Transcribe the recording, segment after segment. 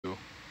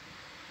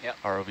Yep.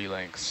 ROV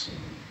lengths.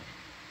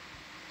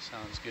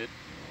 Sounds good.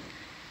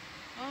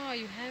 Oh,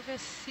 you have a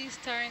sea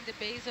star in the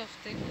base of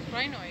the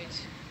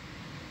crinoid.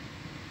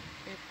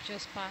 It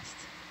just passed.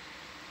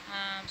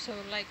 So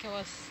like I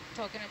was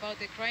talking about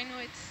the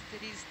crinoids,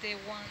 that is the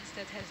ones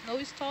that has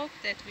no stalk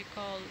that we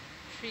call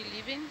free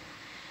living.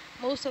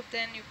 Most of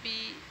them will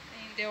be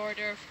in the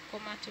order of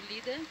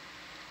Comatulida.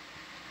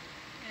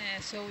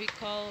 So we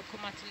call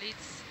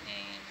comatulids,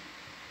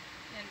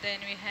 and then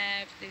we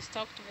have the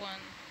stalked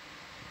one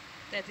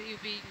that will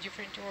be in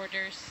different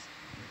orders.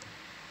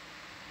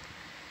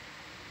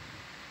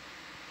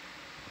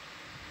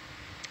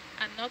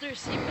 Another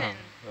sea pen.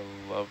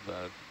 I love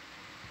that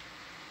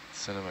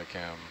cinema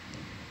cam.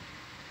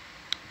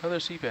 Another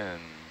sea pen.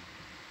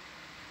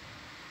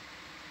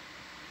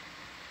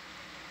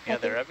 Yeah,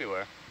 they're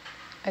everywhere.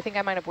 I think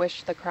I might have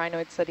wished the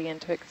crinoid city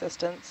into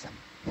existence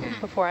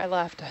before I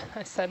left.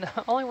 I said,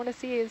 all I want to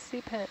see is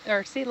sea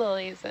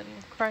lilies and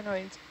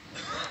crinoids.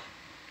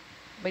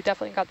 We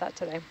definitely got that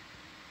today.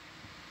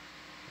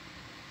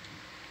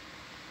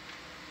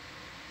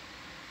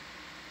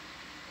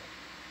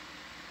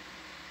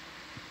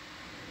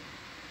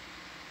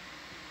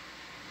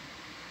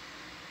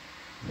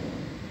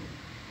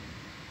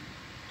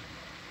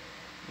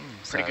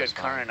 Pretty good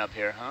current up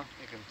here, huh?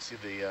 You can see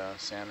the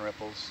sand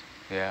ripples.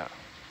 Yeah.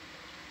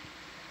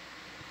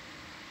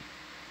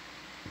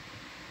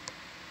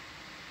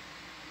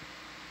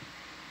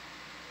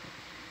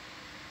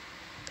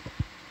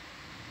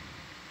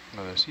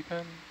 Another sea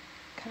pen.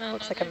 Kind of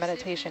looks like a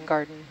meditation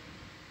garden.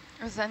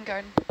 A Zen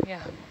garden.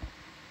 Yeah.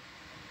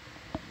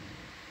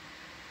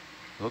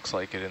 Looks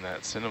like it in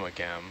that cinema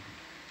cam.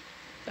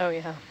 Oh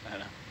yeah. I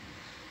know.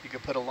 You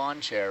could put a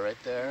lawn chair right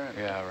there. And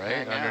yeah,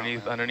 right?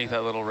 Underneath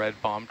that little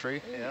red palm tree.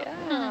 Yep.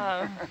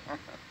 Yeah.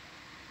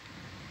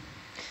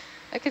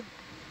 I could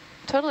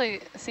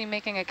totally see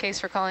making a case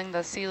for calling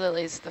the sea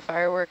lilies the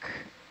firework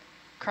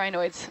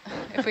crinoids.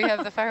 If we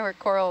have the firework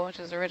coral, which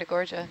is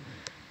Iridigorgia, you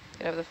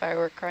could have the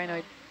firework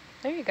crinoid.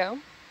 There you go.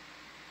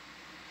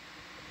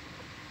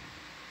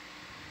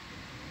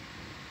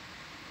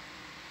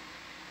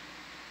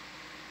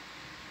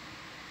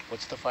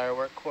 What's the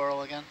firework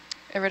coral again?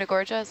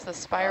 Iridigorgia is the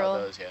spiral.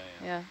 Oh, those, yeah.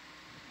 Yeah. Wow,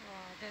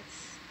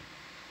 that's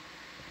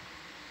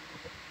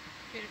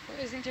beautiful.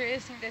 It's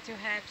interesting that you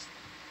have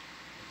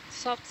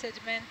soft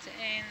sediment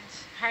and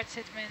hard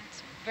sediment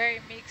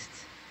very mixed,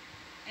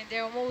 and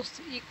they're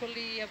almost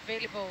equally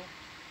available.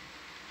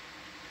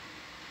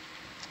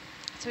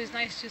 So it's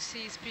nice to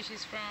see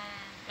species from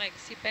like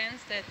sea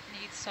pens that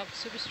need soft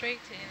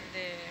substrate and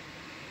the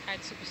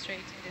hard substrate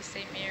in the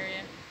same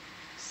area.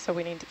 So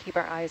we need to keep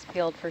our eyes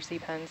peeled for sea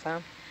pens, huh?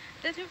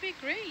 That would be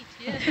great,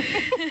 yeah.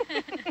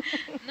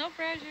 No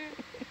pressure.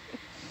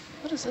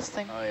 What is this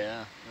thing? Oh,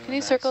 yeah. Can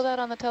you circle that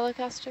on the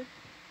Telecaster?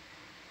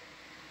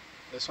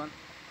 This one?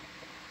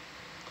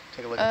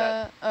 Take a look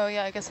at that. Oh,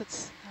 yeah, I guess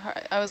it's...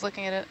 I was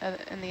looking at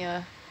it in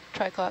the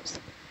Triclops.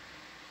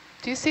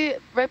 Do you see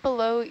right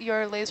below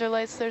your laser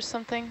lights there's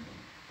something?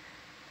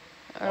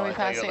 Or are we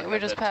passing it? We're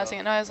just passing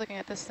it. No, I was looking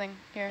at this thing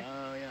here.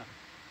 Oh, yeah.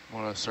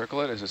 Want to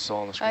circle it? Is it still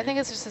on the screen? I think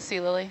it's just a sea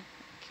lily.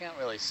 Can't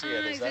really see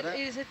it. Is that it?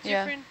 Is it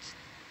Yeah. different?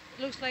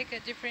 Looks like a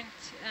different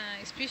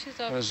species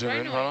of Want to zoom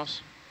in, crinoid.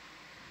 Carlos?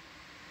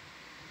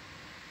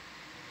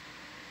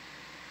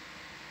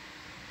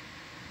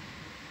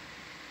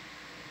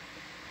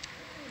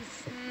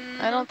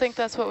 I don't think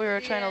that's what we were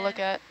trying to look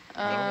at.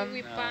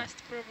 We passed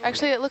probably.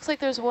 Actually, it looks like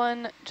there's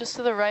one just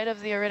to the right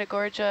of the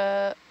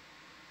Iridigorgia,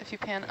 if you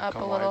pan up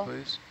Come a little.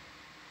 wide, please.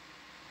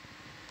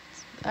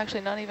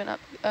 Actually, not even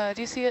up.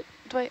 Do you see it,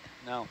 Dwight?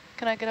 No.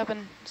 Can I get up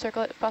and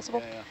circle it if possible?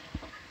 Yeah,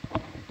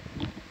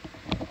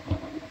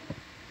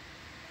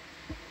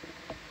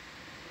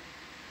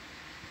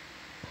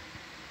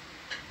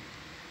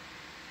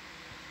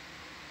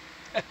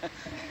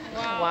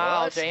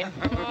 Wow, Jane.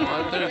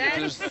 Wow,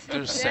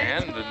 There's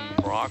sand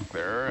and rock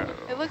there.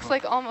 It looks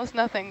like almost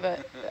nothing,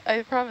 but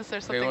I promise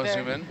there's Okay, something want to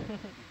there. zoom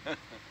in?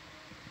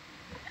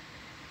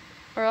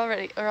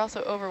 We're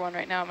also over one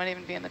right now. It might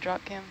even be in the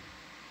drop cam.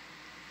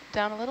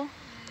 Down a little.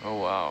 Oh,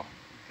 wow.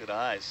 Good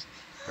eyes.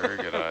 Very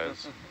good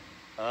eyes.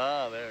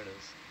 Ah, there it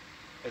is.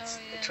 It's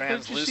yeah.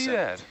 translucent. Did you see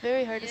that?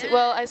 Very hard to see. Yeah.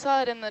 Well, I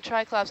saw it in the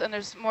Triclops, and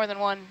there's more than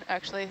one,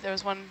 actually. There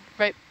was one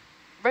right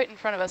in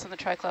front of us in the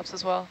Triclops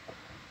as well.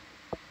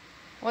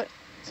 What?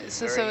 So is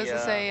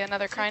this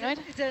another crinoid?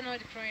 It's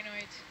another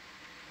crinoid.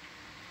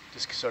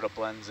 Just sort of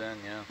blends in,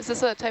 yeah. Is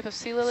this a type of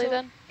sea lily So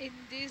then? in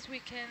this we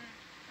can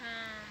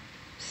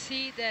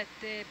see that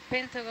the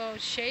pentagon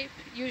shape,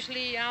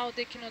 usually all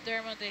the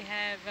echinoderma, they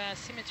have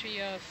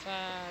symmetry of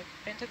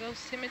pentagon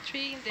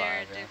symmetry in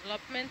their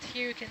development.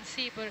 Here you can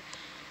see, but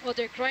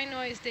other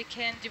crinoids, they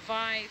can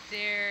divide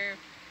their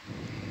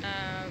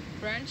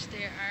branch,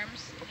 their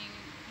arms,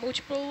 in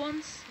multiple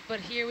ones. But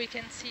here we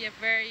can see a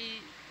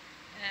very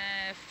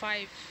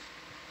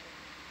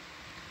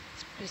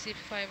specific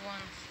 5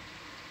 ones.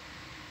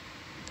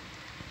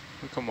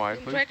 We come wide,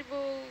 please.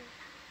 Incredible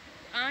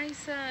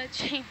eyes,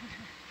 Jane.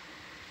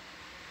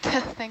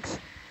 Thanks.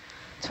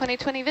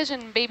 2020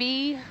 vision,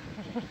 baby.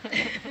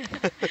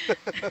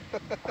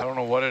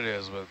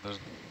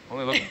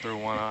 through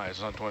one eye.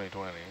 It's not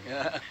 2020.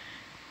 Yeah.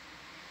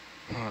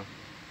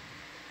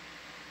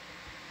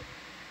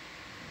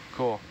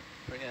 Cool.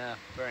 But yeah,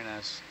 very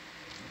nice.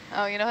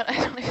 Oh, you know what? I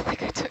don't even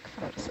think I took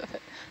photos of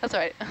it. That's all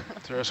right.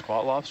 Is there a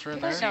squat lobster in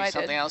Did you there? see No, I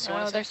something did. else you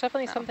want Oh, to say? there's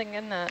definitely No. something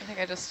in that. I think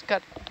I just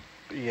got...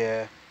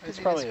 Yeah, it's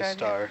you probably a describe it?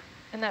 star.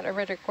 In that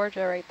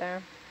Iridigorgia right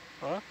there.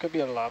 Well, it could be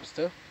a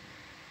lobster.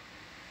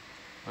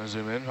 Want to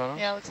zoom in, Panos?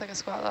 Yeah, it looks like a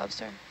squat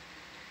lobster.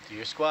 Do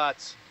your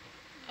squats.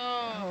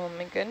 Oh, Oh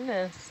my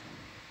goodness.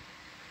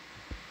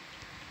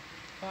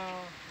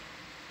 wow.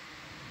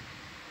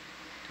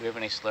 Do we have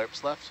any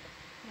slurps left?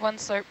 One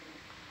slurp.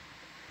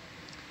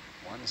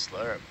 One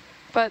slurp.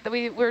 But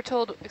we were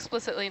told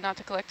explicitly not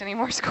to collect any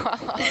more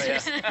squat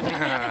lobsters.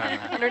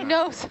 Under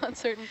no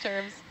uncertain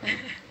terms.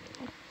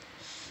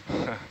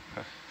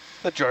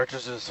 The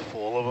Georges is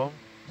full of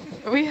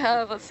them. We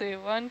have, let's see,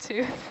 1,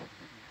 2,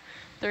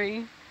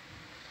 3,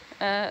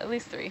 at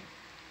least 3.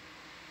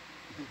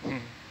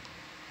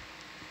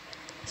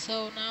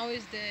 So now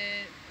is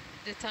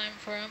the time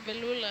for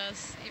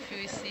Ambelulas, if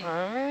you see.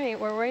 All right,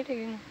 we're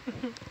waiting.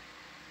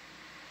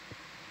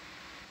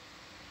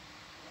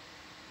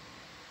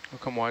 We'll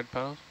come wide,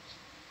 Panos.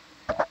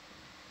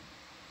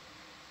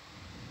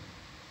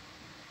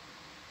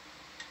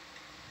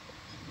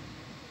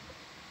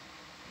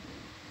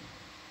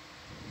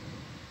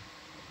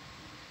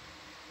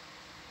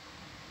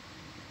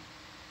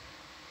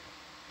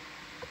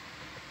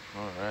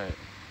 All right.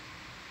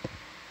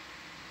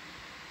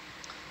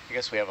 I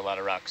guess we have a lot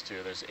of rocks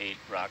too. There's 8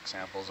 rock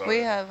samples We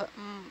already. have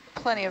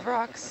plenty of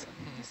rocks.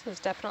 This has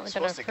definitely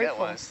We're been a supposed to get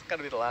fruitful. one. It's got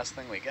to be the last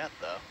thing we get,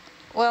 though.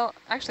 Well,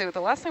 actually, the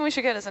last thing we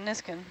should get is a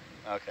Niskin.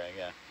 Okay,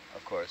 yeah,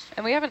 of course.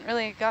 And we haven't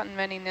really gotten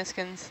many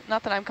Niskins.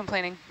 Not that I'm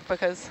complaining,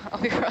 because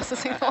I'll be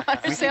processing the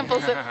water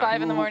samples at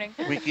 5 in the morning.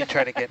 We can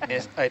try to get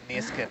a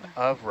Niskin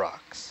of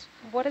rocks.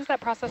 What does that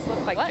process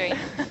look like, What? Jane?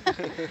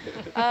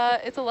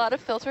 It's a lot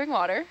of filtering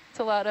water. It's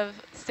a lot of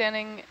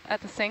standing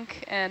at the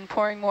sink and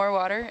pouring more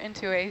water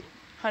into a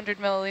 100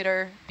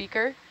 milliliter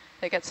beaker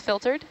that gets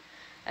filtered.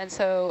 And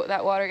so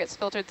that water gets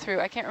filtered through,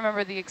 I can't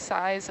remember the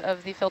size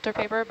of the filter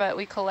paper, but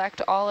we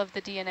collect all of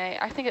the DNA.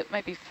 I think it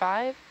might be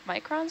 5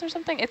 microns or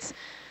something. It's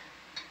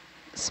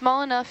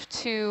small enough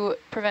to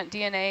prevent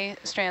DNA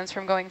strands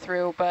from going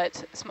through,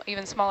 but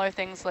even smaller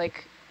things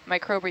like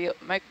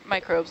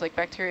microbes like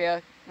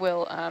bacteria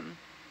will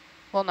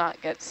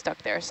not get stuck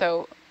there.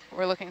 So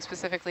we're looking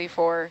specifically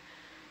for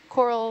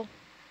coral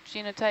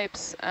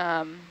genotypes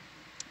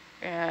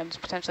and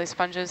potentially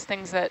sponges,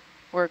 things that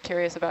we're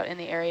curious about in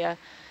the area.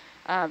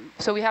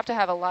 So we have to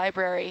have a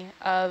library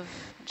of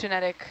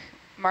genetic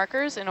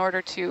markers in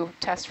order to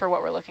test for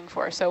what we're looking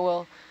for.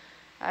 So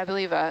I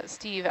believe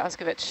Steve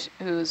Auskovich,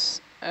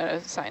 who's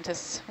a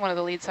scientist, one of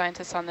the lead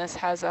scientists on this,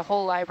 has a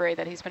whole library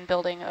that he's been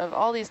building of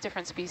all these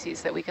different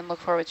species that we can look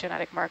for with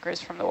genetic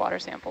markers from the water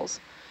samples.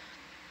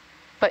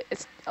 But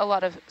it's a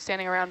lot of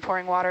standing around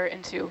pouring water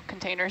into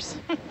containers.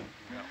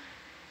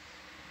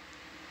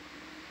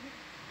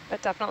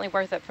 But definitely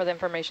worth it for the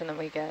information that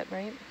we get,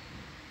 right?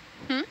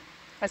 Hmm?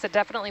 I said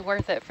definitely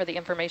worth it for the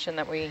information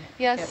that we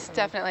get Yes, from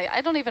definitely. I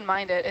don't even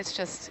mind it. It's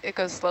just, it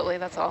goes slowly,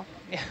 that's all.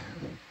 Yeah.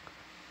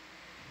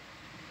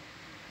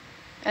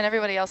 And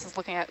everybody else is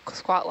looking at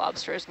squat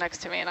lobsters next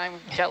to me, and I'm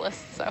jealous,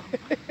 so.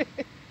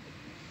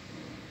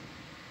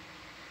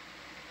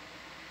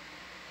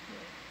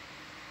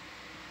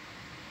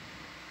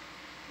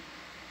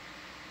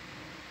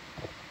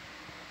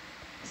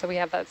 So we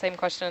have that same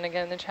question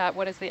again in the chat.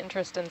 What is the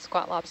interest in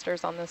squat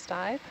lobsters on this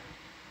dive?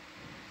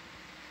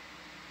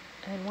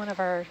 And one of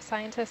our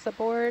scientists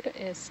aboard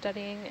is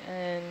studying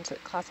and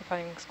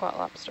classifying squat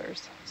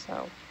lobsters.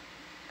 So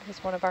that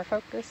is one of our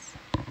focus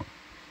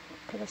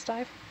for this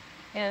dive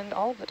and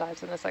all of the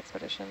dives in this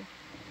expedition.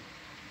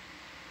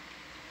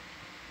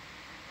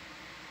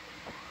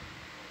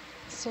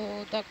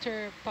 So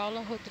Dr.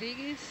 Paula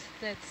Rodriguez,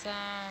 that's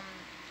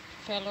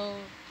fellow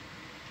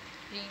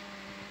in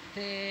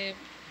the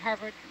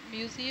Harvard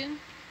Museum.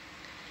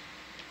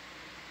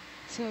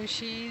 So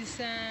she's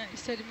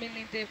studying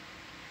mainly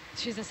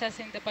she's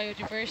assessing the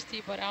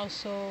biodiversity, but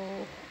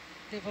also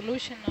the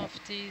evolution of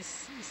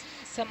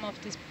some of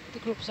the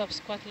groups of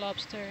squat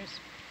lobsters.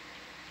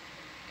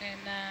 And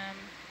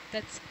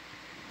that's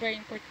very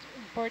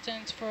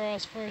important for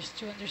us first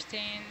to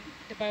understand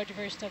the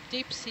biodiversity of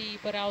deep sea,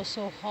 but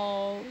also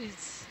how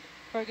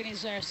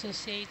organisms are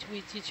associated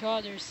with each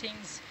other,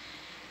 since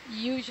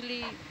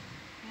usually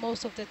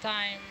most of the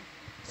time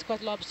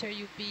squat lobster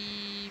you'll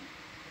be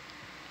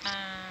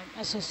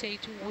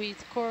associated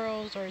with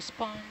corals or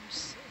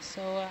sponges.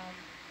 So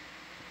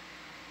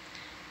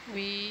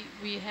we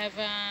have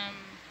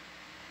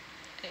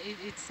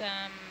it's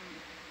an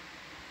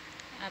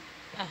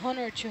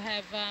honor to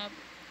have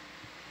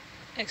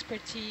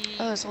expertise.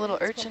 Oh, there's a little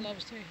squat urchin.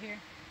 lobster here.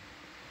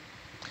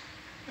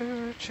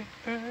 Urchin,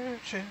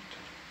 urchin.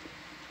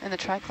 In the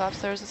Triclops,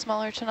 there's a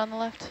small urchin on the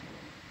left.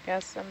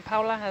 Yes, and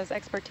Paula has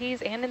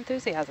expertise and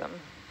enthusiasm.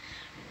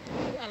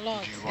 A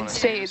lot. Do you In wanna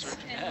spades.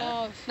 And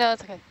love. No,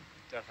 it's okay.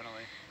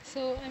 definitely.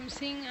 So I'm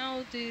seeing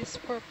all these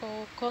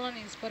purple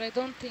colonies, but I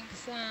don't think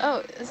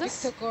Oh, is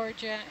this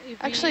Iridigorgia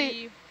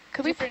actually?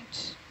 Could we?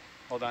 different.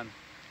 Hold on.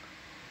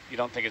 You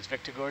don't think it's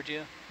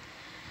Iridigorgia?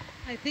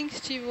 I think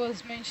Steve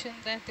was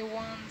mentioned that the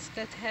ones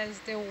that has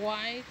the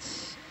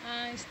white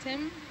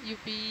stem, you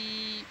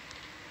be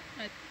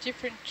a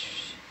different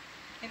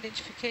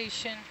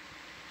identification.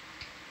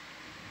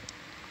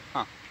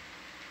 Huh.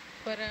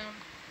 But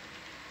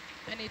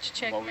I need to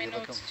check What were my you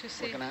notes to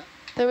see. looking at?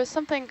 There was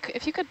something.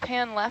 If you could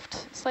pan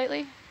left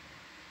slightly,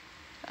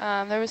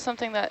 there was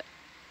something that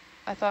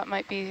I thought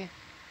might be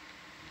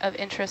of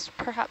interest,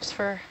 perhaps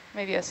for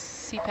maybe a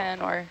sea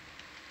pen or.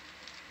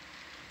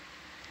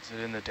 Is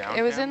it in the down?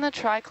 It was cam? in the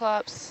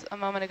triclops a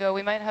moment ago.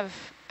 We might have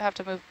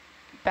to move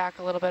back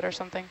a little bit or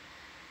something.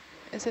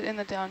 Is it in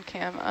the down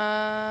cam?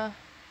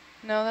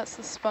 No, that's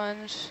the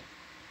sponge.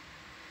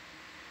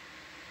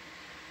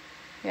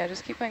 Yeah,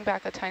 just keep going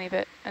back a tiny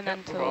bit and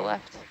then to the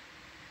left.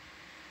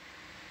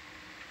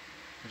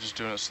 We're just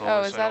doing it slowly.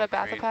 Oh, is so that I a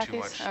don't create too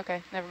Bathopathes? much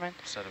Okay, never mind.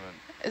 sediment.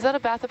 Is that a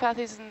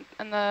Bathopathes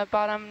in the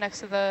bottom next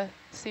to the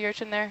sea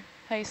urchin there,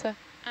 Haisa?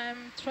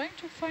 I'm trying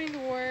to find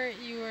where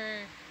you were.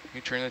 Can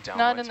you turn the down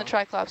Not lights in the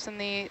on? triclops, in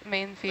the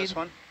main feed. This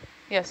one?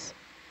 Yes.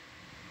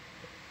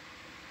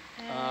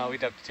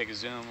 We'd have to take a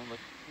zoom.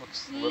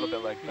 Looks a little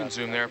bit like You can that.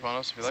 zoom there upon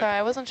us if you like. Sorry,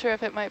 I wasn't sure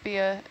if it might be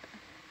a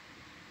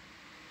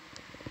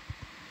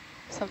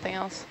something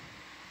else.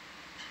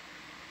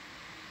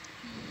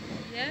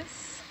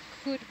 Yes,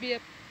 could be a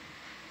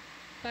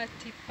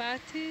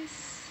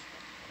Bathopathes.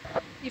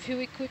 If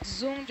we could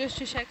zoom just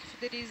to check if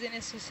there is any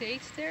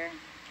associates there.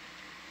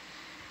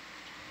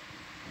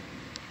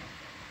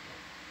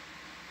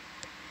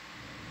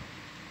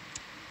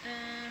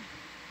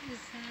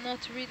 It's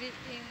not really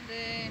in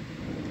the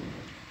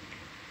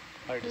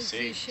Hard to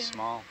see. position.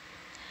 Small.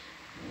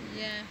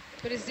 Yeah,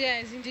 but it's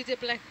indeed a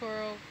black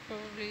coral,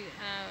 probably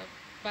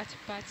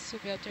Bathopathes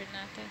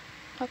subalternata.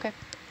 Okay.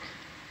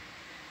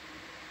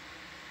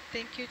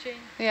 Thank you,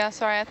 Jane. Yeah,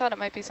 sorry, I thought it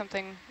might be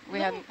something we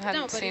hadn't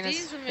but seen it as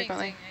is amazing,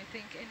 frequently. I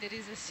think, and there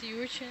is a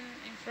sea urchin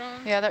in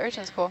front. Yeah, the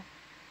urchin's cool.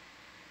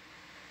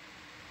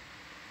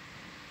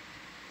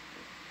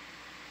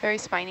 Very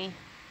spiny.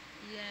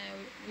 Yeah,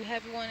 we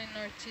have one in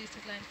Northeast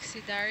Atlantic,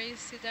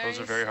 Cidaris. Those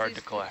are very hard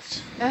to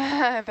collect.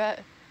 I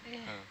bet. Yeah.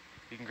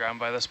 You can grab them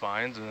by the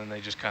spines and then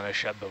they just kind of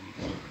shed them.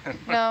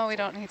 No, we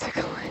don't need to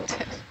collect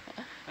it.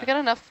 We got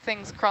enough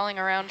things crawling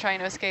around trying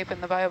to escape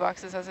in the bio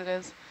boxes as it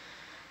is.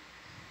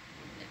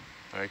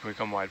 All right, can we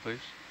come wide, please?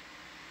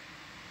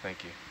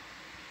 Thank you.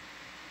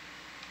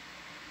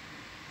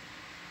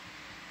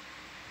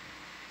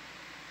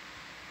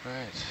 All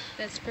right.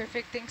 That's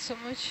perfect. Thanks so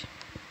much.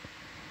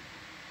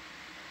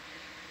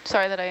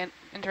 Sorry that I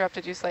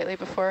interrupted you slightly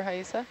before,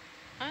 Haisa.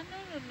 No,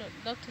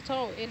 not at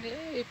all. And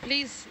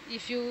please,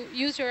 if you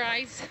use your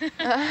eyes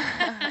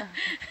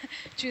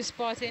to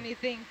spot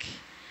anything.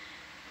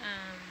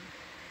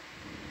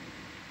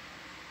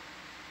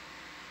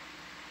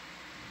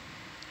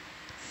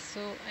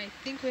 So I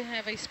think we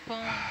have a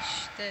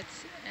sponge that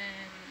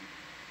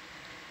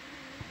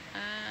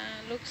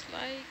looks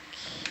like.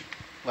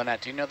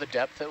 Lynette, do you know the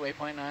depth at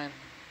waypoint 9?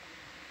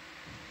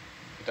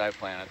 The dive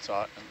plan, I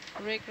saw it.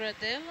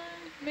 Regradella,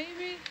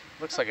 maybe?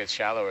 Looks like it's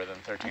shallower than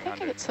I think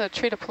 1300. it's a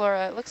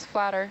Tritoplora. It looks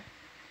flatter.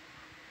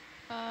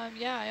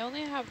 Yeah, I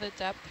only have the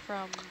depth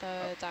from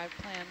the dive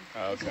plan.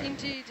 Oh, okay.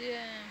 Indeed,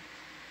 yeah.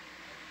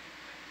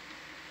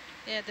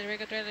 Yeah, the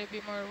Regradella will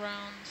be more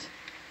round.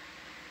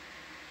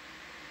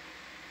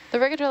 The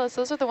Regadrillas,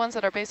 those are the ones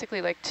that are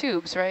basically like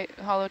tubes, right?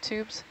 Hollow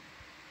tubes.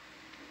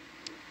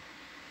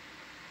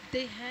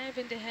 They have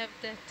that.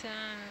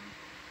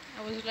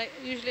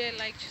 Usually I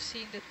like to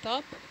see in the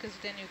top because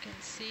then you can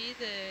see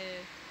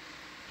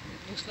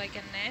looks like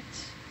a net.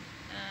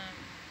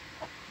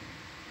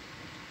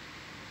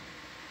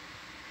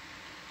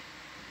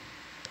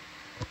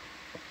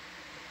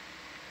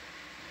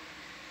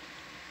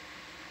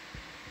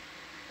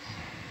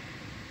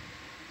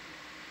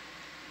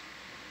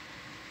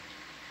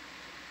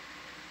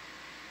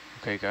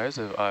 Okay, guys,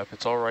 if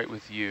it's all right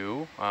with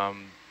you,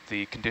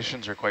 the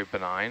conditions are quite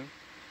benign,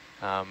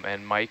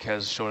 and Mike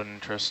has shown an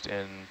interest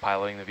in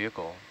piloting the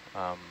vehicle.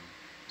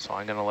 So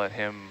I'm going to let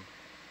him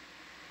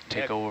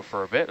take over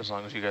for a bit, as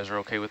long as you guys are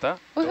okay with that.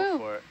 Woohoo! Go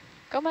for it.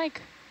 Go,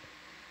 Mike.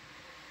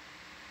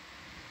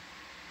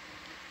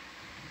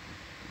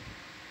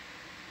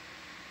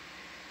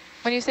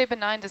 When you say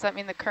benign, does that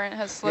mean the current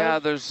has slowed? Yeah,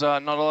 there's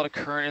not a lot of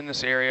current in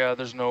this area.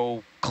 There's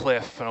no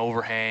cliff and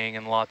overhang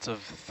and lots of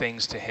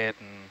things to hit,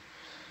 and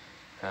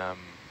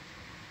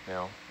you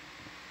know,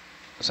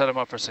 set them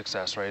up for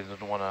success, right? You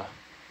don't want to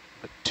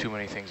put too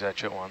many things at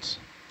you at once.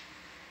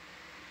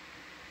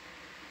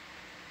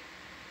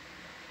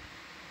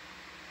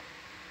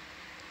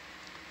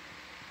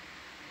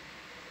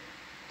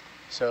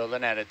 So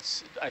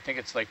Lynette, I think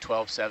it's like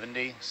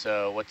 1270.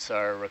 So what's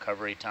our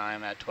recovery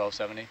time at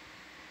 1270?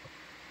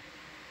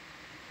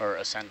 Or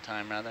ascent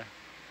time rather?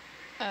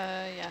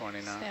 Yeah,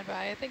 29. stand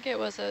by. I think it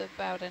was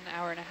about an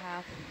hour and a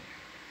half.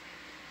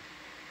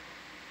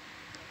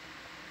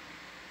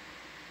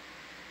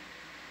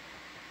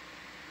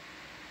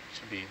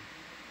 be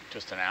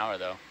just an hour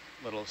though,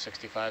 little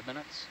 65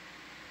 minutes.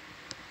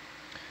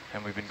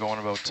 And we've been going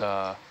about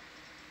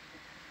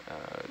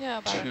yeah,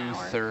 about an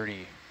hour.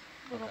 2:30.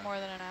 A little more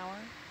than an hour.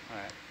 All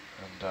right.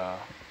 And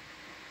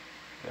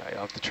yeah,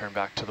 you'll have to turn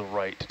back to the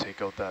right to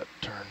take out that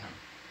turn.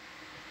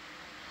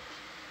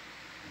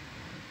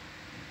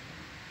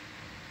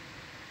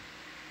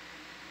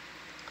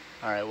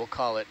 All right, we'll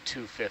call it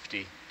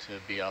 250 to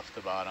be off the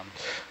bottom.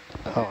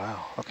 Oh,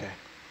 wow. Okay.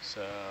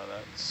 So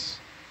that's...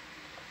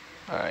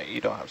 All right,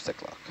 you don't have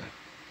stick lock.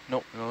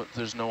 Nope, no,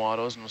 there's no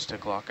autos, no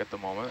stick lock at the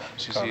moment.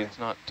 As you see, it's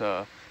not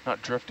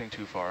drifting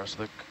too far,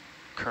 so the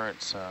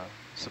current's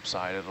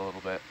subsided a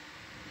little bit.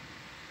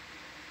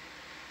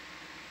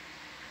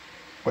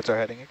 What's our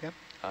heading again?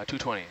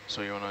 220,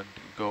 so you want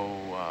to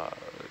go,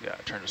 yeah,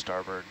 turn to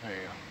starboard. There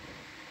you go.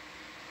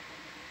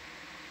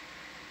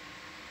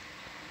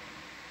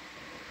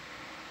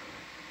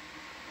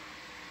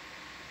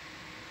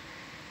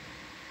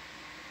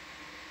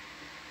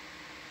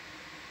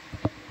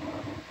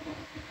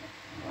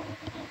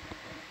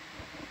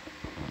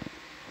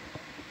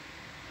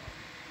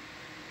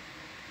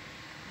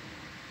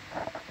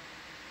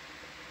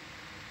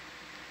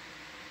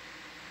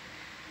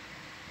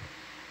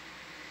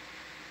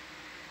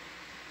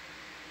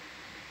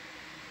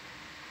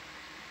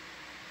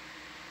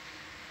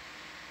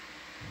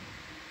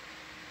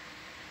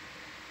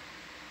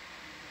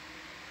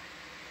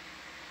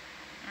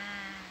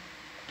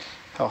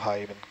 How high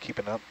you been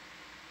keeping up?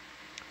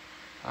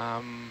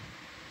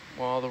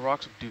 Well, the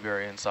rocks do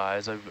vary in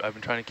size. I've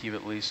been trying to keep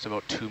at least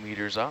about 2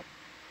 meters up.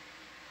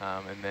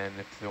 And then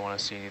if they want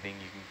to see anything,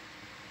 you can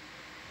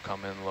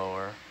come in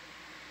lower.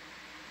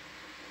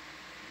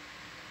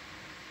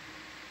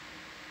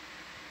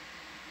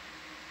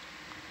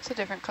 It's a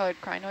different colored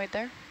crinoid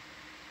there.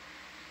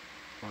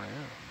 Oh, yeah.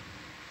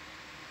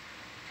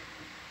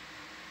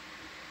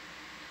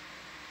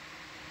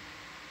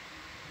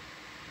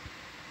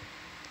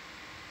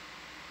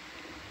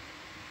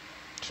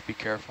 Just be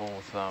careful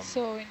with...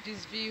 So in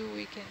this view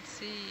we can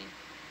see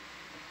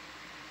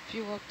a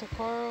few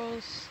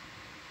octocorals,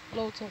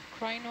 loads of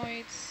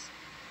crinoids.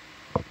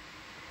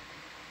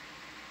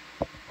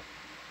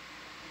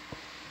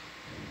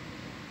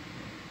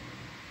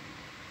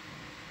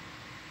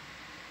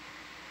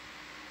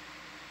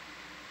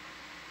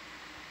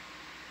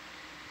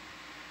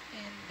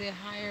 And the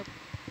higher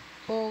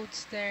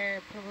boats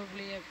there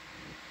probably...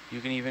 You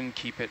can even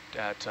keep it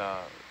at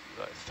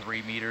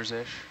 3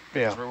 meters-ish.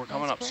 Yeah. We're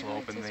coming That's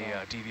upslope quite and the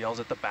nice DVL's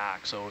at the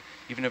back, so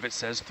even if it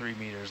says 3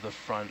 meters, the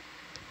front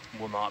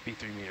will not be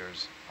 3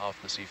 meters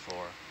off the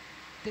seafloor.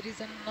 There is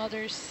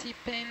another sea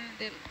pen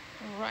that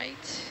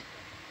right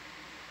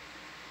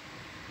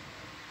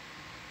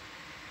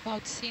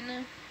about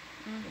Sina.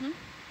 Mm-hmm.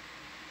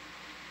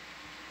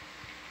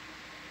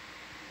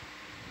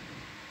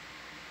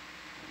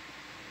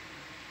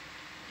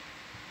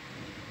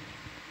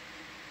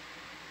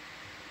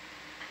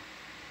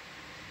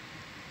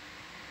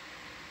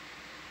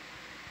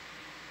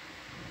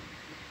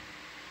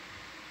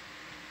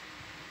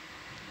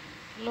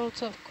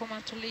 Loads of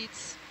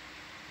comatolites.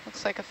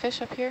 Looks like a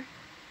fish up here.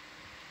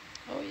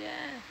 Oh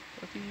yeah,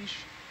 A fish.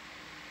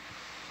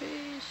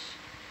 fish.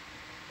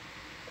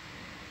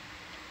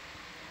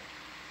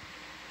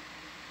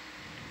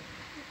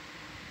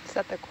 Is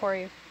that the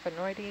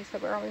Phenoides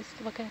that we're always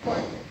looking for?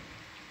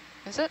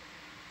 Is it?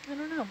 I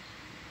don't know.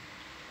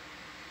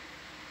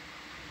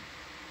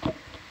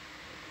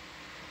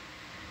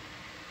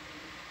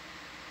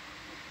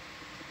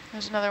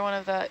 There's another one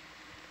of that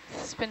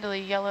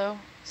spindly yellow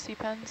sea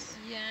pens.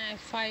 Yeah,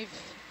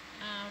 5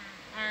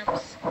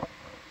 arms.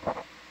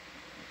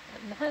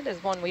 And that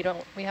is one we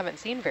haven't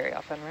seen very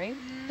often, right?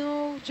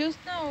 No, just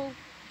now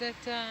that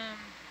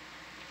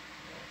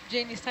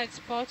Janie started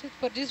spotted,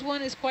 but this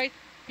one is quite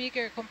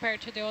bigger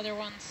compared to the other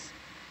ones.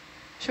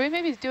 Should we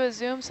maybe do a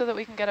zoom so that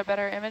we can get a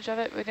better image of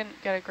it? We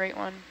didn't get a great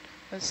one.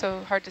 It was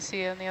so hard to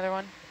see on the other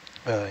one.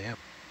 Yeah.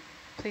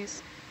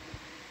 Please.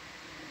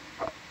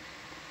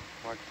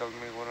 Mark, tell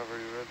me whenever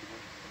you're ready.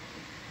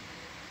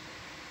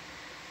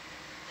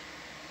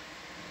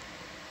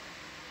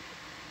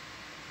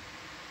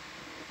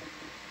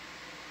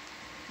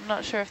 I'm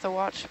not sure if the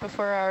watch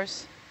before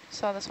ours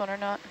saw this one or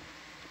not.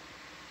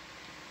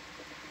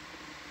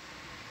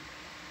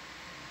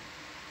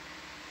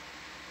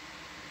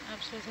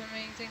 Absolutely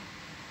amazing.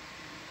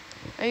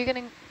 Are you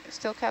getting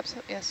still caps?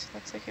 Yes,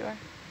 looks like you are.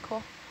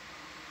 Cool.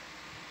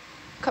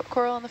 Cup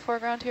coral in the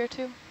foreground here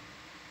too.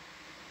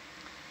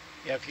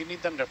 Yeah, if you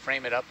need them to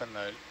frame it up in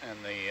the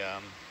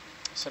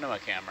cinema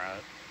camera,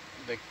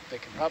 they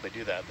can probably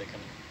do that. They can,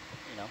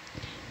 you know.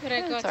 But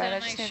I got alright, a I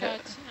just nice need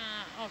shot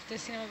of the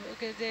cinema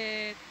because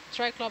the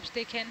triclops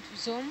they can't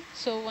zoom,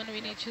 so when we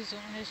need to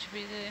zoom, it has to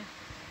be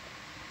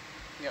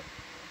the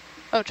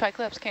Oh,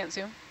 triclops can't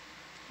zoom.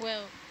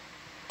 well.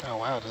 Oh,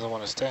 wow. It doesn't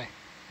want to stay.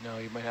 No,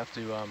 you might have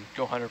to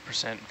go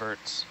 100%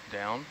 verts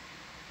down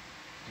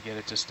to get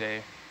it to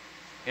stay.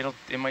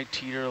 It might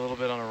teeter a little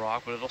bit on a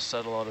rock, but it'll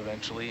settle out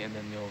eventually, and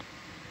then you'll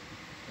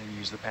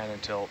use the pan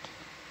and tilt.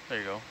 There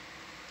you go.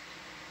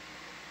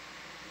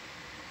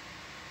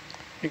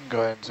 You can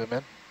go ahead and zoom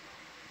in.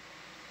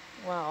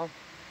 Wow.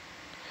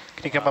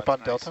 Can you come up that's on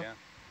nice, Delta? yeah.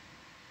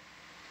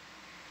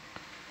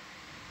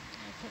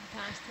 Oh,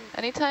 fantastic.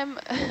 Anytime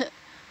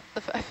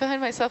I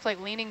find myself like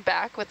leaning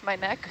back with my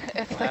neck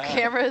if the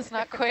camera is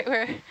not quite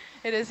where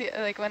it is,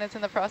 like when it's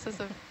in the process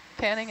of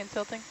panning and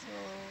tilting. So,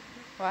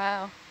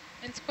 Wow.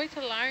 and it's quite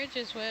a large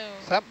as well.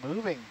 Stop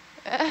moving.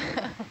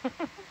 Wow,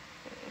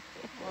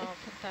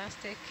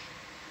 fantastic.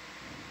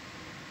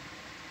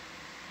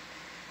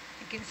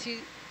 You can see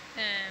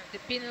the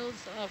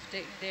pinnals of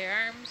their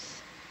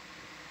arms.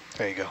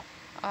 There you go.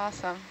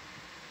 Awesome.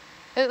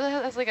 It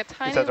has like a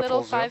tiny that a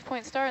little full zoom?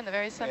 5-point star in the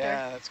very center.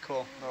 Yeah, that's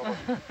cool.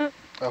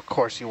 Of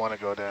course you want to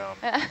go down.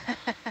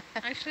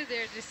 Actually,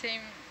 they're the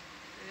same.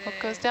 What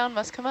goes down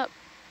must come up.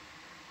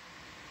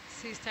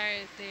 Sea star,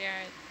 they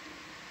are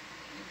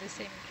in the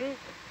same group.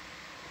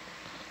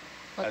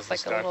 As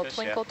Looks the like a little starfish,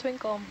 twinkle,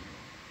 twinkle.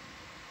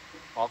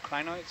 All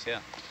crinoids, yeah.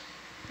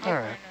 All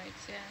right.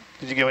 Crinoids, yeah.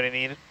 Did you get what you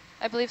needed?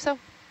 I believe so.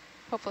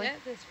 Hopefully. Yeah,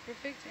 that's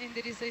perfect. And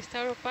there is a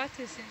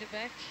Stauropathes in the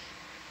back.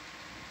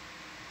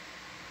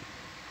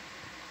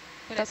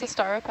 But That's a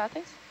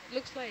Stauropathes?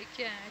 Looks like,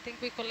 yeah. I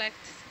think we collect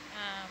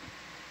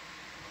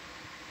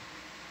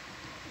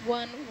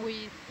one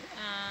with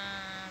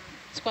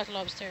squat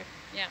lobster.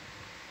 Yeah.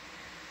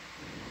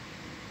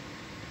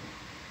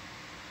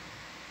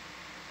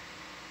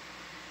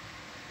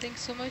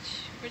 Thanks so much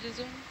for the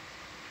zoom.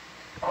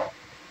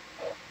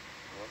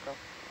 Welcome.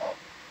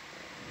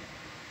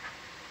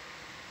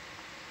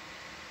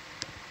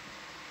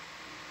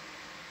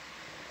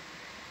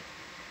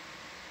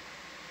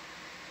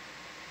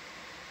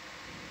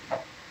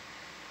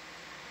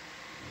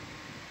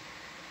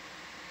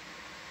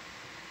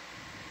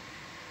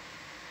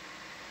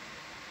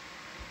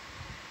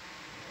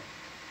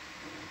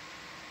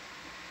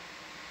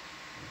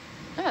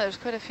 Yeah, there's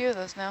quite a few of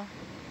those now.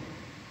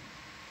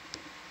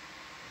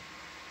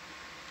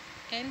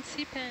 And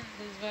sea pens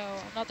as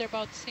well. Another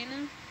about Sina.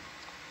 Do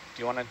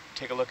you want to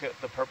take a look at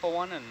the purple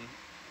one and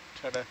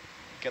try to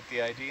get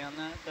the ID on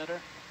that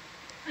better?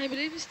 I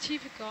believe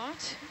Steve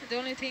got. The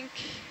only thing,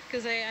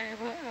 because I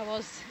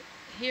was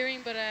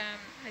hearing, but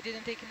I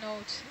didn't take a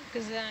note.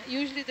 Because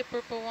usually the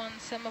purple one,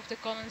 some of the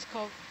columns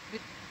called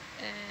with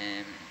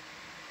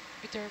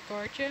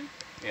Iridigorgia.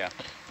 Yeah.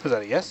 Was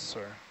that a yes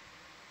or?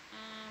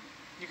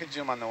 You could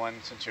zoom on the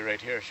one since you're right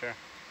here, sure.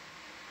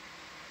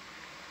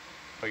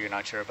 But you're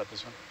not sure about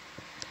this one?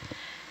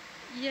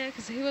 Yeah,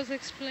 because he was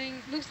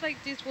explaining, looks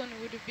like this one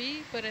would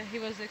be, but he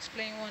was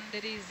explaining one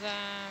that is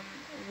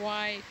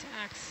white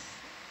axe,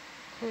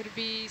 could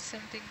be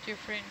something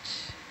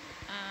different.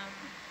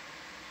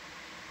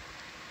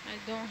 I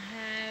don't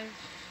have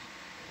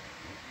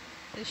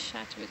the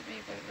shot with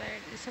me, but there,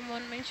 did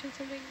someone mention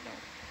something?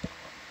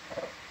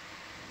 No.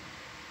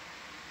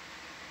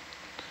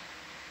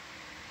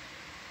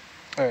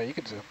 All right, you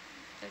can zoom.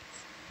 That's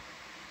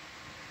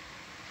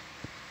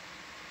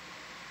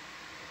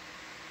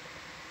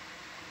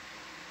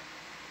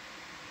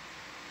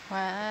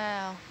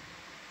Wow.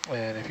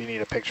 And if you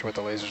need a picture with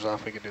the lasers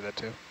off, we can do that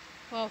too.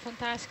 well,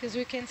 fantastic, because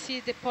we can see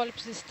the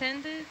polyps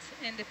distended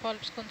and the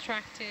polyps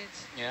contracted.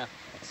 Yeah.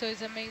 So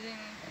it's amazing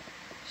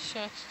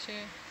shot too.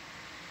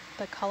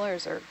 The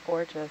colors are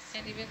gorgeous.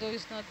 And even though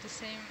it's not the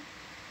same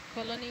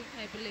colony,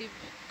 I believe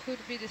could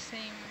be the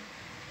same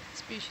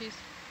species.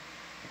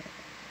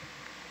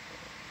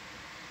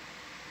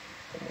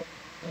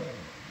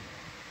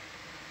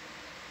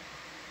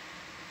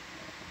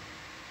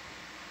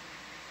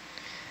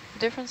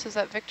 The difference is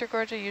that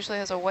Iridigorgia usually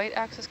has a white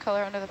axis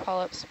color under the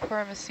polyps.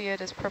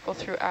 Perpindicular is purple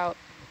throughout.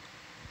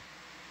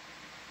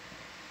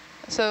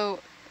 So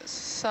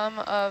some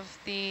of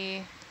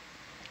the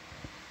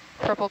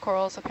purple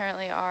corals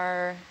apparently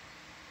are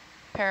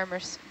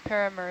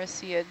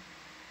perpindicular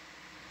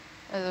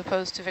as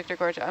opposed to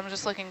Iridigorgia. I'm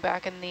just looking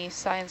back in the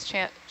science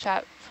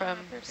chat from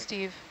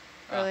Steve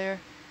earlier.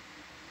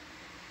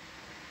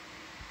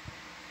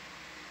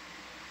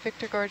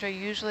 Iridigorgia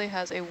usually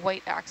has a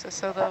white axis,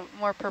 so the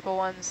more purple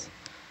ones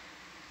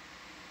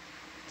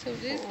So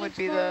this would looks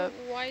be more the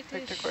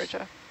whitish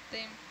Iridigorgia.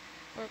 than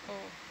purple.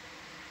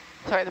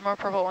 Sorry, the more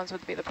purple ones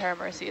would be the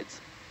perpindicular.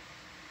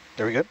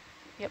 Are we good?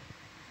 Yeah,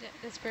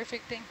 that's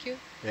perfect. Thank you.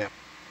 Yeah.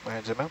 My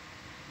hands zoom out.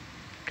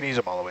 Can you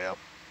zoom all the way up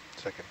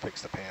so I can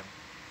fix the pan?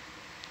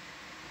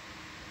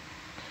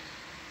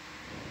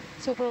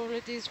 So probably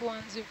these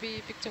ones would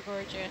be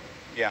Iridigorgia.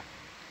 Yeah.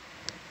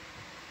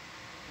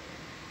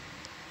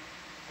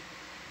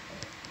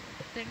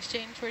 Thanks,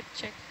 Jane, for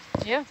check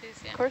Yeah,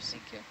 this. of course.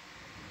 Thank you.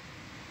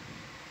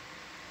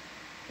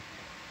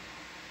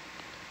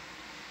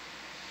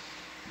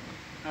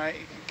 All right,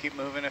 you can keep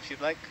moving if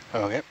you'd like.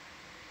 Okay.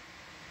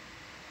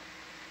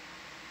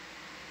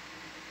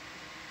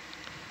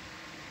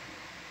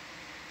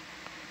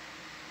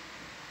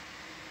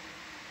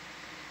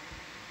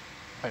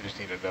 I just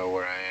need to know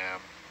where I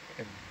am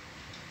in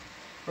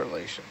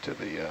relation to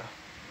the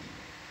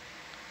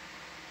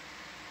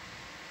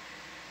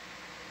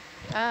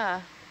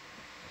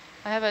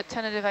I have a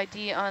tentative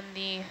ID on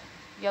the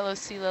yellow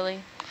sea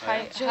lily. Oh,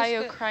 yeah? Just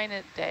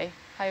Hyocrinidae. Can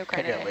I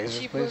get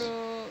lasers, please?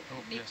 Oh,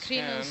 Nick yes,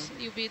 Crinus, can.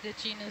 you be the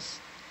genus.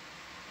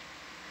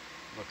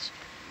 Looks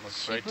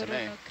right to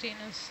me.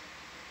 Crinus.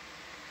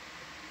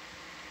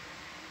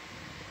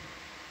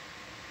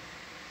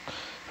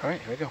 All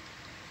right, here we go.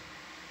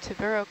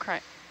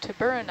 Tiburonocrinus.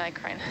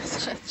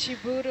 Tiburonocrinus.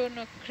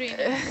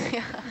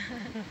 Yeah.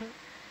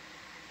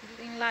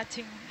 In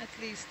Latin, at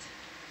least.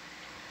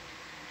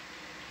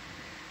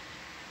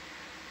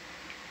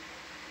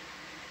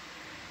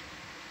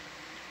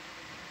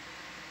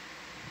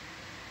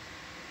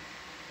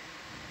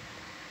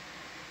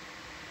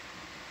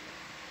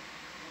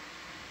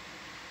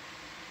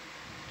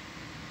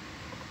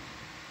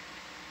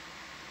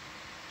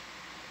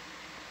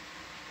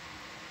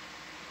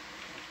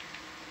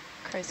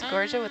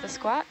 Iridigorgia with a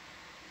squat.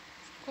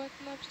 Squat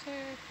lobster.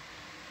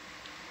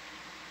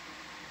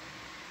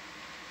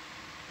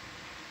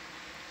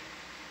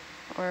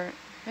 Or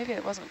maybe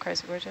it wasn't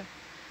Iridigorgia.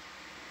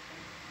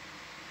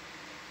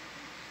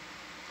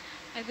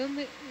 I don't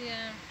think,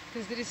 yeah,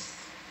 because there is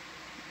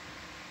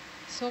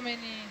so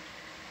many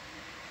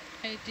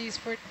IDs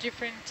for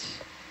different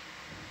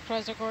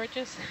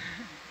Iridigorgias.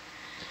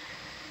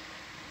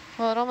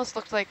 Well, it almost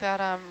looked like that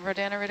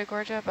Rodana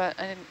Iridigorgia, but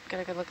I didn't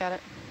get a good look at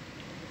it.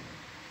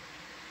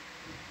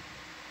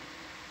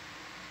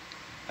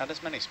 Not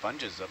as many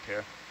sponges up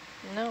here.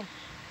 No.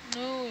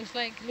 No, it's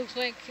like, looks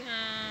like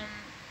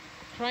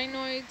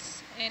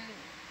crinoids and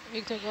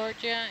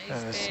Iridigorgia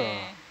is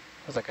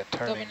It's like a the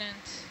turning.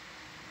 dominant,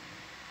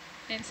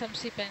 and some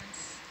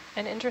sepens.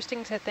 And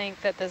interesting to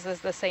think that this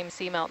is the same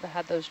seamount that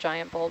had those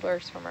giant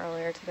boulders from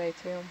earlier today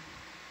too.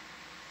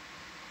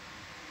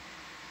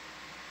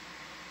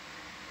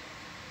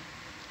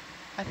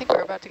 I think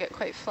we're about to get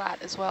quite flat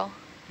as well.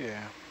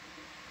 Yeah.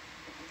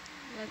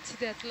 Let's see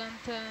the Atlanta.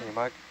 Hey,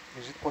 Mike,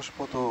 is it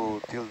possible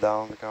to tilt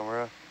down the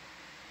camera?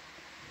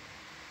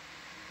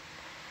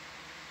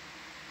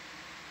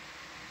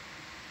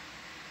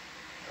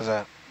 What's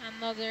that?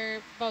 Another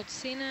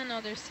Bautzina,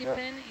 another sepen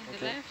in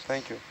the left.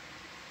 Thank you.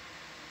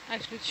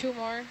 Actually, two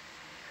more.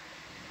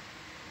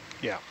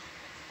 Yeah.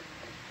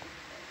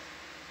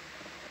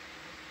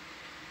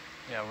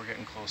 Yeah, we're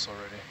getting close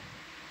already.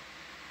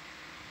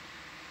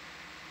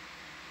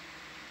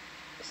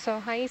 So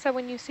Haisa,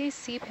 when you see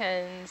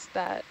sepens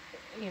that,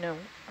 you know,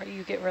 or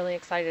you get really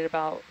excited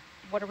about,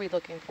 what are we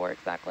looking for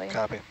exactly?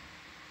 Copy.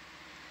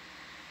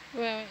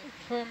 Well,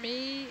 for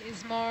me,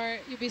 it's more,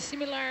 you'll be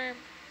similar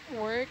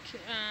work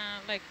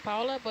like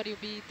Paula, but you'll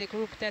be the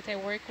group that I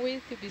work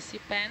with, you'll be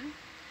sepen.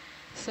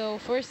 So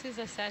first is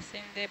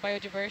assessing the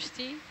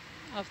biodiversity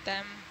of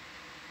them,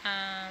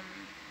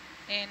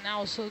 and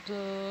also do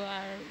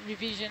a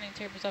revision in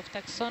terms of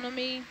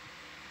taxonomy.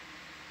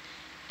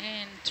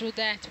 And through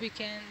that, we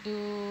can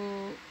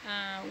do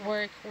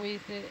work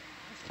with the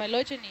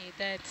phylogeny.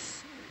 That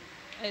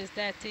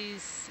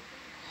is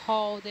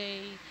how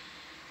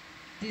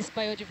this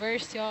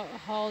biodiversity,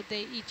 how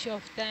each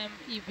of them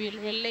will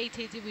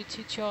related with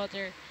each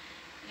other.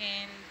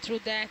 And through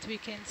that, we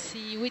can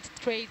see which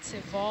traits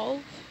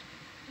evolve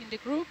in the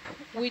group,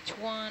 which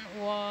one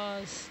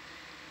was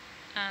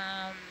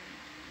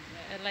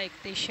like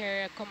they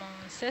share a common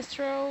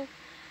ancestral,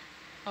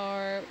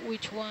 or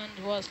which one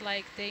was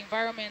like the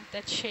environment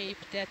that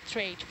shaped that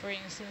trait. For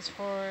instance,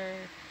 for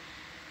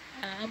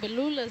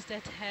Ambellulas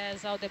that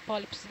has all the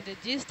polyps in the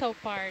distal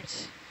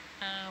part,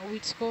 we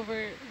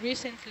discovered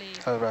recently,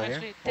 Right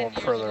actually here? 10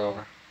 years Further ago,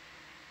 over.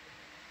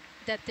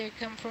 that they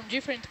come from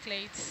different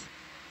clades,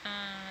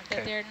 that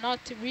Okay. they're not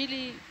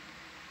really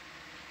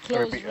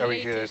close Are we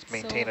related. here to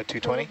maintain so a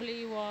 220?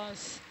 probably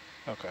was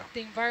Okay.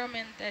 the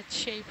environment that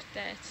shaped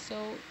that.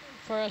 So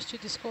for us to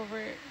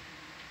discover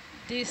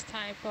this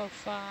type of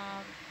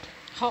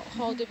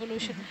how the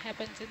evolution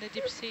happens in the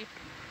deep sea.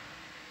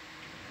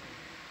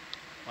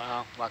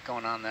 Wow, a lot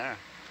going on there.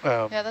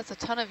 Yeah, that's a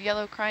ton of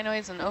yellow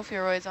crinoids and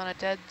ophiuroids on a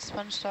dead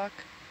sponge stock.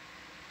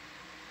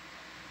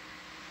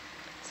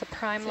 It's a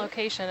prime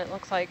location, it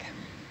looks like.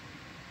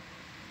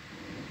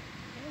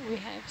 We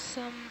have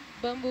some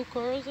bamboo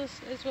corals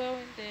as well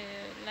in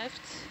the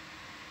left,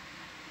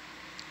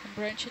 and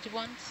branched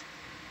ones.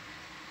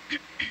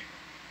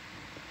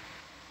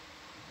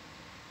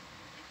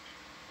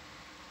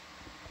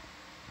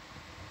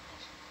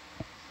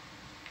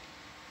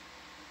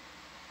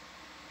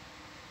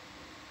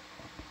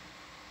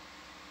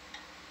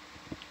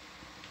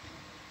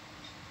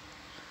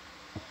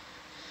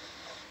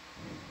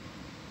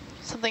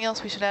 Something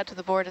else we should add to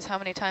the board is how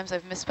many times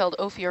I've misspelled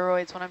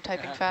ophiuroids when I'm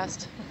typing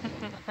fast.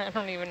 I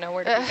don't even know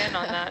where to begin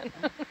on that.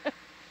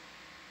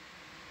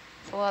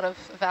 It's a lot of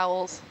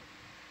vowels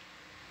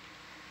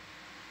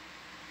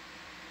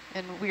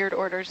in weird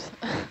orders.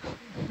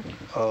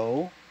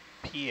 O,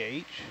 P,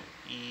 H,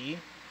 E,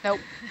 Nope.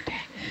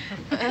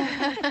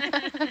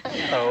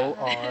 O,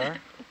 R,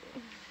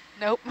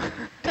 Nope.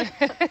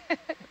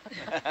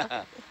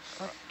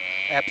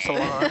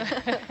 epsilon.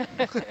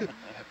 Epsilon.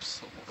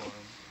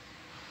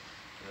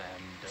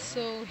 Lambda.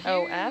 So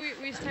Oh, here F?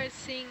 we start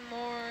seeing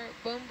more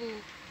bamboo,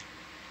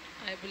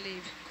 I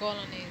believe,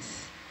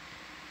 colonies.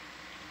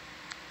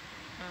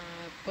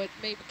 But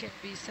maybe can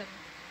be some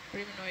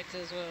priminoids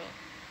as well.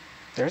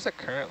 There's a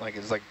current, like,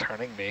 it's like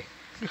turning me.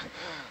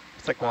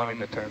 It's like wanting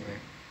to turn me.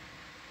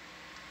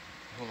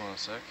 Hold on a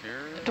sec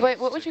here. Dwight,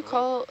 what would you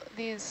call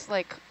these,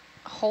 like,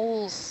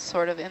 holes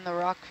sort of in the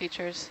rock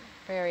features?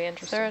 Very Is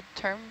interesting. there a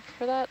term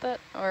for that,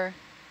 or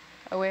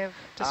a way of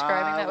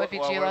describing that would be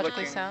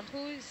geologically sound?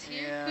 Who is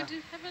here? Yeah, Could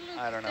you have a look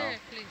I don't know. there,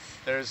 please?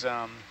 There's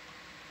a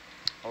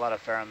lot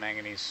of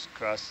ferromanganese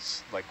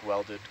crusts, like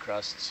welded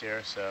crusts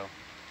here, so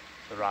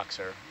the rocks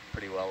are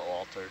pretty well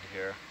altered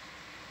here.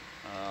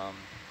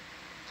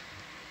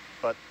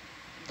 But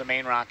the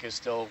main rock is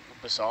still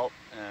basalt,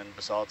 and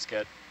basalts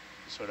get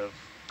sort of,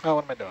 Oh,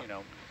 what am I doing? you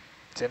know,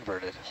 It's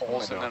inverted.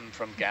 holes in them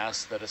from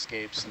gas that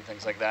escapes and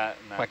things like that,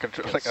 and that My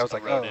control, gets like, I was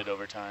like, eroded oh.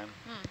 over time.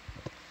 Hmm.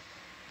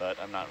 But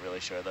I'm not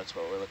really sure that's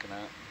what we're looking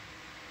at.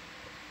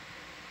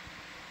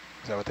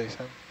 Is that what they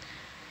said?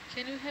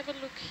 Can you have a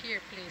look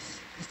here, please?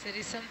 Because there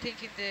is something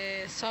in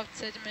the soft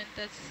sediment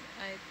that's,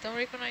 I don't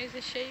recognize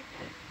the shape.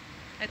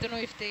 I don't know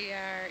if they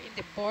are in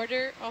the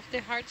border of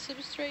the hard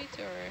substrate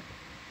or...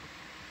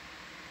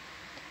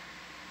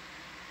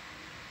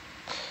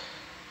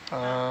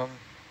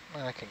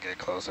 I can get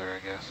closer,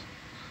 I guess.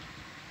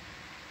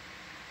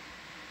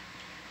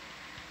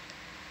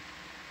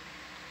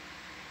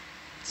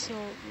 So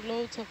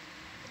loads of...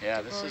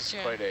 Yeah, this is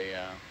Iridigorgia. quite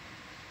a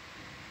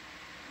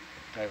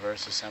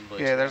diverse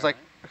assemblage. Yeah, there's there,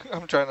 like,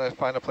 I'm trying to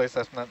find a place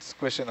that's not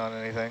squishing on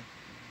anything.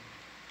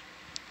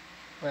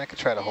 I mean, I could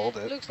try to hold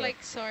it. Looks but-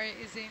 like, sorry,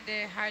 is in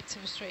the hard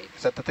substrate.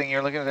 Is that the thing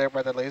you're looking at there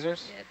by the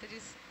lasers? Yeah, there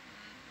is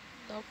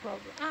no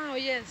problem. Oh,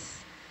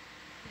 yes.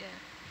 Yeah,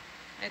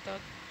 I thought.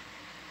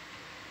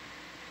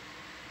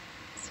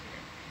 It's here.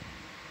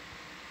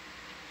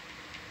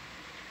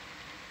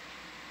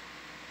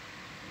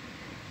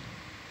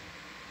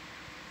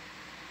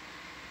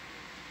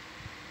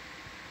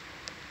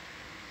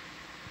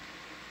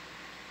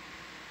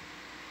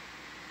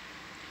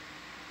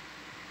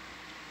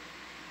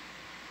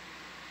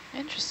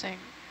 Interesting.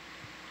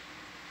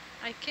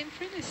 I can't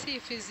really see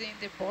if it's in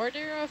the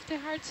border of the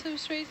hard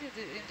substrate,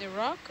 in the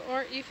rock,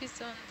 or if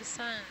it's on the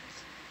sand.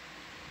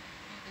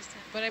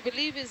 But I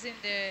believe it's in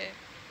the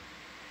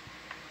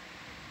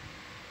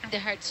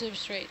hard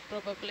substrate,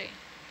 probably.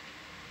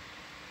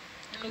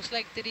 It looks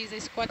like there is a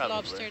squat Probably.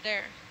 lobster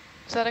there.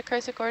 Is that a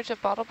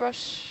Iridigorgia bottle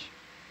brush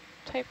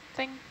type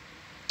thing?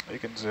 You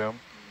can zoom.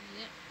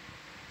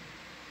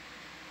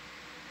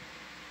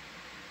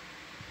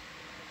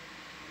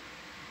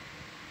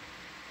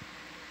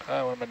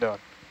 Yeah. What am I doing?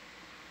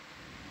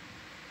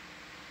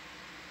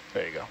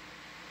 There you go.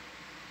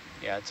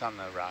 Yeah, it's on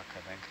the rock,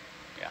 I think.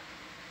 Yeah.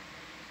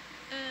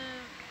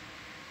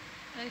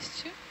 I'm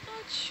still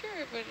not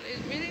sure, but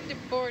it's really in the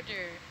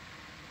border.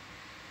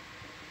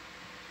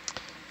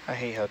 I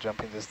hate how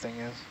jumpy this thing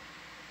is.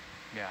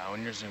 Yeah,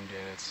 when you're zoomed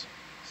in, it's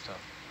tough.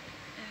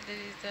 And there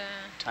is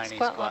the Tiny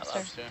Squat squat lobster.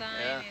 lobster.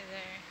 tiny Yeah.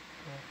 there.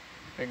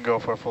 You can go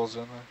for a full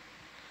zoom there.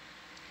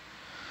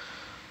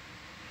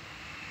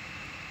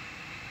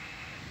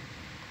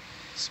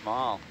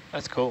 Small.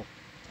 That's cool.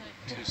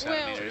 Tiny. 2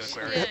 Well, centimeters.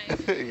 yeah,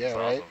 Yeah, It's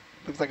right? awesome.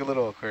 Looks like a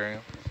little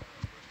aquarium.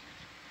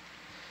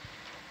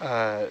 So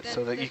that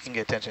you that's- can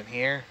get tension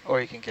here,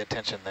 or you can get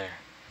tension there.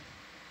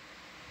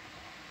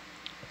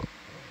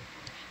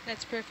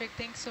 that's perfect.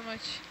 Thanks so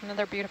much.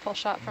 Another beautiful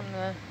shot from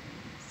the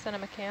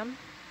cinema cam.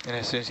 And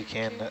as soon as you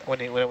can, Thank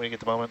you. when you get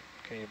the moment,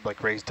 can you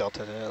like raise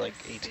delta to like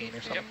Let's see 18 or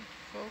if something?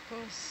 I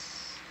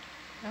Focus.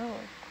 Oh,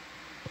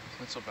 It's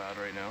not so bad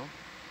right now.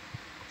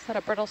 is that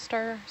a brittle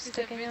star It's a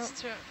sticking bit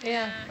out?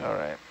 yeah. All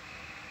right.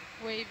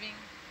 Waving.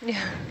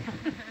 Yeah.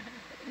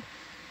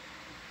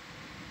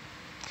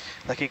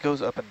 Like it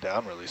goes up and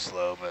down really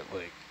slow, but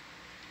like,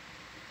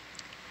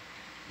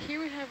 Here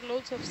we have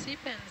loads of sea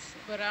pens,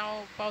 but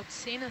how about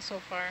Sina so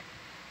far?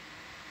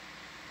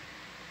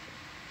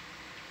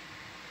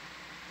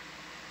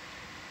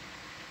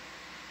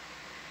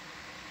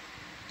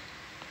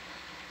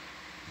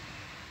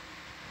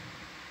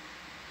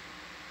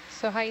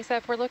 So Haisa,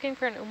 if we're looking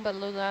for an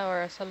umbalula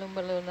or a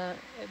salumbalula,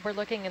 we're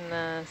looking in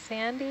the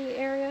sandy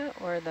area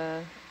or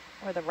the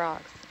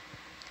rocks?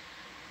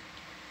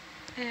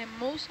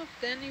 Most of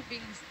them are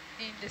being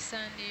in the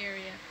sandy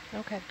area,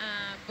 Okay.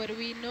 but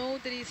we know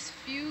there is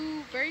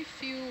very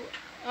few,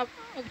 up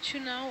to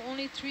now,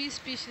 only 3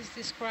 species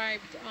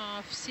described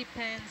of sea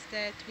pens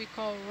that we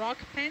call rock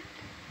pen,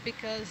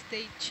 because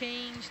they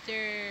change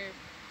their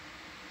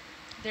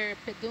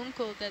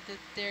peduncle,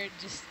 their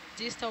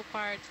distal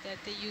part that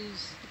they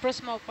use, the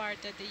proximal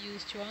part that they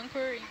use to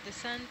anchor in the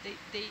sand.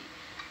 They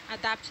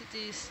adapted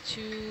this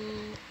to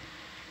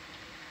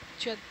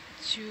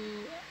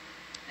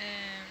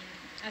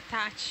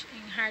attach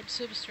in hard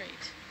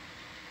substrate.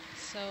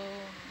 So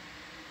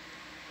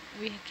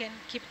we can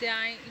keep the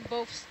eye in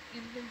both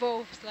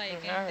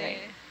like in All the. right.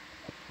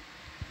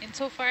 And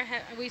so far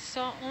we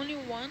saw only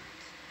one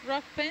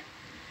rock pen,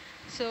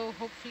 so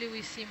hopefully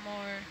we see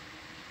more.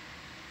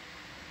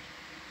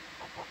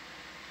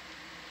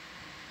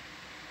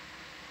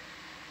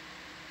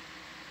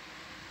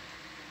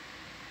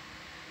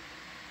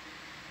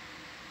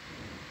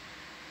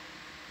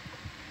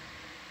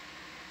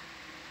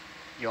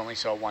 You only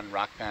saw one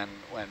rock pen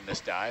when this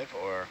dive,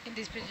 or? In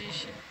this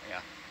position.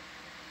 Yeah.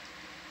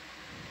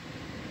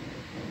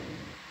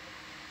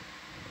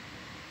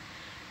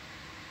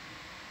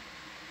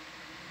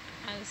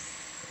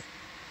 As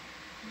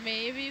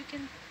maybe you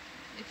can,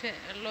 if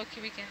you're lucky,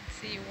 we can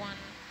see one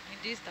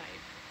in this dive.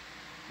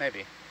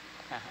 Maybe.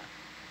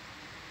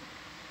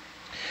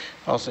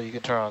 Also, you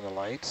can turn on the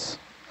lights,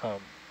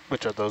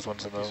 which are those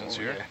ones in These ones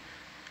here? yeah.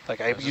 Like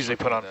I was usually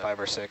just put looking on at 5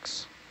 or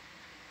 6.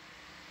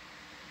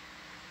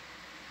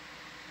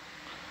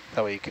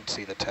 That way you can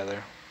see the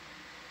tether.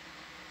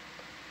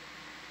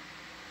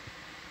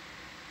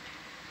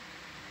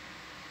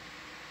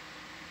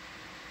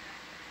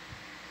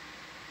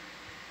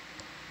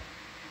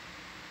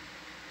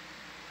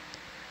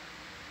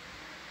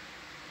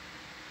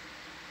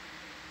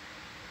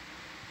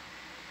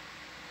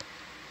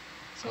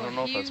 So I don't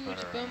know a if that's huge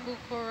better. bamboo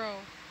coral.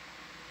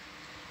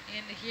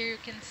 And here you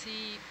can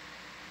see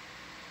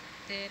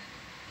the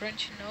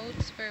branch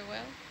nodes very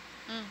well.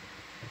 Mm.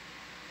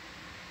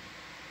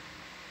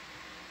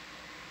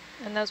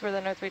 And those were the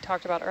notes we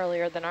talked about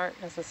earlier that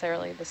aren't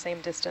necessarily the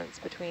same distance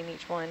between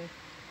each one.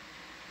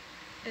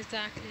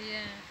 Exactly,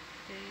 yeah.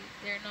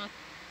 They're not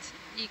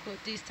equal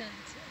distant.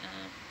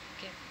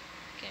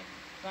 Can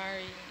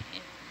vary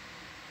in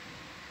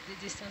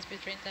the distance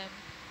between them.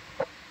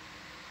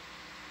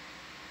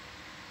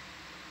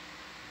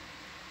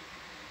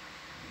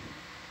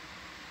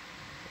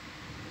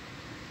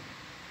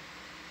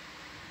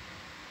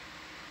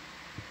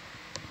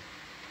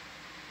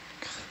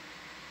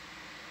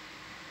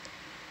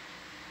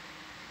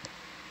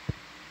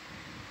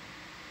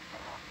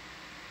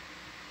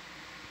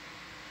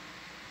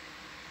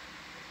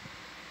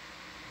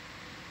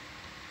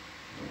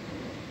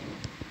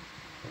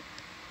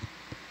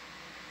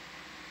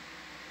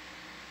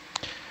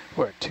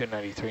 We're at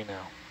 293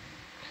 now.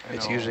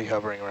 It's usually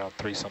hovering around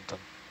 3 something.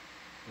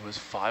 It was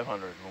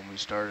 500 when we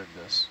started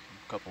this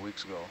a couple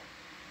weeks ago.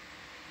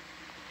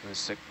 It was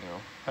sick, you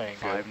know, That ain't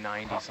good.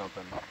 590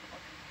 something.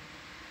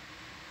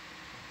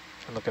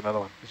 And look, another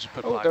one. We just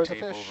put Oh, black there's a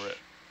tape fish. over it.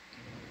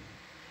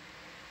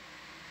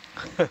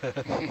 It's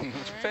Alright.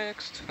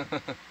 fixed.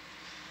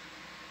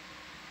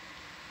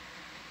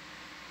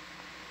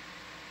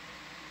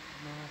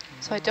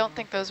 So I don't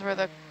think those were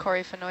the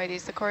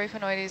coryphaenoides. The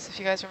coryphaenoides, if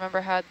you guys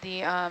remember, had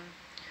the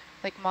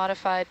like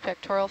modified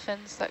pectoral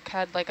fins that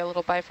had like a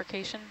little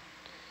bifurcation.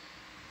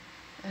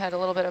 It had a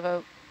little bit of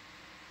a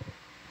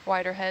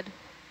wider head.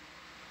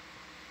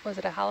 Was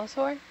it a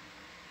halosaur?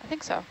 I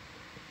think so.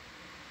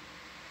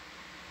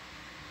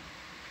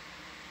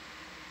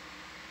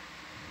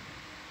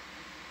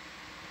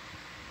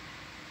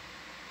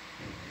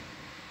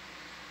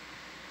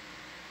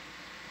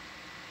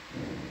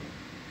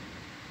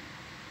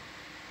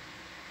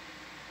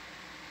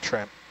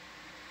 Shrimp.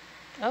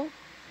 Oh,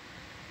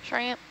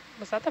 Shrimp.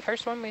 was that the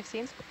first one we've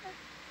seen so far?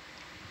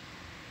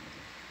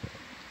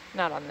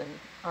 Not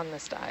on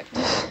this dive.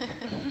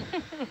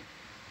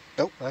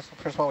 Nope, that's the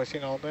first one we've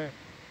seen all day.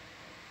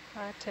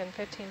 5, 10,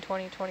 15,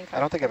 20, 25. I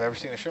don't think I've ever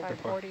seen a shrimp 25,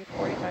 before. 40,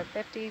 45,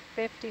 50,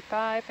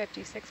 55,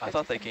 56, I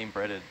thought they 57. came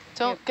breaded.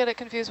 Don't get it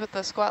confused with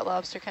the squat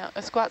lobster count,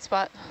 a squat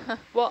spot.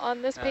 Well,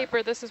 on this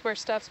paper, this is where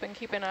Steph's been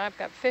keeping. I've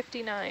got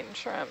 59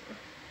 shrimp.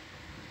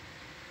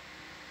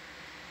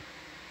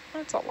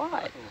 That's a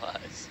lot.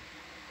 Lies.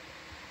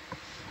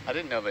 I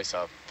didn't know they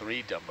saw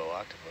 3 Dumbo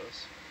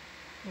octopus.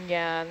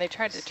 Yeah, and they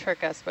tried to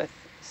trick us with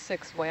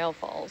 6 whale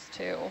falls,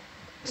 too.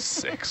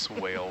 6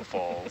 whale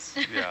falls.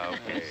 Yeah,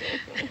 okay.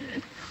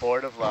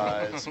 Board of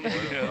lies. Board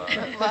of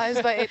lies.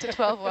 Lies by 8 to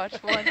 12, watch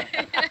 1.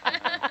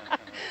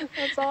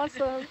 That's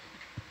awesome.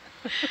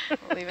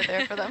 We'll leave it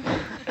there for them.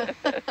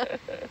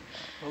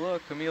 Well,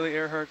 look, Amelia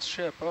Earhart's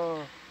ship.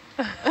 Oh,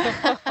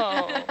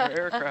 Oh. her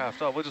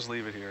aircraft. Oh, we'll just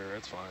leave it here.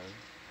 It's fine.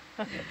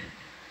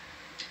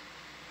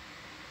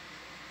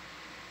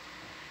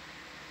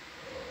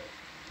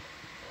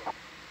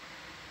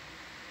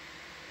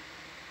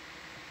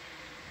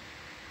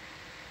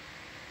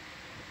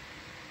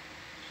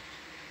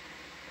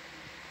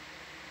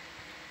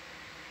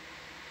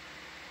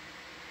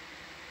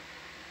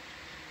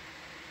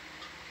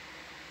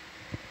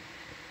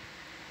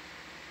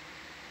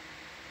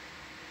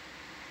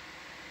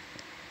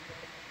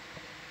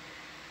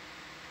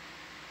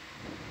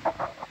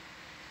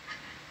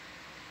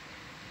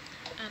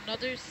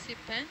 Another sea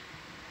pen,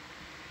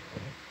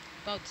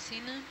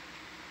 Bautzina.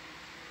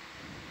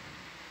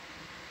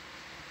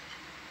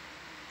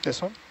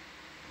 This one?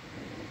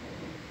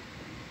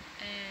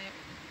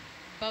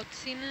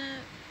 Bautzina,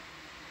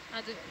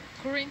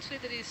 currently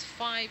there is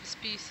 5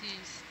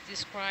 species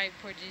described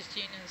for this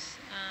genus.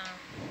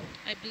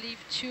 I believe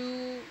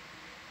 2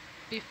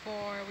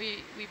 before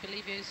we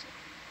believe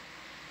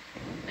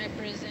are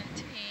present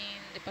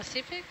in the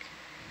Pacific.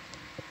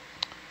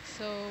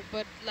 So,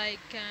 but like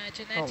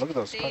genetic Oh, look at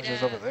those sponges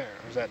data over there.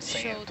 Or is that show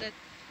sand? that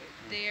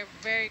they are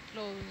very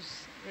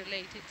close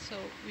related. So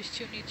we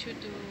still need to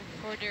do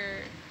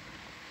further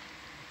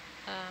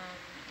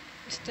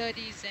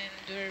studies and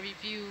do a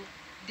review.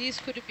 This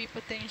could be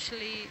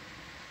potentially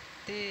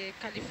the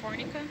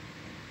Californica.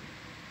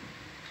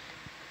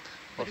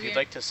 Well, if you'd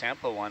like to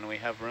sample one, we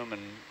have room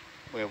and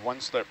we have one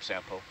slurp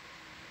sample.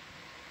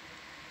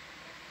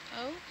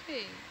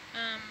 Okay.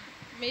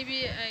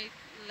 Maybe I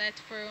let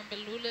for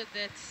umbellula.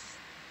 That's.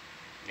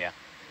 Yeah.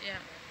 Yeah.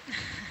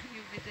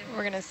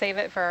 We're gonna save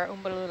it for our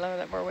umbellula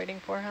that we're waiting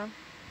for, huh?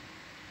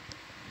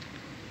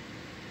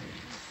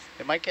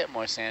 It might get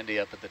more sandy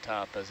up at the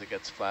top as it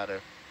gets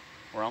flatter.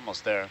 We're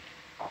almost there.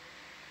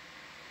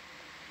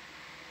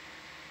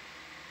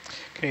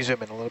 Can you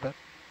zoom in a little bit?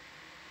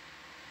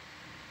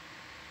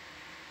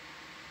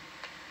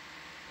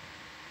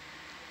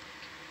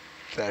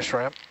 Is that a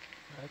shrimp?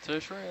 That's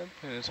a shrimp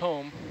in his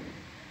home.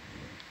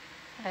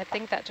 I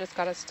think that just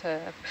got us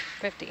to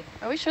 50.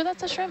 Are we sure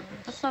that's a shrimp?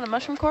 That's not a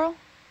mushroom coral?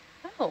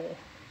 Oh.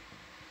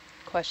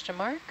 Question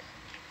mark?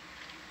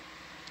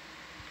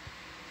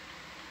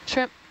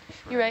 Shrimp.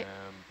 You're right.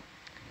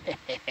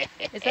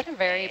 Is that a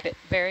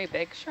very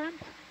big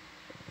shrimp?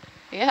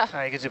 Yeah. All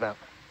right, you can zoom out.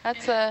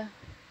 That's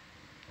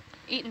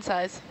eaten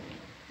size.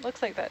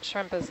 Looks like that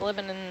shrimp is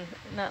living in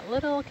that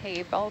little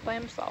cave all by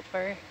himself,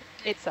 very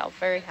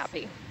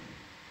happy.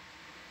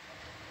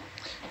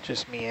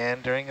 Just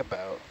meandering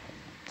about.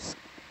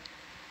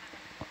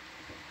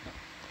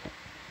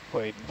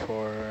 Waiting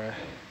for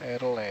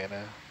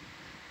Atalanta.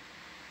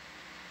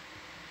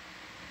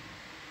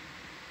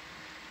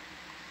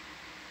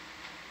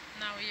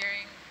 Now we're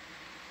in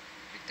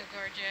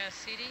Iridigorgia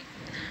city.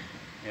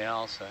 Yeah,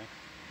 I'll say.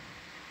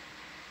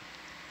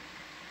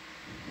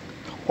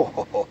 Ho,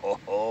 ho, ho, ho,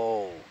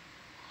 ho.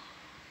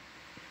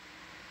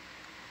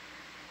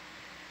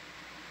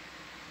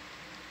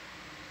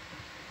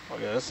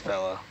 Look at this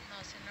fella. No,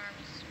 it's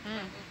enormous.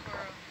 Bamboo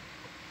coral.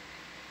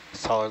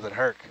 It's taller than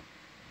Herc.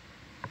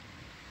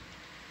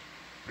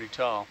 Pretty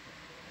tall.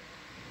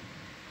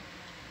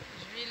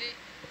 It's really,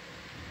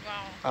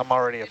 wow. I'm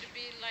already It'd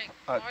be like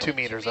more 2 than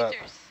meters 2 up.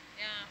 meters.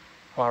 Yeah.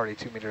 I'm already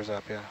 2 meters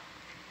up, yeah.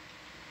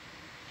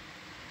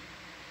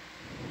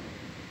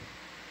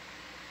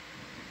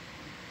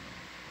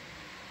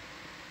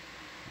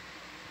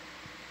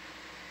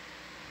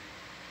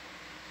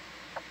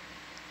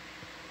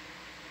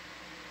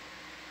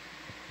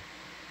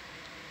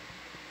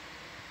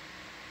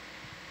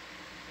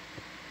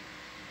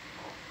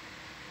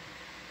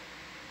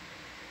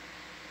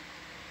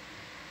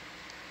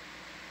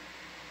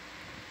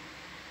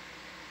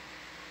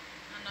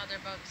 Another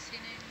about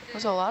seeing.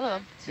 There's a lot of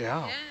them.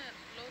 Yeah. Yeah,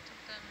 loads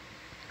of them.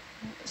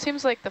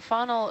 Seems like the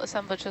faunal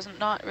assemblage has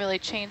not really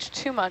changed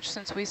too much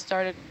since we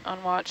started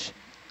on watch.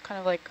 Kind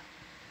of like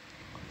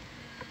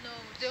No,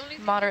 the only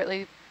thing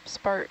moderately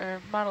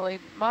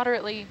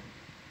moderately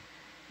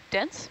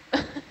dense.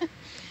 I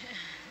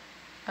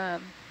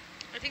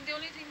think the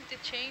only thing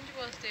that changed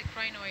was the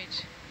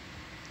crinoid.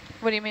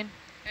 What do you mean?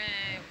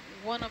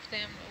 One of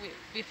them,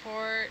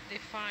 before the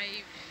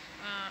 5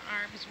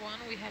 arms one,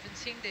 we haven't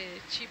seen the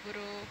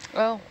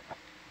Oh.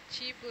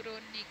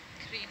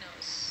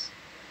 Tiburonicrinus.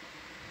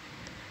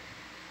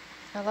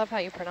 I love how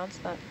you pronounce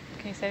that.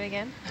 Can you say it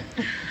again?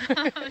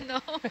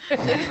 No.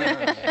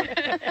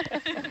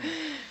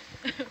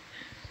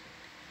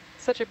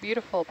 Such a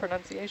beautiful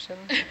pronunciation.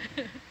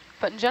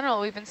 But in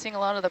general, we've been seeing a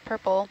lot of the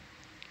purple,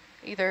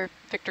 either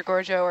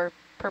Iridigorgia or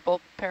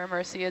purple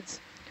paramerciids,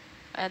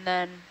 and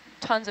then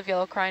tons of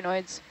yellow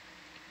crinoids,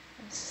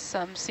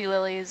 some sea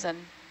lilies,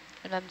 and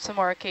then some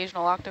more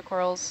occasional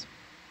octocorals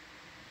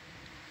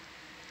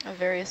of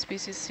various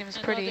species. Seems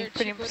pretty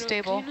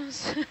stable.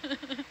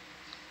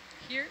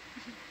 Here?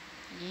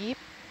 Yep.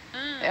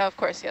 Ah. Yeah, of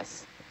course,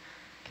 yes.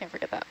 Can't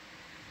forget that.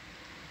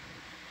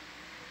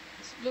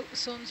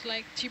 Sounds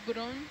like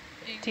tiburon.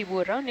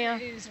 Tiburon, yeah.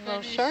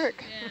 Little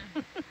shark.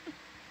 Yeah.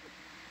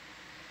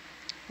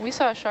 We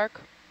saw a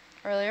shark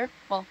earlier.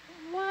 Well,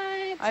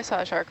 What? I saw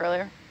a shark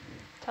earlier.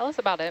 Tell us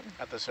about it.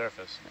 At the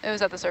surface. It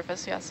was at the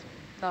surface, yes.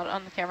 Not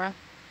on the camera.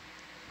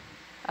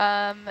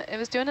 It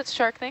was doing its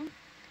shark thing.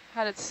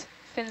 Had its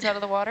fins out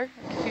of the water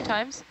a few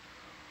times.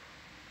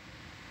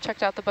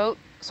 Checked out the boat,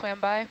 swam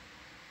by.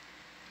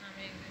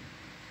 Amazing.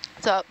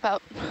 That's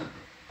about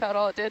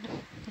all it did.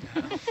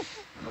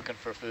 Looking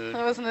for food.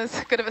 That wasn't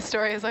as good of a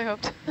story as I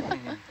hoped.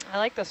 I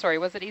like the story.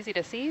 Was it easy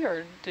to see,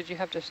 or did you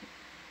have to...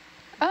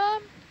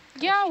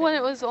 Yeah, when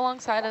it was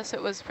alongside us,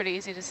 it was pretty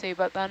easy to see,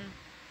 but then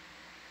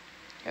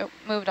it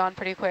moved on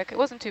pretty quick. It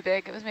wasn't too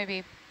big. It was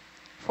maybe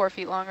 4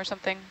 feet long or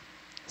something.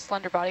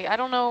 Slender body. I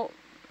don't know.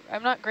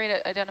 I'm not great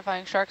at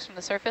identifying sharks from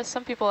the surface.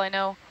 Some people I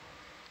know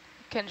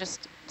can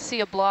just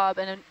see a blob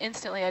and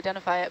instantly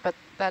identify it, but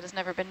that has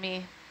never been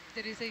me.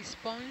 There is a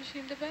sponge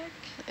in the back.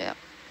 Yeah.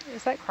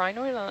 Is that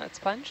crinoid on that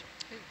sponge?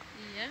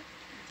 Yeah.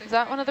 Is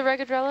that one of the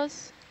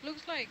regadrellas?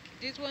 Looks like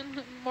this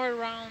one more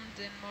round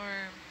and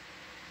more.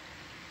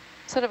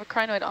 Instead of a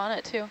crinoid on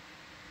it too.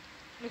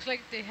 Looks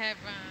like they have.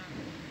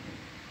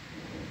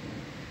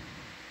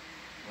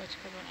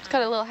 It's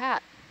got a little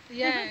hat.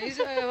 Yeah,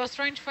 I was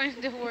trying to find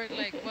the word,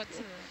 like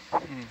what's.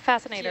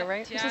 Fascinator,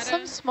 right? This is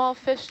some small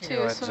fish You too,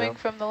 know what, swimming Zoe?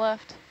 from the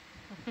left.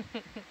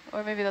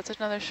 Or maybe that's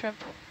another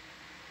shrimp.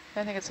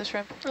 I think it's a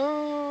shrimp.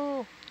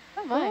 Oh.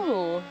 Oh my.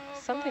 Oh,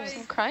 something's...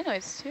 Some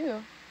crinoids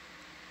too.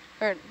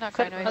 Or not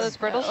Are crinoids. those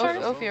brittle sharks?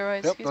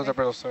 Ophiuroids, Yep, excuse those me. are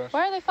brittle stars.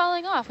 Why are they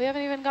falling off? We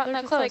haven't even gotten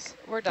They're that just close.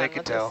 like, we're They done can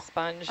with tell. this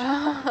sponge. They're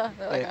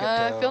like, can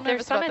I tell. feel There's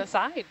nervous some about this.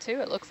 inside too,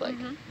 it looks like.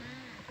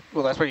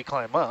 Well, that's where you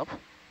climb up.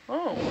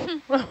 Oh.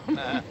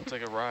 It's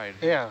like a ride.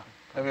 Yeah.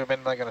 Have you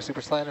been like on a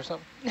super slide or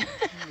something?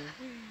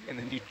 And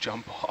then you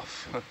jump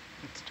off.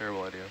 It's a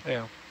terrible idea.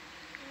 Yeah.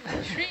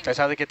 Shrink. That's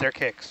how they get their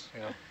kicks.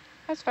 You know.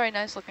 That's very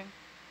nice looking.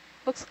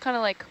 Looks kind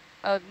of like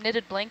a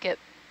knitted blanket.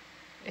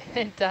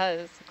 It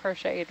does.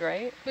 Crocheted,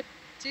 right? But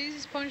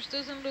this sponge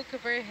doesn't look a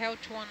very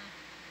healthy one.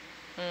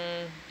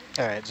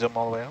 All right, zoom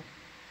all the way out.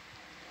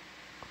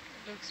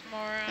 Looks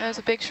more... There's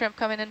a big shrimp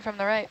coming in from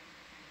the right.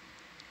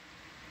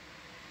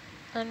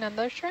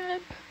 Another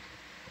shrimp.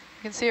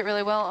 You can see it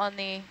really well on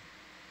the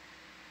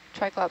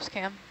Triclops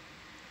cam.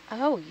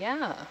 Oh,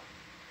 yeah.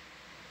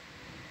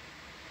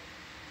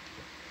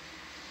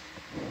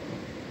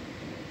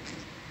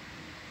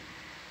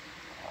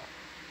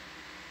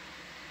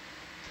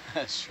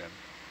 Shrimp.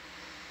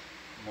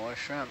 More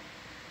shrimp.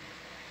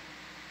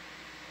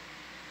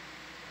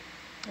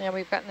 Yeah,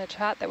 we've got in the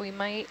chat that we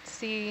might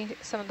see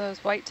some of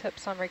those white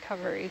tips on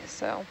recovery,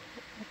 so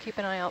we'll keep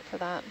an eye out for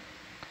that.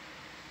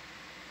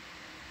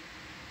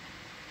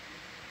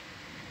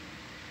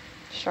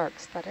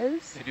 Sharks, that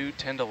is. They do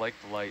tend to like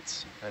the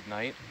lights at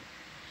night.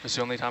 It's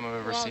the only time I've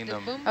ever seen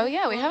them. Oh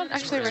yeah, we haven't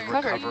actually Is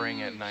recovered.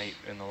 recovering at night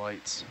in the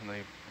lights, and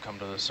they come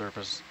to the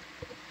surface.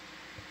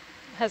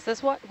 Has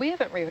this what? We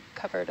haven't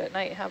recovered at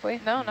night, have we?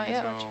 No, not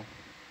yet. No.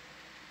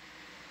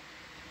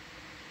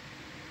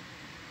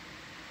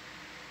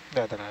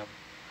 Not that I'm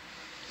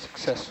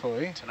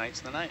successfully. Tonight's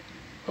the night.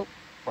 Oh,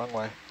 wrong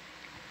way.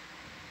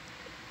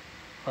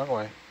 Wrong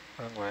way.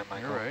 Wrong way,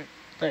 Michael. You're right.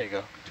 There you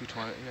go.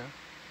 220, yeah.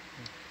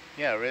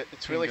 Yeah,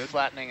 it's really good.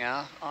 flattening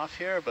out off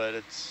here, but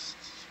it's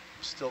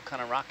still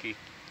kind of rocky.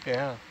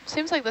 Yeah.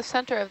 Seems like the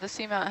center of the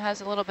seamount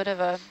has a little bit of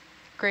a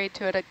grade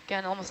to it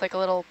again, almost like a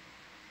little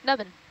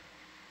nubbin.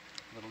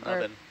 Little Or-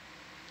 nubbin.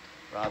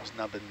 Rob's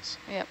nubbins.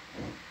 Yep.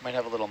 Might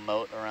have a little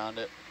moat around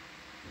it.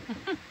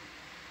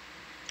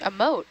 A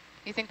moat.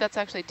 You think that's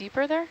actually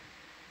deeper there?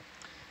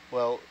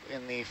 Well,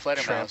 in the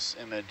flighter Shrimp. mouse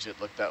image, it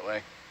looked that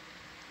way.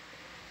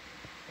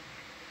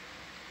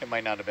 It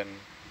might not have been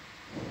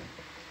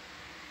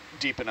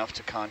deep enough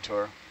to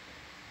contour.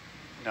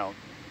 No,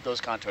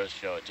 those contours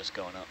show it just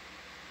going up.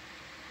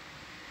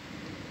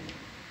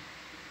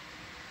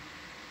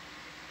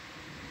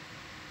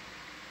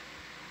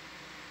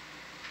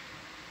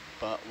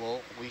 But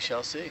we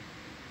shall see.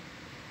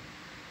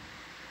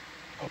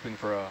 Hoping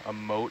for a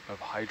moat of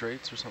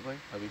hydrates or something.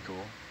 That'd be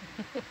cool.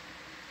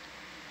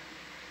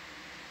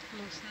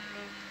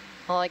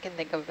 All I can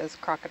think of is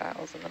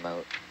crocodiles in the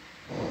moat.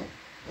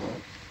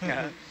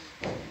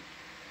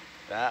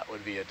 That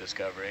would be a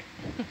discovery.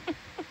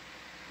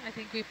 I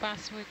think we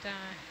passed with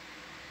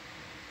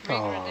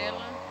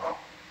Iridigorgia.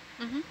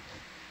 Mm-hmm.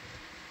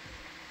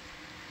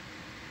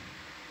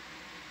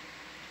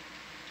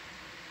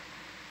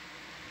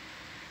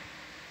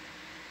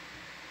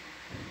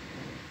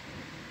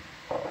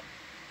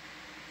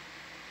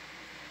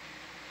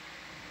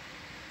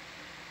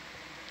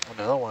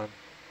 Another one.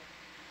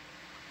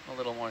 A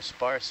little more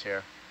sparse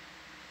here.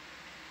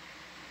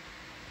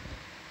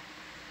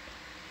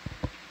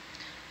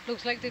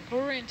 Looks like the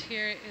current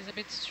here is a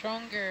bit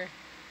stronger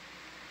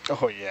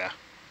Oh, yeah.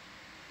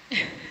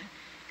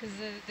 because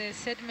the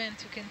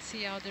sediment, you can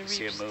see all the reefs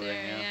See it moving,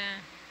 there. yeah.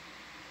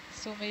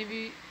 So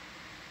maybe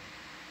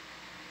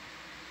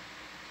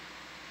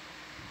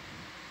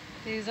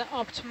there's an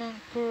optimum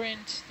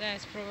current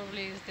that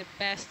probably is the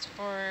best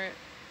for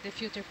the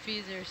future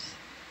feeders.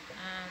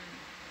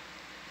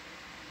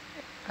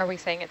 Are we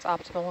saying it's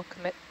optimal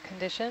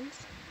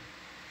conditions?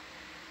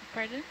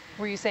 Pardon?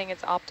 Were you saying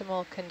it's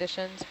optimal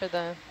conditions for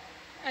the...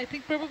 I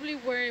think probably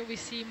where we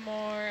see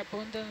more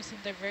abundance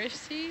and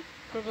diversity,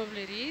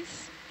 probably it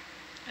is.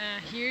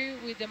 Here,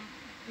 with the,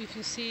 if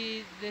you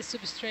see the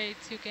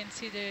substrates, you can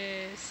see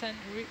the sand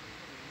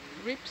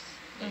rips.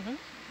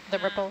 The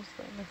ripples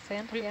in the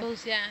sand?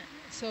 Ripples, yeah.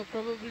 So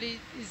probably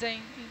is an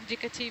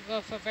indicative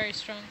of a very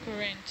strong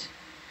current.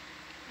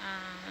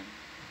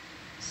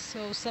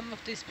 So some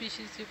of the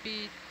species will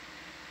be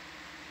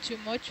too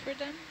much for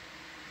them.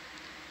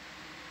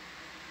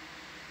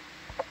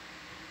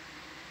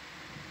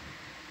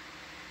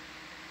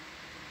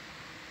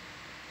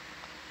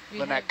 We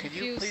Lynette, have could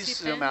you few please sea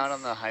zoom out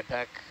on pens. the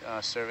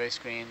HIPAC survey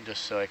screen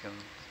just so I can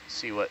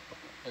see what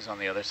is on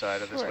the other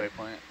side of this Sure.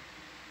 waypoint?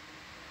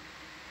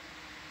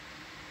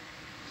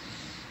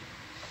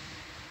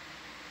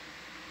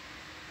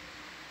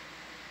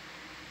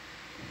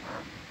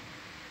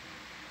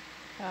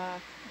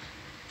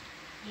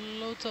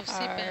 Loads of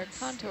sea Our pens.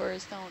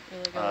 contours don't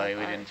really go that We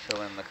far. didn't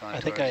fill in the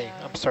contours. I think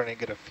I'm starting to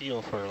get a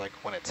feel for like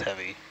when it's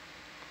heavy.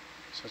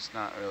 So it's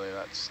not really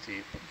that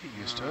steep. Get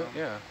used to it,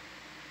 yeah.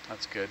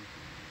 That's good.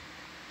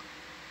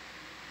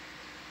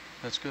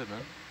 That's good,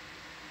 man.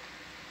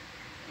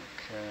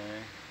 Okay.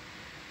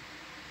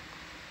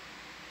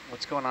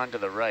 What's going on to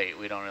the right?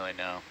 We don't really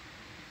know.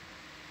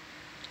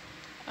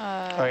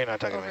 Oh, you're not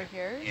talking over about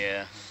here.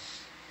 Yeah.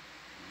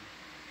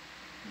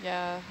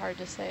 Yeah, hard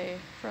to say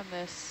from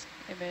this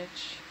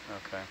image.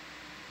 Okay.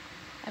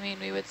 I mean,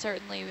 we would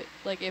certainly,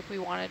 like if we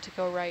wanted to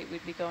go right,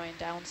 we'd be going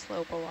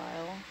downslope a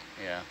while.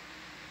 Yeah.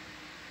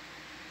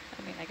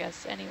 I mean, I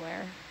guess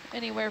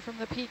anywhere from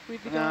the peak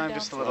we'd be No, going I'm downslope.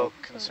 just a little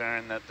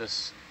concerned that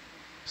this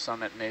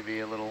summit may be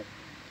a little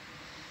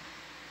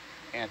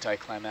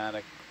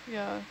anticlimactic.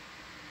 Yeah.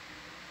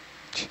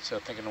 So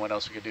thinking what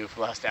else we could do for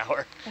the last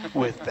hour.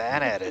 With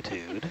that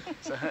attitude.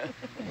 So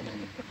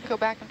Go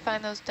back and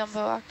find those Dumbo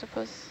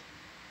octopus.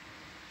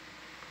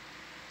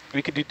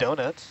 We could do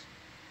donuts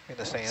in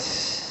the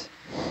sand.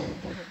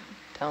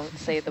 Don't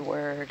say the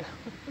word.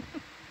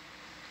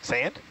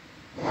 Sand?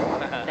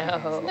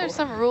 No. Isn't there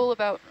some rule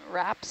about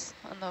wraps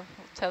on the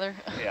tether?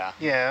 yeah.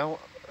 Yeah.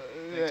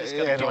 They just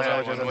Yeah, gotta Go Don't that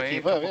have one doesn't way a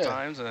keep up, couple yeah.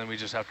 times, and then we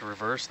just have to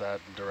reverse that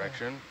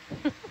direction.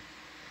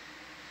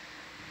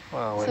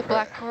 Well, It's a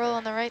black coral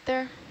on the right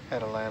there.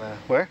 Atalanta.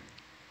 Where?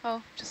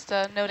 Oh, just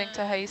noting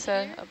to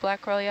Haisa, Here. a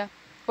black coral, yeah.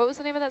 What was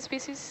the name of that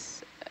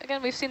species?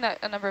 Again, we've seen that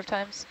a number of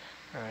times.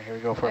 All right, here we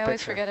go for I a always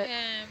picture. forget it.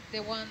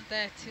 The one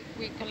that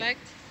we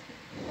collect,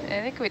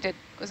 I think we did.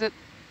 Was it?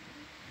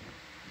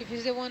 if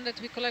it's the one that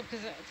we collect,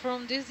 because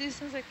from this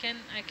distance I can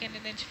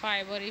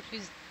identify, but if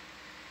it's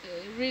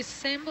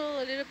resemble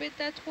a little bit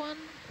that one,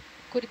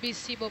 could be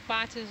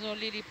Cibopatis or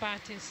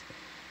Lilipatis.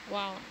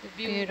 Wow, the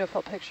view.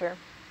 Beautiful picture.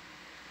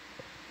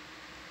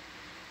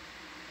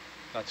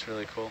 That's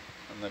really cool.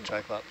 And the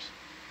Triclops.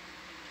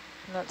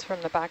 And that's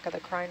from the back of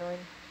the crinoid.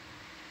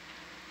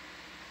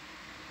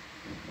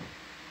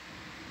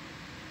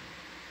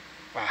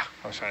 Wow,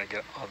 I was trying to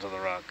get onto the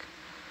rock.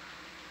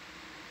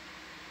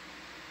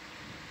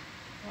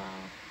 Wow.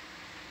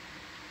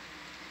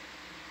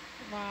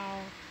 Wow,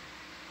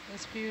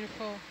 that's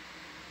beautiful.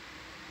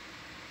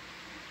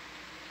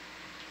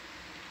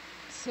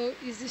 So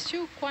it's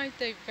still quite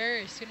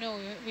diverse. You know,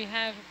 we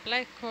have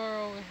black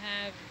coral, we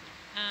have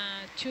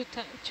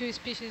two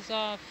species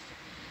of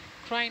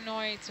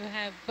crinoids, we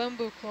have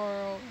bamboo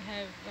coral, we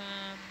have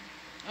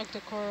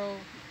octocoral,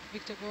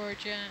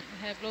 Iridigorgia,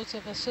 we have lots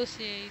of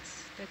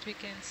associates that we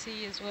can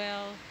see as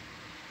well.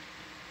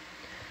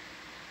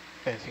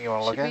 Anything you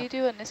want to look Should at? we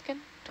do a Niskin,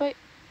 Dwight?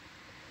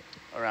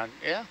 Around,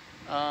 yeah.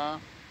 I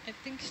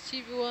think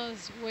Steve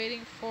was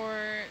waiting for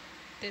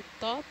the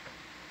top.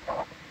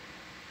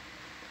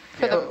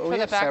 For Yeah, the, we for the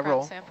have background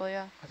several. sample,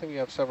 yeah. I think we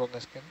have several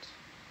Niskins.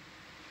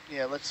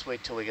 Yeah, let's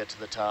wait till we get to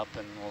the top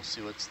and we'll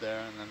see what's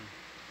there and then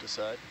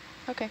decide.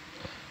 Okay.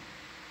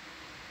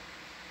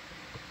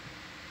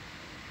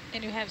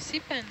 And you have sea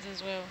pens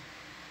as well.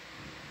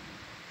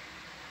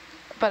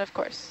 But of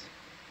course.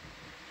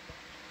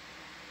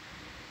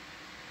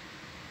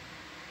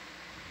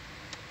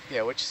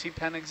 Yeah, which sea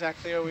pen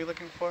exactly are we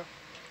looking for?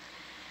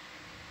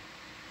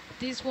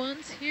 These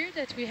ones here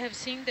that we have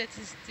seen, that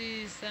is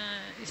this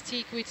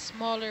stick with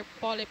smaller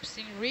polyps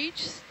in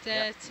ridges,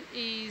 that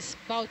is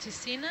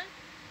Balticina.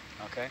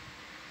 Okay.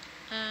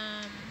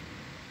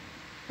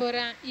 But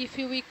if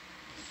we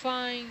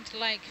find,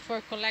 like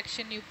for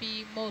collection, you'll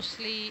be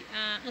mostly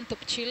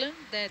Antoptilum,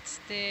 that's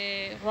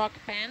the rock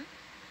pen.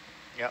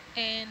 Yep.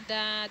 And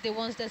the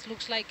ones that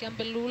looks like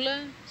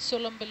Ambellula,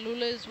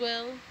 Solambellula as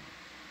well.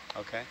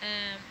 Okay.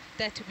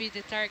 That would be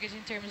the target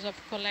in terms of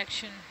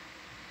collection.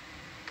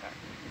 Okay.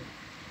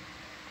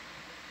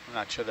 I'm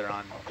not sure they're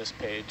on this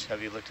page.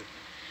 Have you looked at?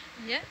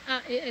 Yeah,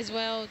 as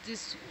well,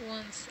 these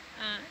ones.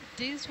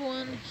 This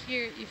one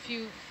here, if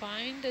you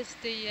find, that's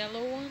the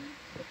yellow one.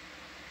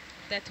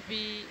 That would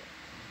be,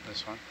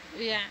 This one?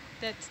 yeah,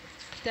 that's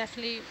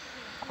definitely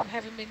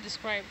haven't been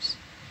described.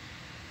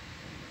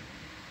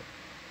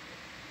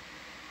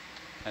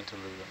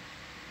 Pentatula.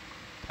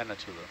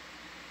 Pentatula.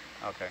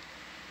 Okay.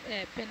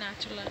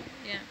 Penatula,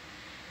 yeah.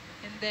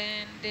 And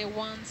then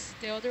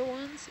the other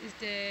ones is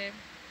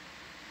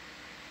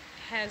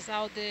has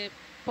all the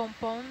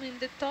pom-pom in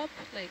the top,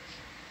 like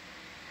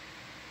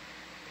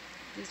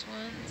these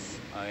ones,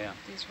 Oh, yeah.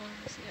 these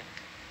ones,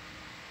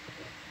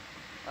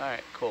 yeah. All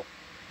right, cool.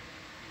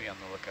 Be on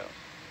the lookout.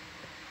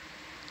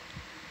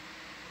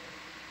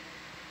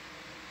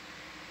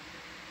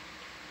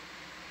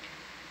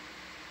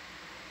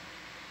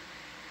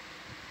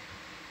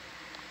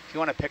 If you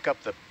want to pick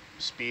up the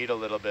speed a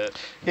little bit.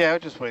 Yeah, I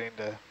was just waiting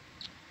to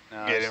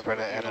No, get it's in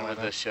front of even with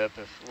Atalanta. the ship.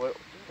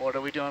 What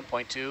are we doing?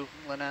 0.2,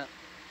 Lynette?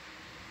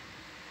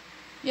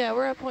 Yeah,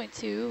 we're at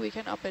 0.2. We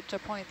can up it to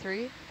 0.3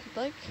 if you'd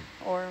like,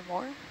 or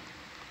more.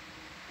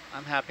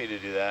 I'm happy to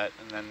do that,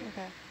 and then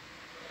Okay.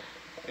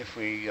 if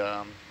we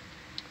are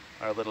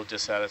a little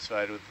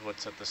dissatisfied with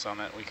what's at the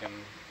summit, we can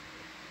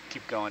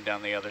keep going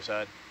down the other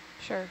side.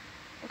 Sure.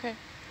 Okay.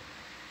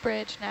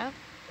 Bridge nav.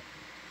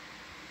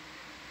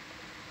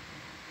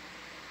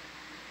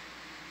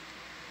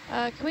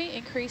 Can we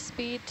increase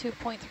speed to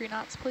 0.3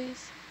 knots,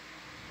 please?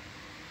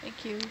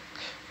 Thank you.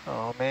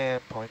 Oh man,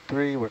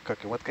 0.3, we're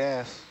cooking with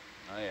gas.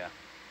 Oh, yeah.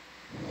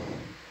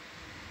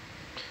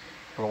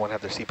 Everyone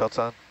have their seatbelts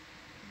on?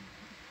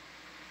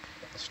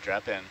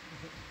 Strap in.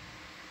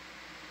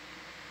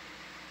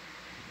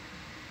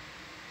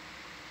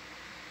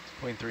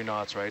 0.3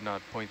 knots, right?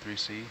 Not 0.3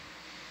 C.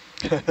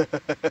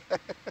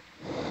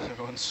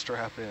 Everyone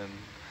strap in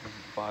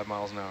 5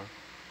 miles an hour.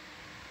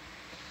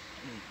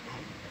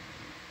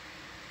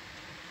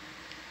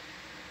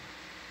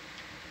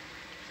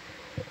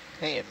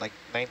 Hey, in like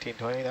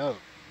 1920, that was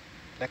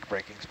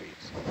neck-breaking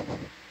speeds.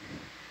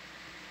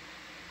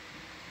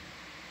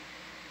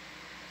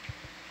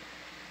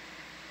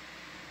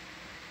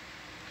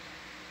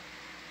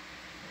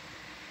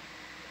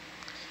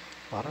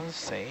 A lot of the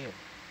same.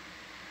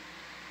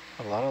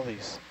 A lot of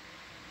these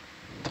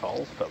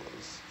tall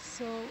fellas.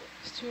 So,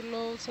 2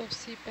 loads of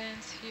sea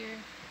pens here.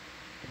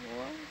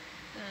 What?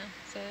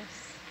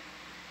 Says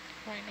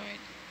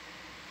crinoid.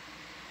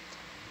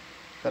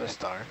 Is that a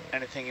star?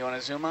 Anything you want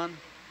to zoom on?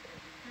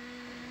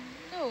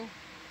 No.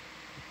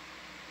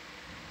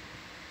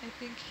 I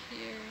think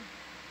here.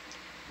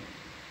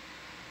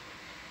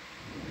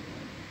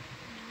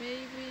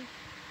 Maybe.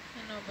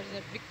 I know, but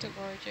it's a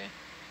Iridigorgia.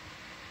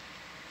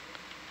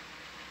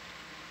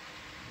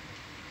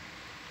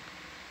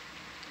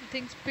 I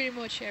think it's pretty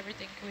much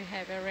everything we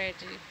have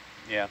already.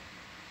 Yeah.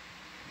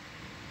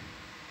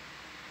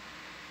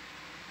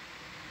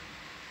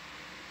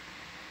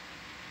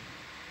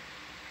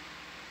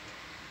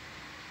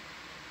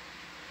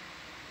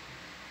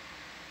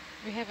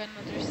 We have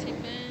another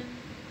seaman,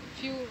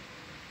 few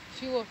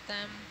of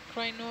them,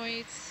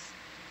 crinoids.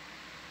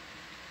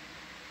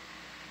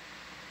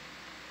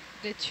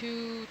 The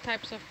 2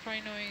 types of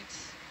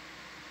crinoids.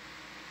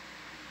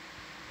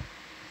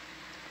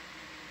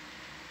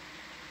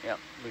 Yep,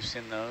 we've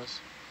seen those.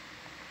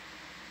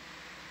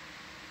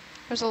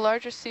 There's a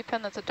larger sea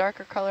pen that's a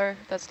darker color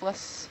that's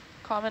less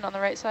common on the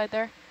right side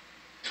there.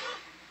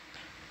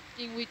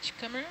 In which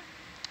camera?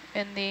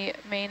 In the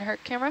main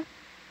Herc camera.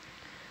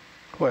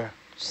 Where?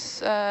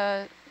 Just,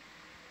 5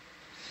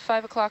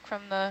 o'clock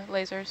from the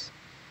lasers.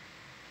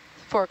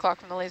 4 o'clock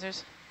from the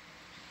lasers.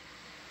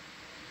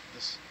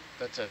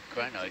 That's a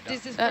crinoid, no?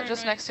 This is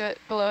Just next to it,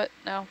 below it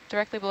now,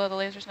 directly below the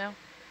lasers now.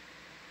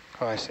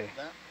 Oh, I see.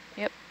 That?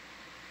 Yep.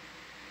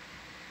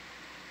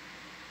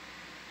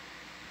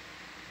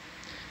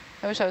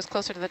 I wish I was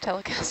closer to the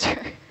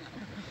Telecaster.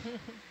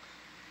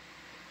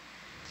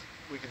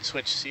 We can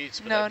switch seats,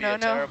 but No, that'd be a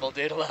no. terrible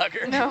data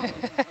logger. No,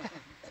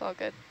 it's all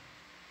good.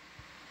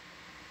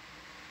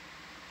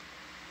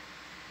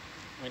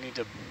 We need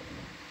to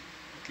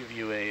give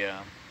you a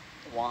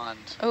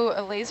wand. Oh,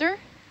 a laser?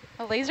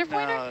 A laser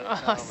pointer? No,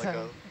 Awesome. like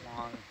a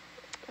long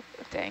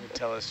Dang.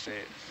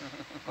 telestrate.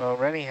 Well,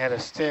 Rennie had a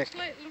stick.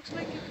 Looks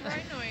like a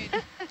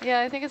crinoid. Yeah,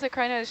 I think it's a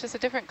crinoid. It's just a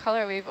different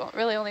color. We've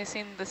really only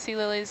seen the sea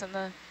lilies and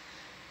the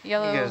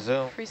yellow get a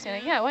zoom.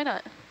 freestanding. Yeah, why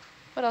not?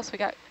 What else we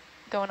got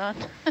going on?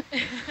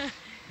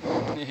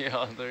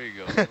 Yeah, there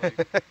you go.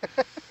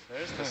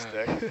 There's the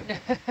stick.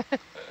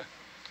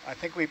 I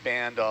think we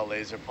banned all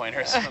laser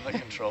pointers from the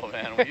control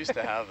van. We used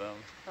to have them.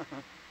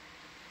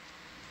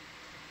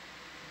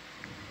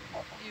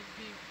 You'd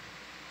be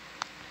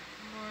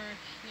more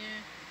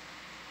here.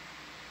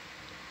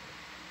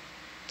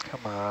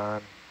 Come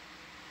on.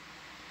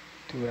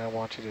 Do what I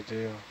want you to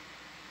do.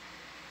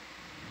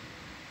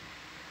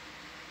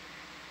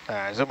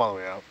 Alright, zoom all the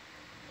way out.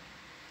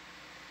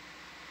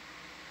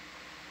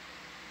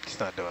 He's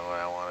not doing what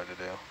I wanted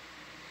to do.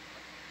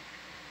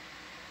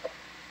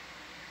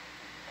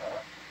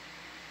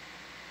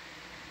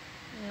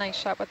 Nice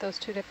shot with those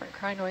 2 different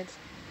crinoids.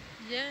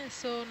 Yeah,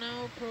 so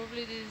now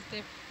probably this is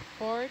the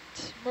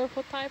 4th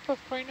morphotype of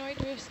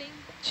crinoid we're seeing.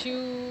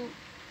 2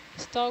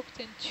 stalked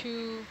and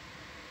 2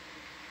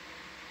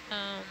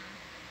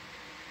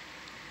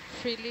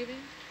 free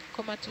living,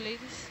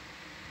 comatulates.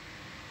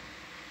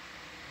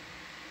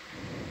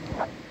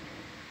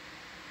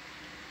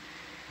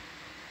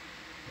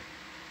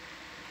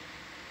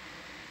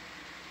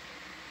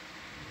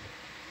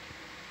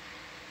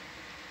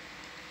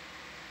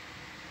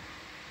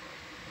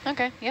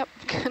 Okay, yep,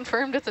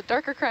 confirmed it's a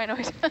darker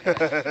crinoid.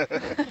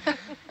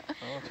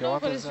 Well, if you No,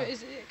 want but this,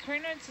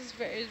 crinoids is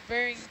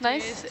very It's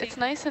nice. interesting. It's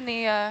nice in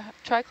the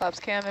Triclops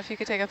cam. If you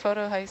could take a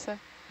photo, Haisa.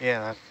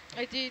 yeah.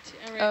 I did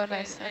already. Oh,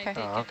 nice, I okay. take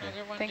Oh, okay.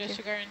 another one Thank just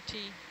you. to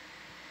guarantee.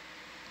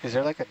 Is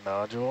there like a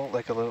nodule,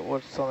 like a little?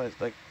 What's on it?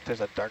 Like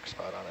there's a dark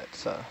spot on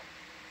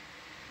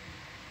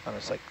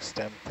its like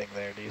stem thing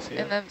there. Do you see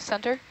In it? the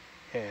center?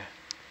 Yeah.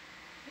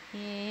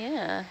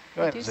 Yeah.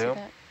 Go I ahead do and see zoom.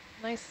 that.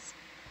 Nice.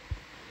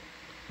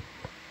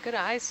 Good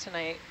eyes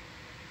tonight.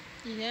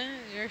 Yeah,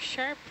 you're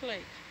sharp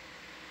like.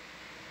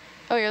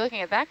 Oh, you're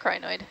looking at that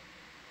crinoid.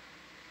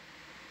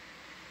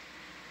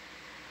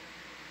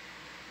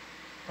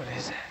 What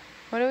is it?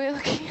 What are we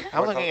looking at?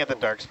 I'm looking at the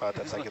dark spot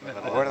that's like in the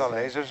middle. Where the of the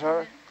thing. lasers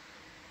are? Is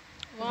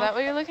that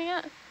what you're looking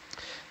at?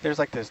 There's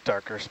like this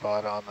darker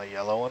spot on the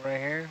yellow one right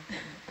here.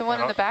 The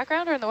one in the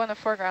background or the one in the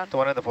foreground? The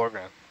one in the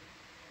foreground.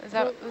 Is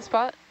that the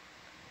spot?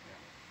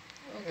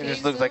 It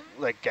just looks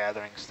like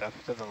gathering stuff.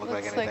 It doesn't look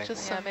like Looks anything. like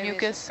just Yeah, some maybe it's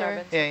mucus just or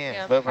carbon.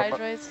 yeah. but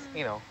But,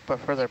 you know, but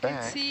further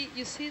back.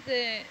 You see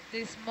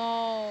the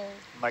small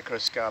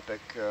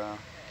Microscopic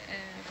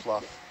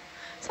fluff.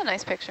 it's a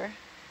nice picture.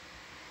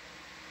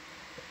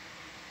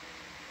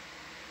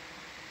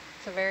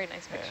 It's a very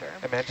nice Yeah. picture.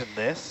 Imagine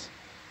this,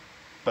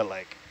 but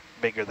like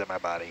bigger than my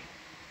body.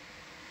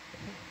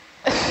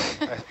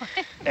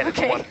 And it's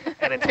one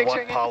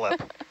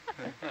polyp.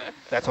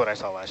 That's what I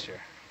saw last year.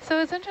 So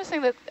it's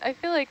interesting that I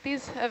feel like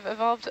these have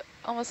evolved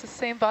almost the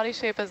same body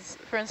shape as,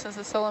 for instance,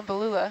 the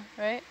Solembulula,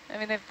 right? I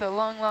mean, they have the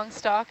long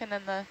stalk and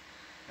then the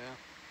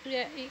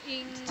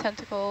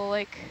tentacle,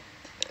 like,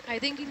 I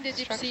think in the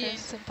deep sea and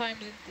sometimes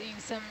in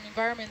some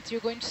environments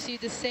you're going to see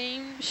the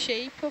same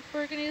shape of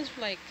organism,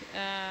 like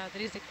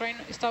there is the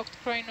stalked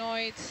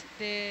crinoids,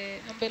 the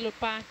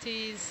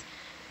umbellopathes,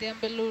 the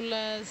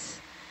umbellulas,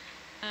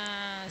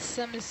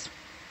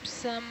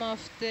 some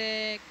of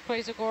the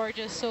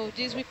Iridigorgia. So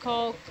this we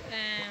call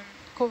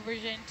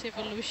convergent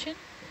evolution.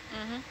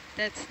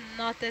 That's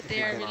not that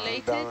they are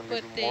related,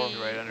 but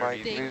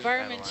the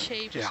environment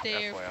shapes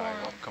their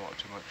form. Don't come up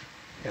too much.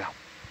 Yeah.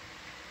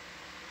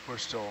 We're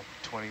still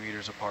 20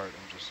 meters apart.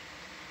 I'm just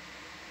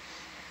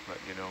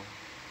letting you know.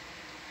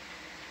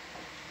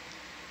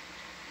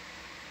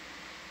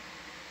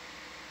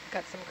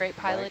 Got some great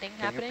piloting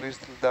happening. Can you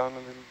please slow down a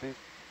little bit?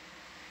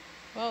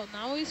 Well,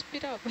 now we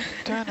speed up.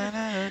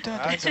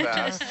 That's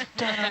fast.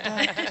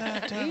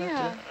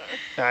 Yeah.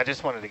 No, I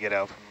just wanted to get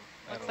out from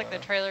Looks like the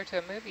trailer to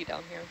a movie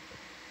down here.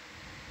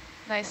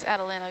 Nice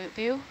Atalanta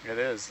view. It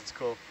is. It's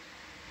cool.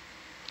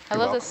 I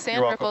love the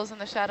sand ripples in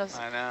the shadows.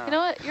 I know. You know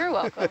what? You're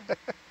welcome.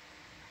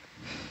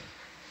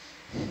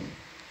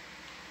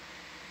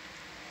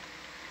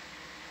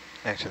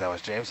 Actually, that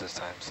was James this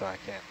time, so I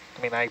can't.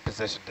 I mean, I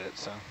positioned it,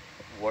 so.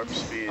 Warp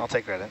speed. I'll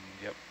take credit.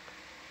 Yep.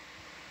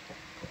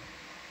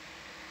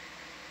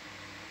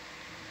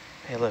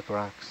 Hey, look,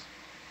 rocks.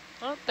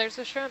 Oh, there's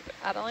a shrimp,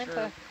 Atalanta.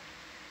 Sure.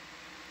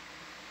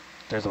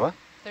 There's a what?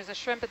 There's a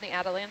shrimp in the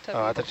Atalanta.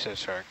 Oh, I thought you said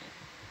shark.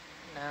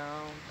 No.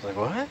 I was like,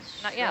 what?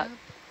 Not yet.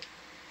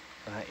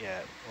 Not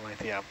yet. I like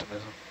the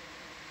optimism.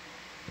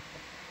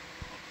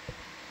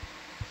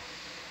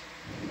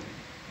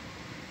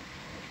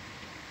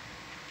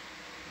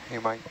 Hey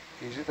Mike,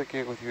 is it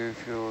okay with you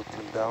if you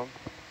tilt down?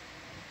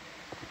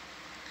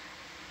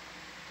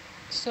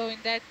 So in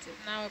that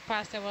now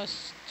past, I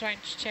was trying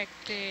to check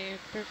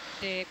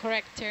the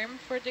correct term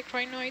for the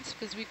crinoids,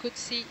 because we could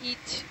see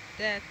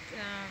that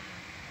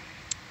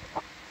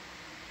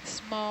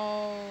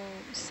small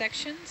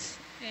sections,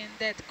 and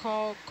that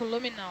called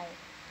columnar,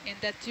 and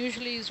that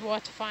usually is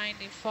what find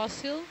in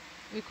fossil.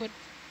 We could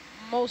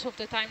most of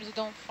the times we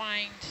don't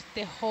find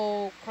the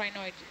whole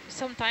crinoid.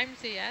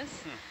 Sometimes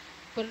yes,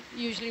 but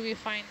usually we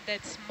find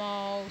that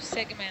small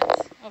segment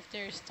of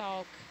their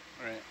stalk.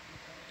 Right.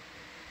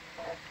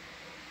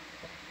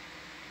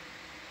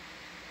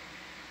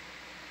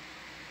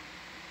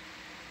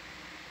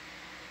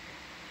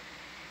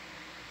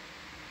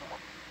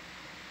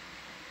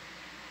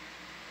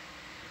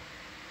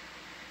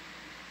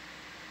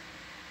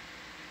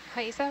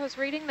 Haisa, I was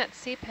reading that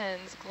sea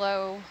pens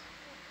glow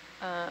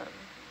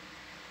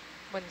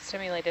when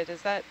stimulated.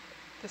 Is that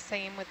the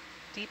same with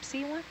deep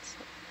sea ones?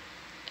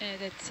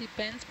 That sea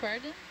pens,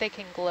 pardon? They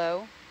can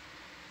glow?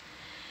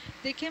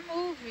 They can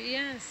move,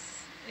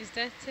 yes. Is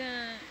that,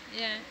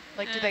 yeah.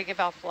 Like, do they give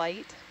off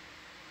light?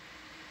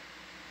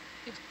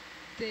 If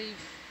they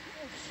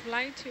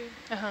fly to...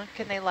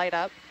 Can they light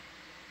up?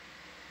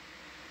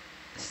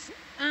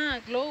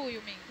 Glow,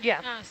 you mean?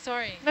 Yeah.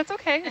 Sorry. That's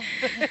okay.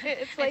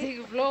 It's like... I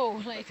think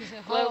glow, like it's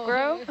a glow,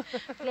 grow?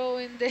 Glow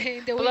in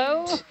the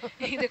blow? Wind,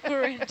 in the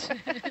current.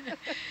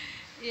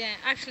 Yeah,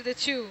 actually the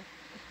two.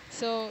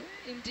 So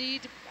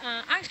indeed,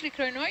 actually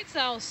crinoids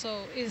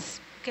also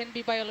can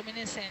be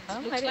bioluminescent. Oh,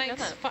 Looks like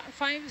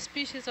 5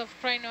 species of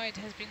crinoid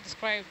has been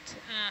described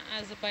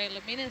as a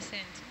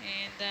bioluminescent,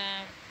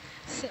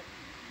 and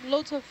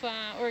lots of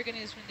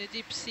organisms in the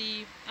deep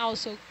sea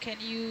also can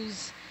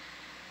use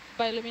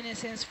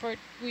bioluminescence for,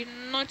 we're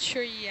not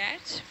sure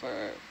yet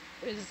for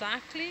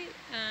exactly,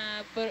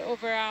 but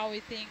overall we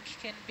think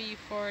can be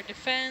for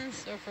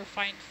defense or for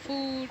find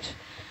food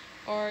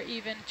or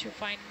even to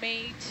find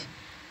mate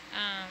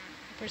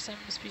for some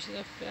species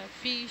of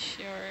fish,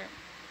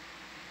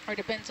 or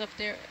depends of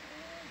their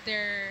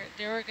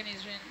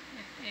organism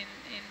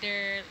in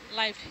their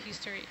life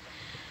history.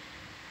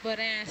 But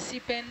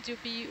sea pen to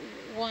be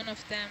one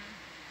of them,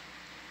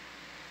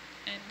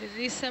 and there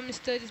is some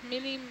studies,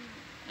 mainly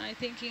I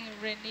think in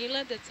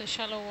Renilla, that's a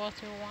shallow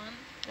water one.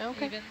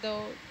 Okay. Even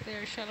though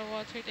they're shallow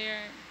water,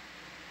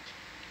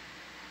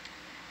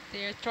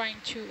 they're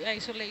trying to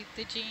isolate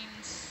the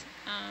genes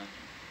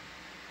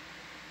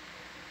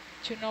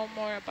to know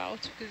more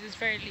about, because it's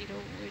very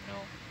little we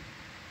know.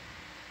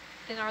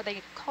 And are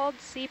they called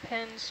sea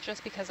pens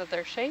just because of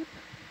their shape?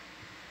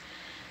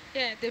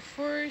 Yeah, the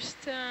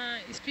first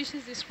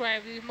species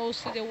described is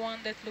mostly the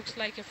one that looks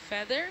like a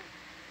feather.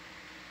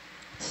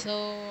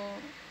 So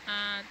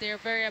they're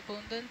very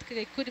abundant.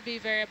 They could be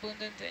very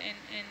abundant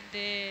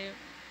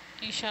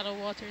in shallow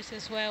waters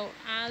as well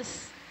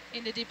as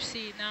in the deep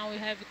sea. Now we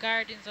have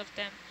gardens of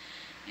them,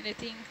 and I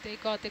think they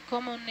got the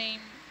common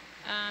name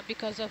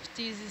because of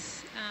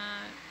this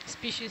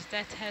species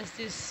that has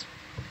this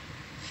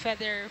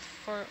feather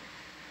for.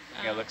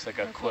 Yeah, it looks like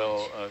a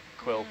quill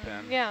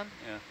pen. Yeah.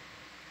 Yeah.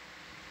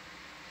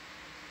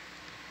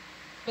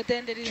 But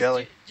then there is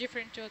Jelly.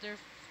 different other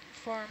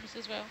forms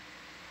as well.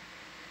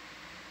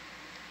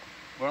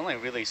 We're only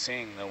really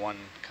seeing the one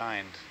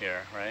kind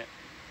here, right?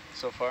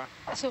 So far?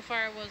 So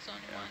far it was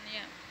only one,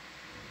 yeah.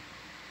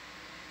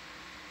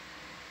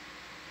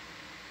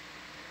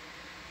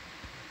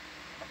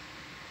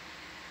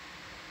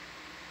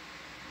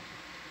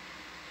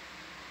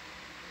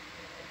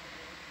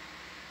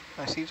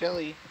 I see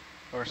jelly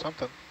or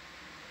something.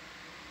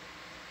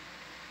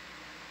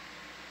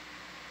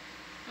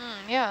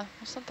 Yeah,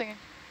 there's something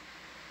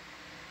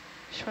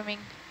swimming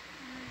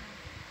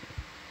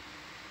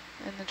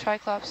in the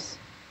triclops.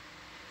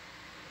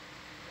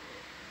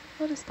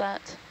 What is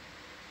that?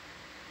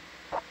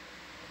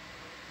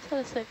 Is that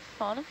a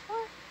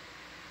siphonophore?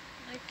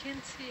 I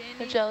can't see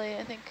A any. jelly,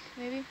 I think,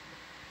 maybe.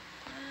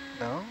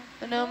 No?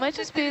 No, it might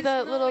just be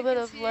that little bit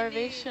of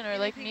larvation or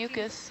like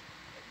mucus.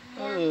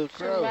 Oh,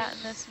 gross.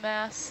 Gelatinous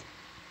mass.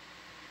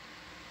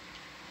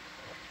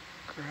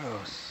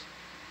 Gross.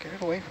 Get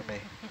it away from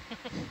me.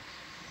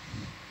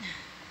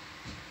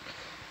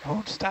 It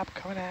won't stop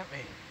coming at me.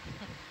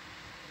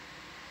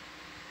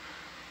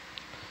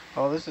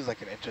 Oh, this is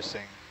like an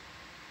interesting,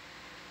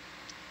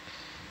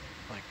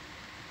 like,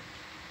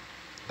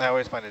 I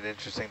always find it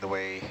interesting the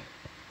way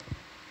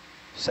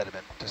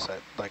sediment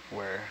decide, like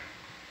where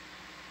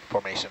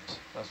formations,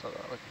 that's what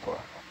I'm looking for.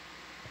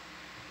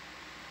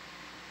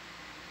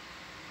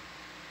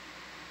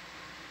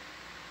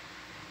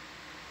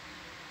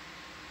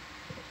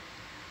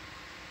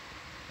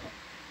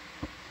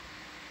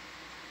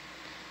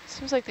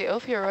 Seems like the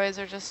ophiuroids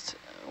are just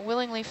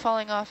willingly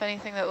falling off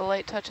anything that the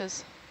light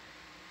touches.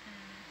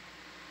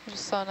 I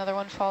just saw another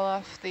one fall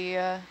off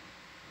the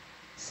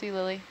sea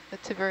lily, the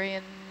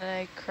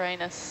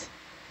Tiburonicrinus.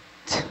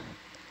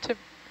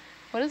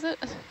 What is it?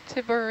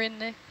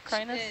 Tiburonicrinus?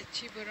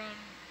 Tiburonicrinus.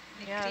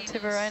 Yeah,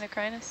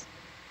 Tiburonicrinus.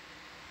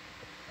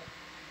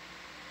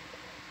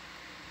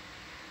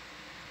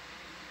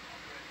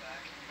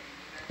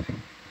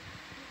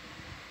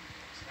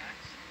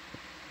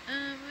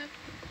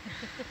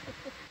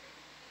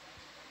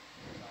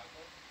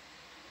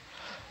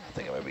 I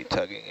think I might be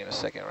tugging in a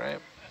second, right?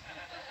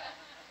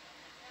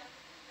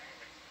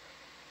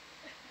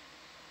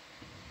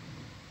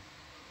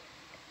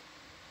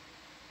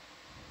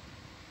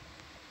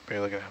 What are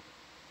you looking at?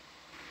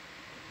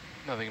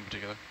 Nothing in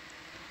particular.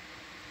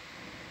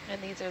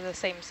 And these are the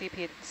same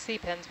sea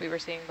pens we were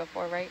seeing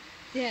before, right?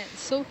 Yeah,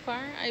 so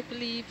far I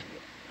believe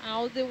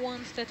all the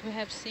ones that we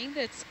have seen,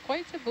 that's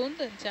quite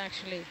abundant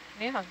actually.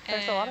 Yeah,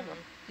 there's a lot of them.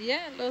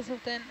 Yeah, lots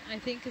of them. I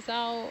think it's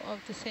all of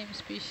the same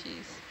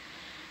species.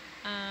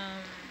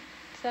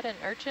 Is that an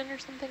urchin or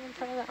something in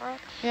front of that rock?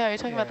 Yeah, are you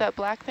talking about that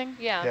black thing?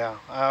 Yeah. Yeah,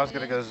 I was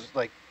going to go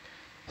like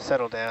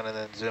settle down and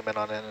then zoom in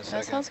on it in a second.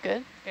 That sounds good.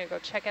 I'm going to go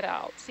check it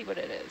out, see what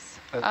it is.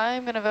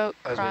 I'm going to vote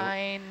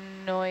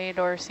crinoid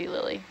or sea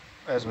lily.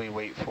 As we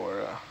wait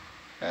for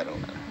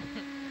Adam.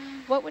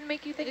 What would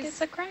make you think it's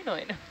a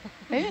crinoid?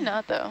 Maybe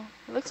not though.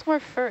 It looks more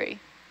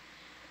furry.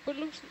 But it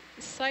looks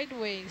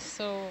sideways,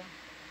 so...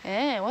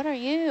 Eh, what are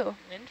you?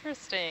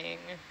 Interesting.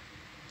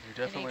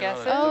 You're definitely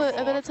guess not it? Oh,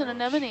 a I bet it's an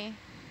ball anemone.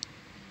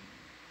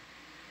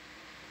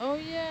 Oh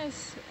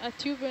yes, a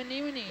tube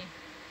anemone.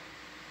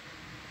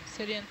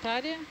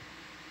 Sedientaria?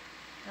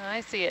 I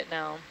see it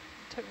now.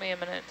 It took me a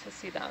minute to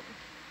see that.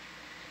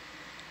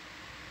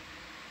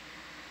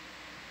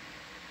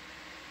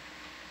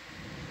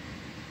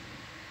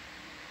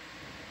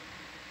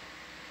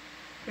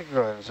 You can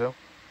go ahead and zoom.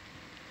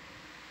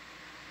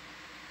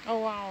 Oh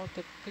wow,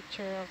 the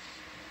picture of...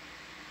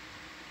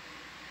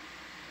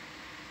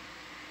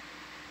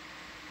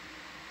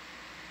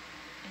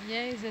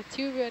 Yeah, it's a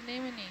tube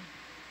anemone.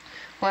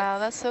 Wow,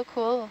 that's so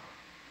cool.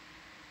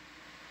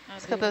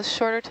 It's got those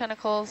shorter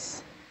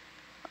tentacles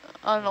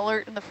on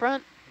alert in the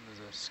front. There's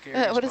a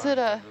scary what is it?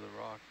 under the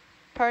rock.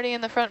 Party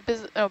in the front,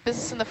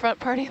 business in the front,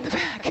 party in the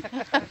back.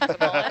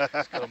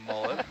 It's got a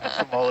mullet. It's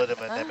a mullet of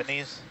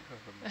anemones.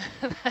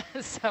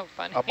 That's so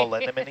funny. A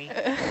melanemone.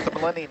 It's a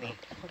melanini.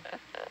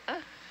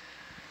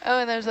 Oh,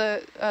 and there's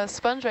a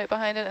sponge right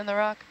behind it in the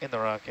rock. In the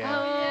rock, yeah.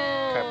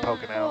 Oh, Kind of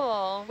poking out.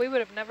 cool. We would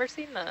have never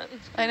seen that.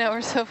 I know,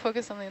 we're so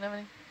focused on the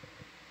anemone.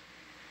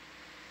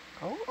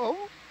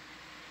 Oh.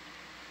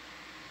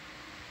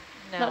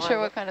 No, Not sure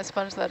what kind of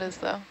sponge that is,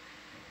 though.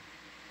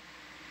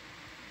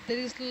 There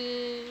is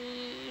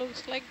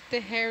looks like the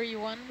hairy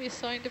one we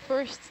saw in the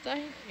first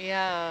dive.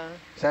 Yeah.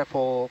 Is that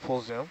full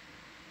zoom?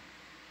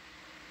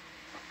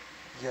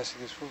 Yes,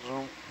 it is full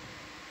zoom.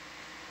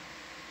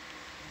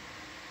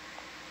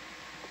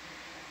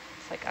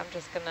 It's like I'm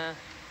just going to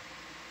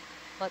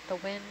let the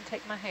wind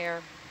take my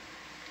hair.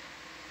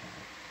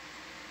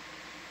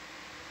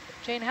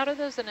 Jane, how do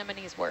those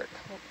anemones work?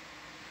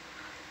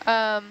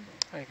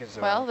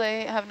 Well,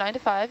 they have 9 to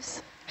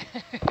 5s.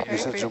 You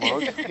said zoom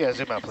out? Yeah,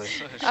 zoom out,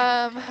 please.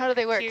 How do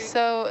they work?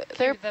 So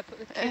they're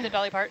cue the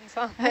Dolly Parton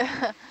song.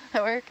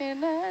 working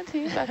 9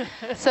 to 5.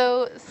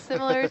 So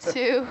similar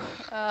to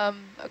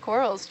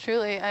corals,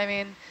 truly. I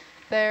mean,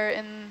 they're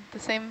in the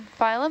same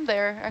phylum.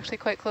 They're actually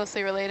quite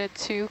closely related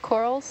to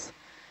corals.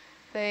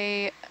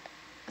 They,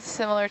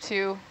 similar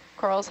to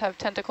corals have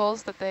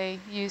tentacles that they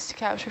use to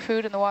capture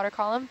food in the water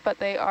column, but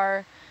they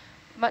are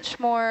much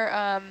more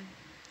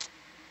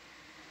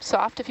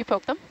soft if you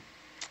poke them,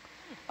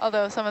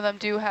 although some of them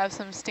do have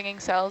some stinging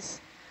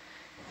cells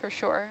for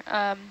sure.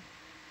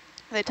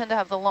 They tend to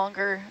have the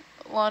longer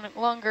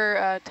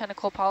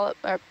tentacle polyp,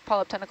 or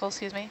polyp tentacles,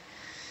 excuse me.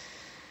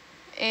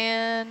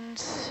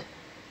 And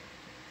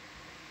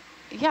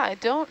yeah, I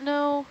don't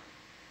know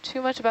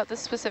too much about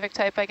this specific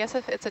type. I guess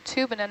if it's a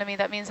tube anemone,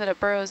 that means that it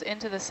burrows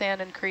into the sand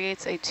and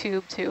creates a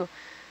tube to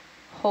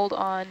hold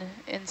on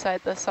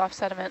inside the soft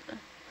sediment.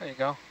 There you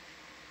go.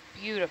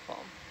 Beautiful.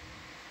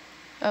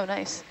 Oh,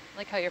 nice.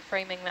 Like how you're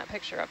framing that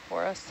picture up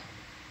for us.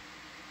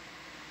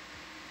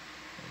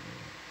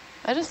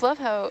 I just love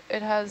how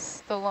it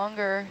has the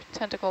longer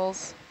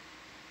tentacles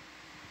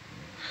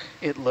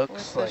It with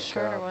looks the like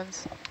shorter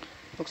ones.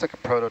 looks like a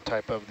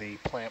prototype of the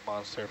plant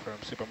monster from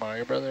Super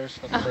Mario Brothers.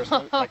 From the first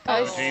one, like the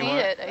I OG see one.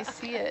 it. I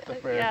see it. The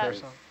very Yes.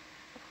 first one.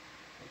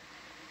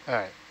 All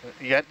right.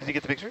 Did you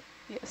get the picture?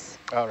 Yes.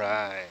 All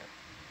right.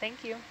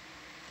 Thank you.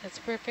 That's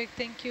perfect.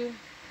 Thank you.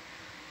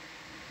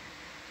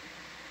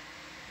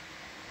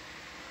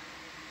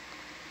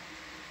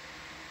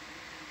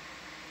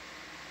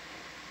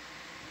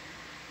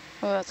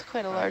 Oh, that's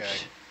quite a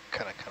large.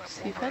 Okay, kind of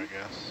sea forward, pen? I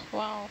guess.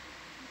 Wow.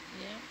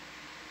 Yeah.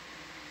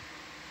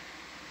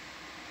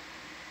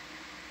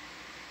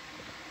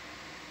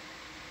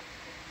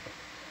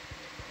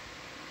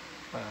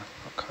 I'll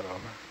cut over.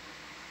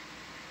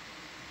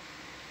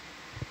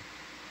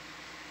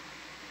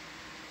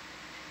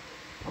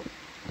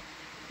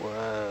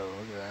 Whoa,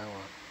 look at that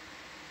one.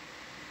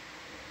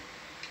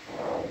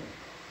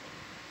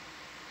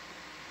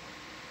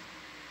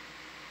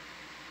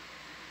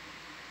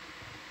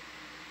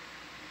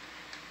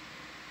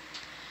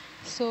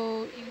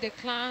 So in the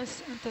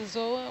class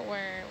Anthozoa,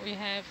 where we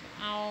have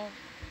all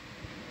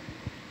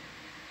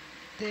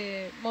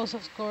the most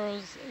of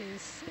corals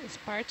is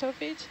part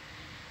of it,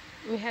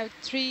 we have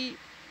 3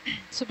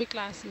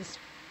 subclasses.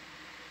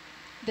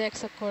 The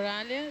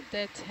Hexacoralia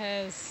that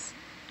has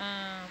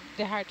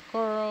the hard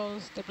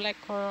corals, the black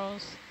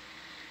corals.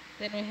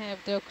 Then we have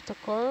the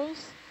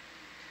octocorals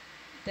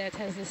that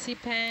has the sea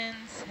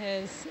pans,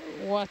 has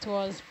what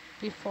was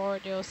before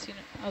the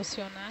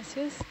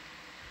Alcyonaceae.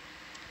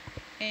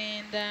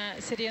 And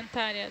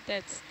Sedientaria,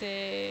 that's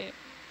the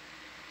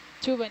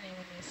tube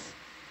anemones.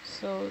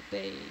 So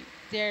they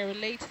are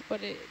related,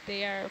 but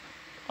they are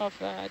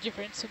of a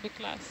different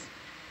subclass.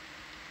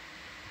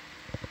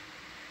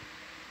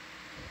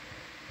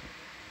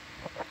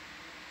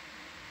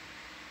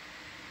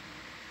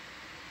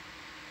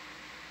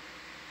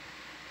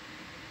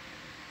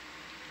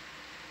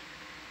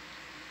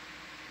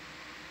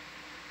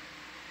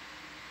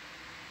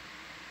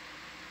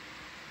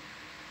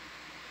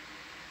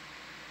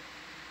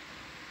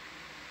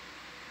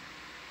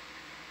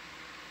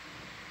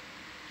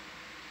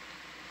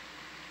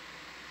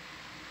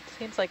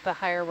 Seems like the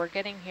higher we're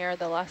getting here,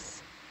 the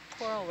less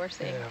coral we're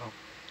seeing. Yeah.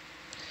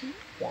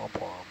 Womp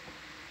womp.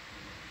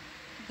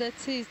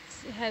 That's it.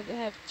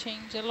 Have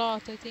changed a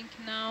lot. I think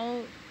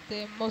now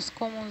the most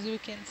commons we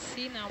can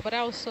see now, but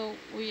also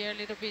we are a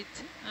little bit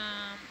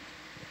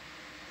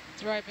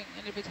driving a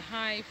little bit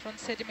high from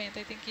sediment.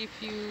 I think if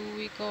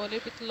we go a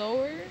little bit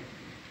lower,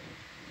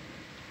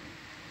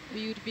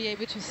 we would be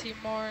able to see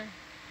more.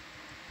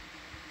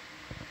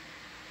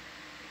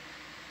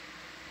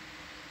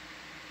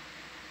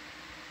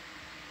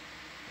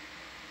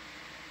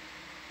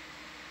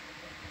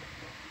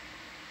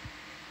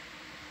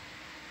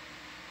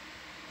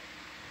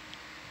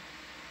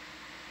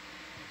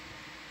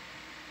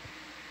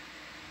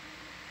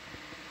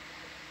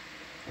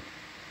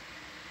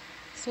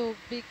 So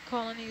big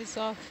colonies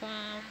of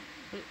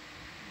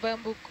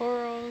bamboo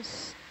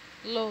corals,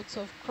 loads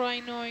of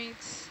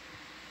crinoids.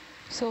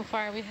 So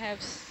far we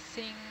have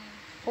seen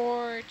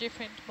 4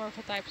 different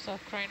morphotypes of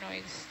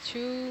crinoids,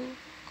 2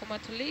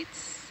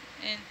 comatolites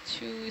and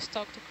 2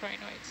 stalked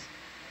crinoids.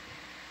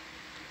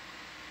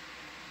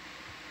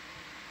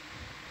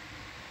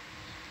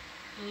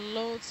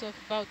 Loads of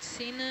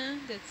Bautzina,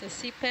 that's a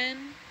sea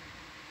pen.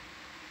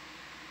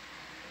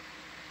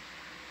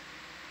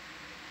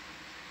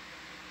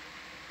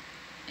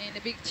 And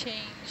a big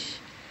change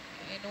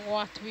in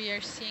what we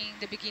are seeing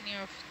the beginning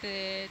of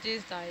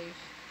this dive.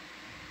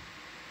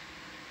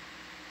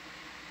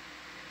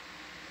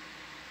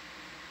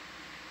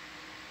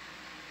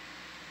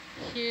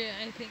 Here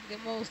I think the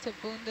most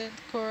abundant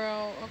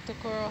coral,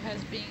 octocoral,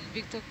 has been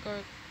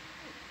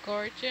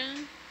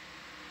Iridigorgia.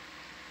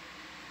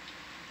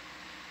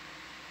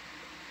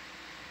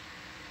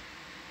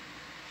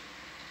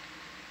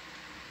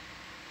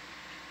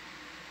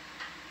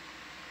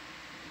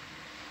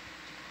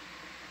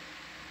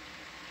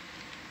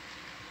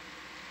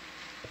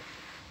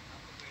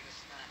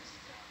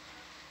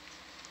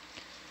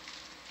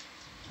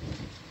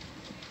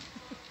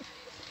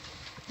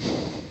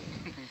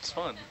 It's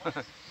fun.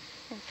 Okay.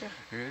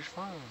 It's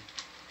fun.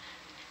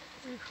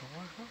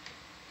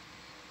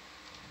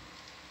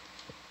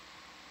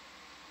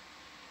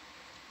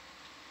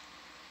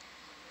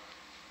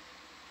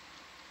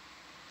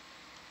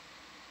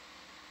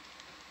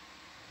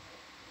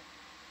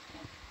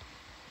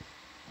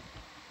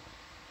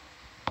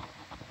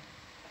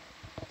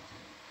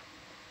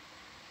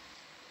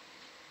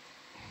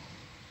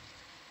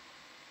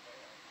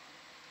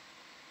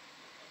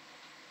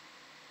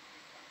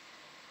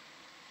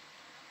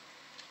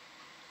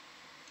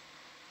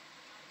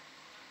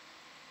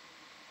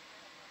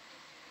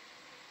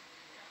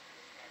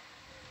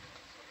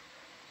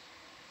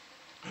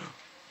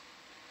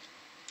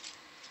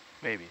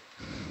 Maybe.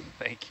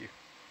 Thank you.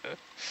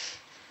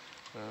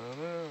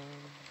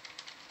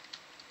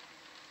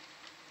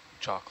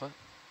 Chocolate.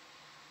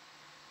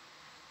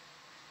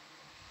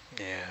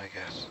 Yeah, I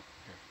guess. Here,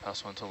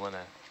 pass one to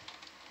Lynette.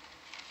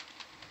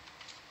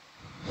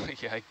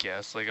 Yeah, I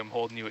guess. Like I'm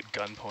holding you at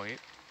gunpoint.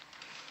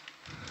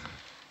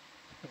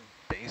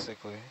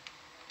 Basically.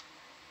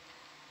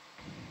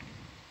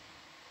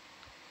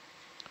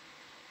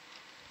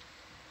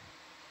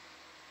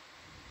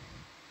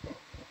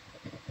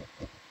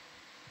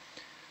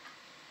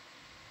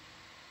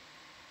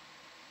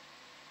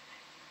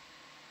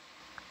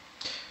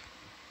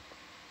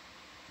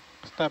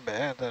 It's not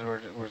bad that we're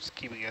just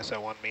keeping us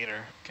at 1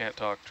 meter. Can't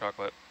talk,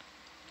 chocolate.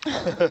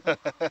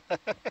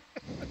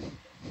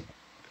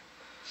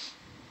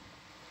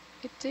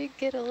 It did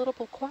get a little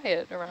bit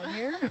quiet around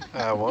here.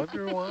 I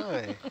wonder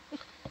why.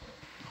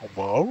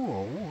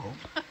 Whoa.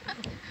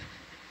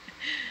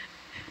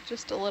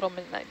 Just a little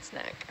midnight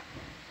snack.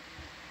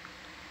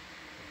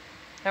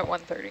 At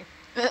 1:30.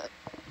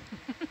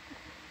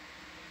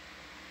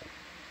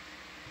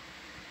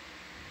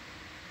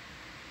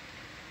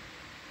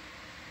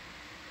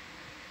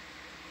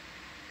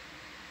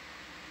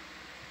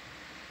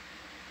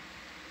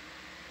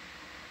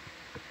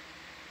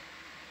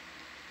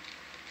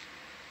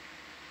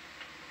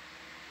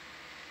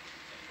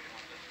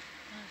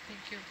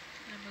 Thank you.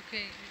 I'm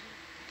okay.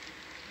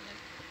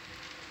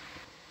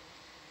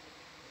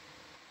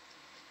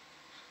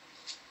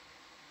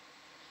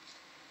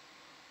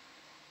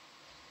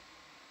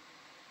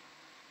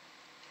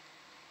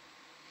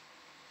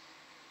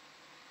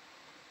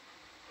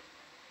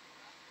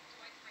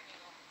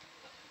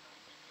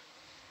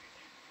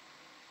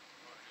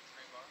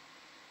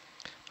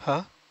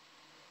 Huh?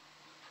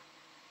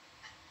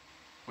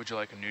 Would you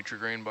like a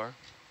Nutri-Grain bar?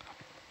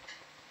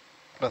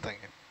 No, thank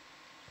you.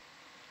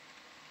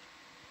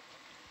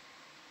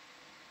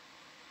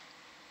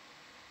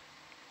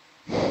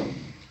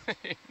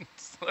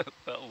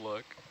 That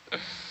look.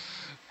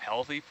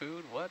 Healthy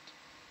food? What?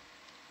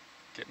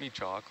 Get me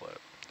chocolate.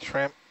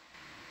 Shrimp.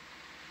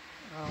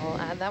 I'll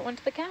add that one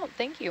to the count.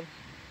 Thank you.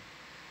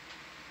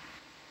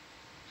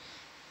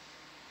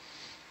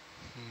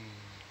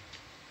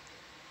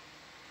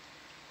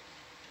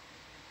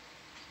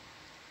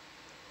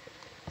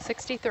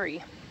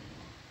 63.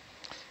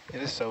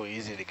 It is so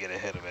easy to get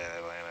ahead of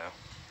Atlanta.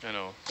 I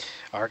know.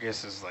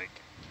 Argus is like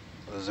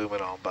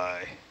zooming on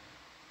by.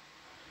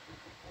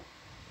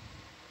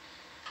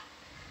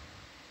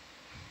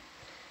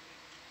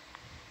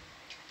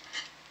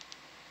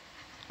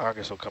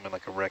 Argus will come in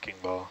like a wrecking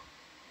ball.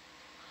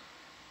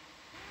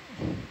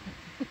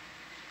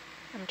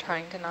 I'm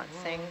trying to not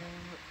sing.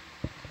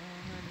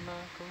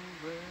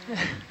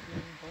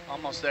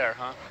 Almost there,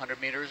 huh?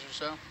 100 meters or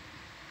so?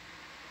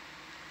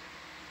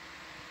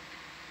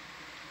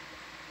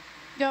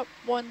 Yep,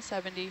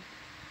 170.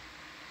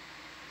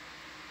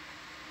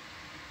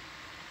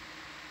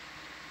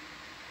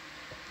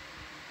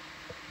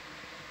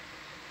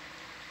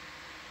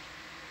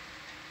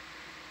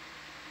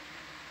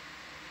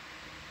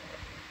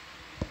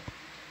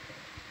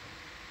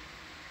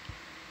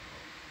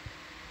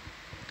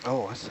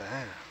 Oh, what's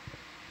that?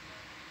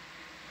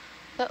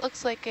 That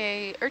looks like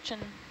a urchin.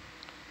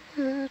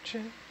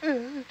 Urchin,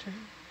 urchin.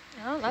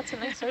 Oh, that's a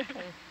nice urchin.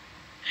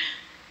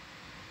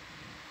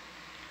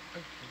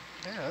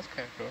 Yeah, that's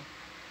kind of cool.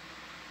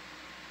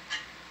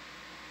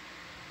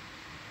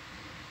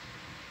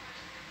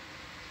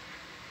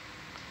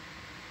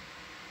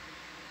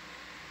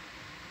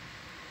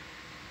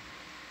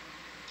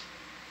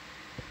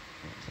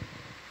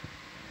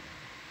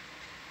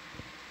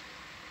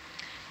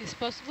 Is it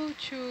possible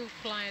to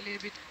fly a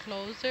little bit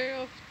closer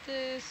of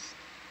this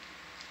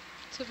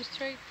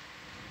substrate?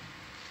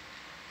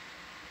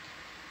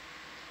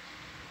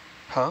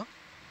 Huh?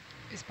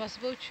 Is it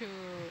possible to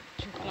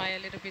fly a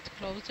little bit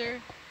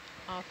closer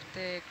off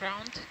the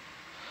ground?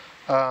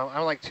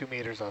 I'm like 2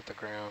 meters off the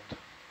ground.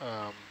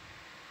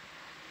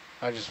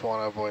 I just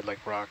want to avoid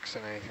like rocks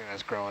and anything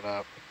that's growing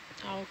up.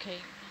 Oh, okay,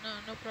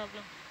 no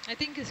problem. I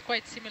think it's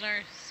quite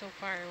similar so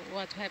far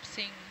what we have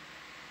seen.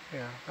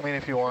 Yeah, I mean,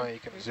 if you want, you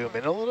can zoom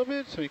in a little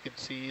bit so you can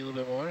see a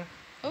little bit more.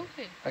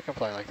 Okay. I can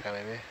fly like that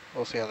maybe.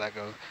 We'll see how that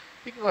goes.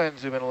 You can go ahead and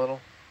zoom in a little.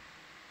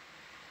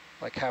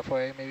 Like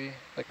halfway maybe,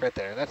 like right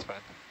there. That's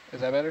fine.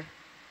 Is that better?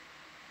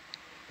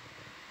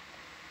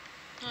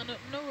 Oh,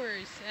 no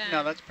worries.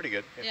 No, that's pretty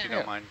good, if yeah. you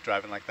don't mind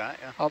driving like that,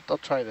 yeah. I'll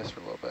try this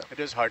for a little bit. It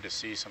is hard to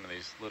see some of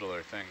these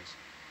littler things.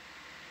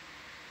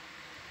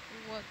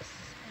 What's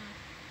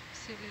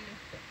silly?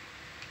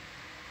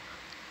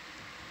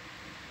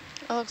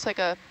 It looks like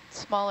a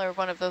smaller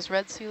one of those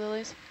red sea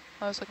lilies.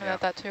 I was looking at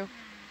that too.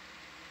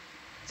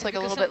 It's like a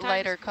little bit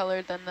lighter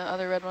colored than the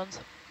other red ones.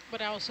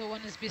 But also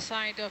one is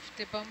beside of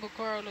the bamboo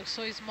coral, looks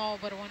so small,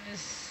 but one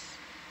is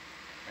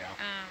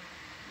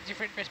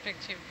different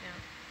perspective,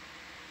 yeah.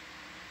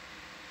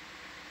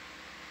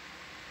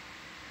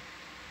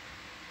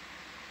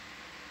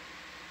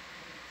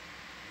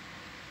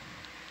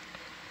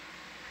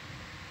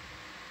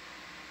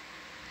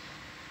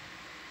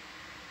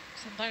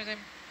 Sometimes I'm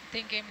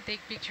think I'm take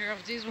picture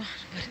of this one,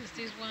 but it's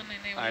this one,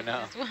 and I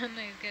know. this one,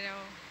 I get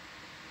all.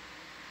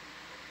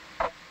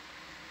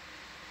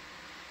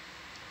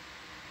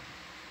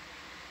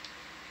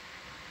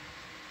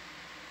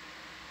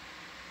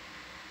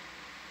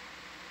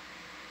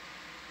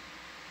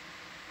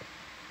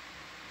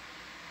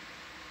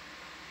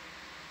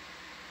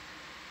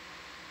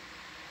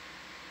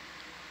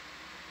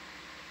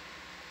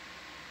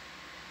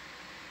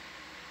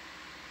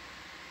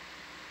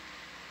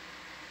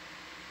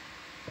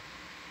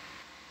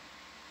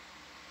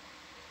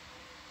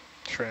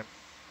 Shrimp.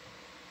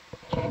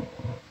 We'd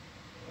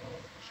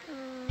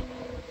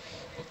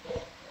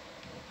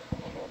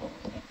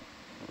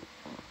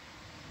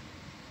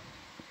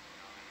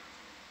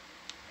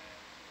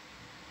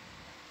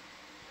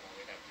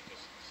have to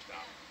just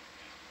stop.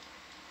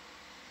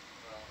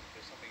 Well, if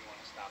there's something you want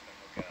to stop and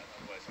look at,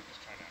 otherwise I'm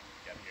just trying to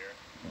get here.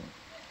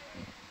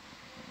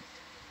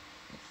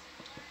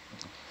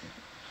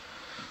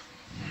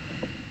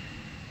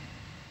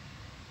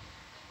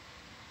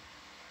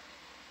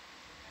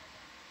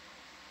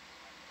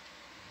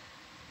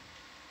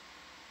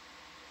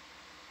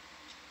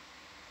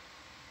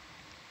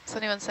 Is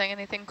anyone saying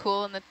anything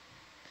cool in the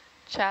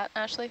chat,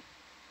 Ashley?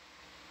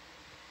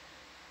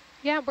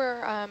 Yeah,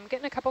 we're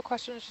getting a couple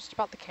questions just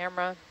about the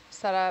camera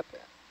setup,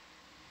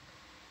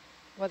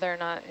 whether or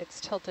not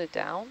it's tilted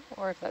down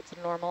or if that's a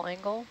normal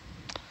angle.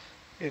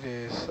 It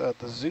is.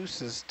 The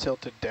Zeus is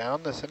tilted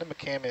down. The cinema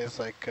cam is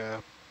like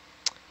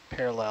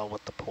parallel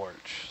with the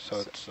porch,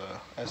 so it's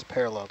as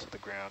parallel to the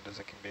ground as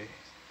it can be.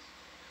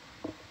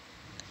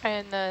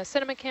 And the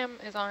cinema cam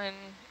is on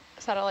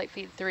satellite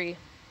feed 3,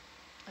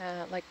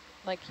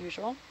 like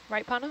usual,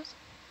 right, Panos?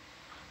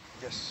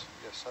 Yes,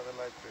 yes,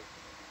 satellite view.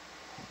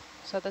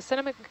 So the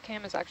cinema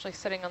cam is actually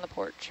sitting on the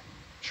porch.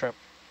 Shrimp.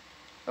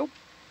 Oh,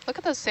 look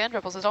at those sand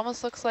ripples. It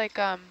almost looks like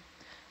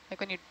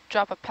when you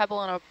drop a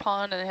pebble in a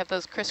pond and they have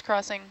those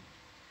crisscrossing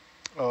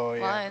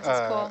lines. It's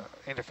cool.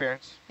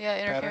 Interference.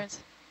 Yeah, interference.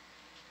 Pattern.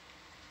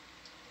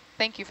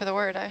 Thank you for the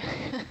word.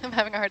 I'm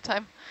having a hard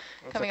time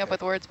coming up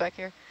with words back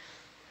here.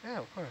 Yeah,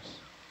 of course.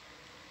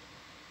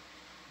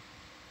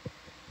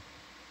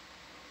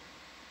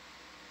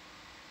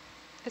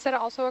 Is that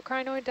also a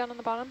crinoid down on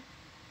the bottom?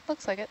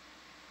 Looks like it.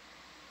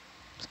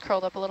 It's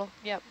curled up a little.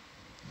 Yep.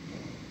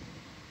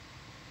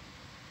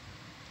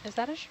 Is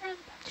that a shrimp?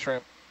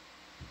 Shrimp.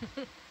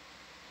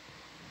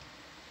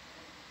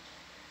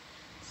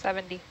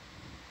 70.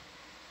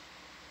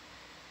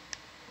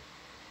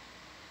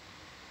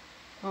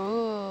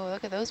 Ooh,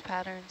 look at those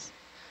patterns.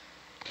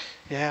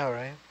 Yeah,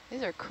 right.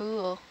 These are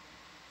cool.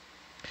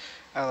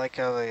 I like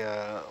how they,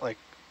 like,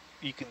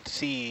 you can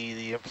see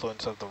the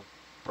influence of the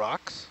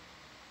rocks.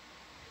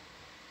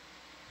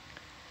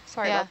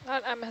 Sorry about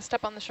that. I messed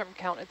up on the shrimp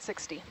count. It's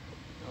 60.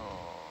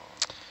 Oh.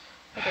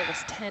 I gave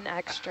us 10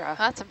 extra.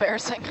 That's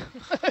embarrassing.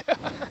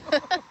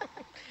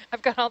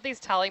 I've got all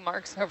these tally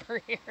marks over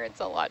here. It's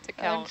a lot to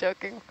count. I'm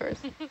joking, of course.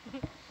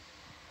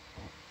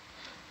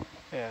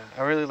 Yeah,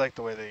 I really like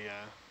the way they,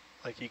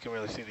 like you can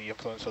really see the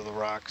influence of the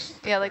rocks.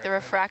 Yeah, like the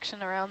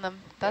refraction around them.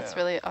 That's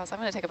really awesome.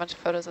 I'm going to take a bunch of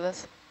photos of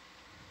this.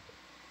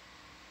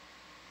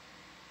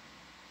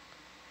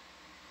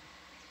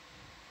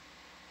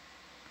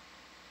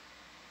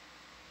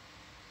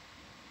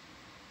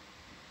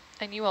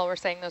 And you all were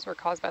saying those were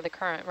caused by the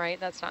current, right?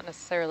 That's not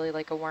necessarily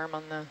like a worm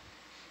on the...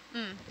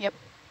 Yep.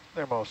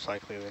 They're most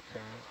likely the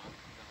current.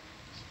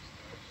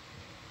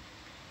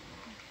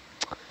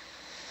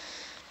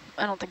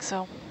 I don't think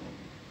so.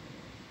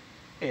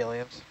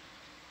 Aliens.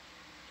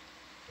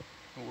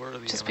 Where are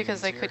the Just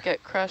because they could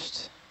get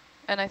crushed.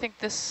 And I think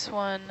this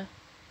one...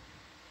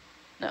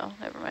 No,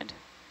 never mind.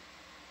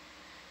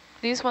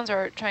 These ones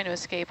are trying to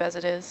escape as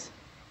it is.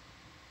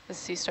 The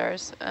sea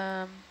stars.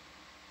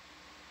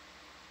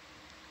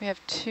 We have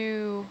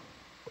 2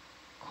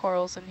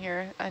 corals in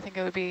here. I think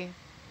it would be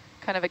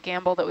kind of a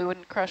gamble that we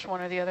wouldn't crush one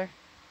or the other.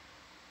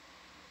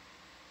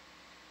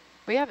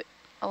 We have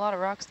a lot of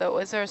rocks, though.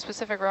 Is there a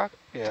specific rock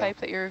type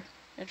that you're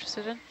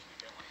interested in?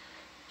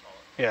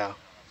 Yeah,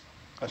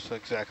 that's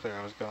exactly where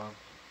I was going.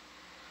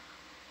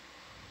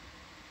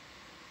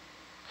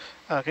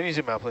 Can you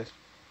zoom out, please?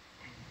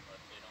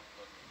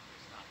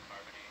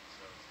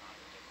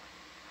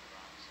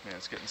 Yeah,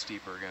 it's getting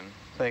steeper again.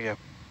 Thank you.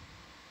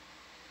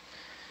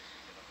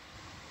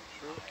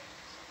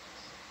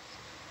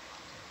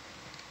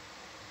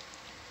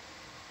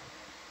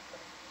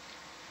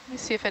 Let me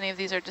see if any of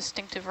these are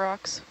distinctive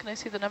rocks. Can I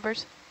see the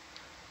numbers?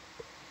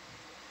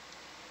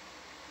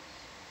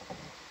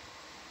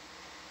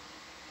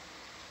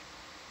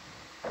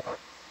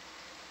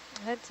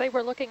 I'd say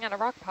we're looking at a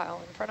rock pile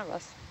in front of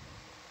us.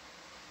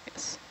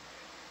 Yes.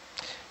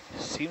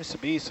 Seems to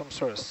be some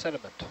sort of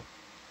sediment.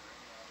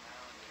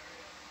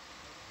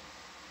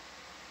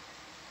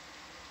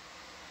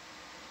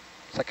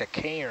 It's like a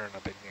cairn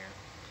up in here.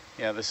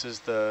 Yeah, this is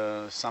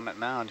the summit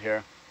mound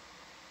here.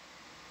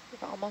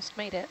 We've almost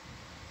made it.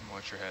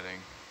 Watch your heading.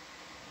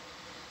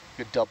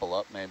 You could double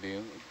up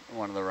maybe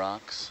one of the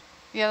rocks.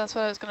 Yeah, that's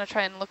what I was going to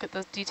try and look at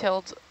the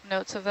detailed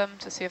notes of them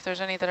to see if there's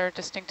any that are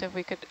distinctive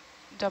we could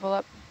double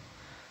up.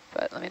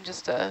 But let me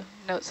just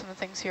note some of the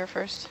things here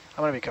first.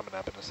 I'm going to be coming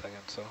up in a second,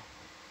 so.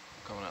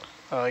 Coming up.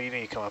 Oh, you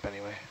need to come up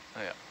anyway.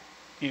 Oh, yeah.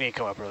 You need to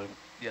come up really.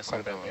 Yes, quite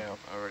I'm a bit, coming. yeah.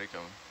 Already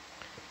coming.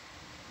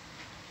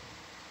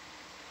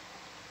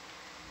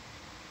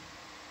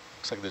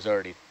 Looks like there's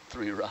already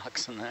 3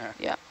 rocks in there.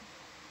 Yeah.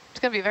 It's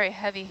going to be very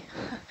heavy.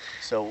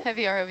 So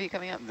heavy ROV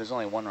coming up. there's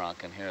only 1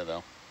 rock in here,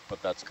 though,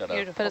 but that's got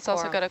a... But it's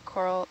also got a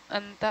coral.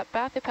 And that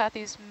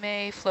Bathypathes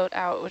may float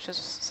out, which is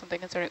something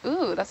concerning.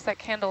 Ooh, that's that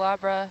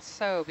candelabra.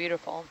 So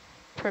beautiful.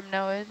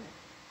 Primnoid.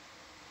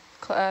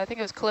 I think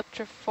it was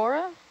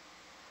Calyptrophora.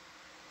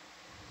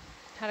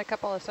 Had a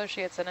couple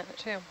associates in it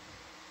too.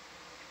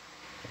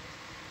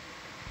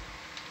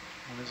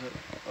 What is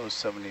it?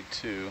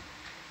 072.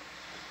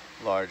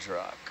 Large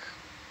rock.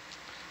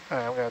 All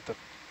right, I'm going to have to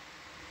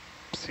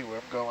see where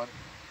I'm going.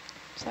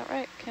 Is that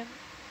right, Ken?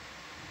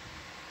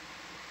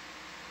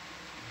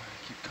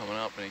 I keep coming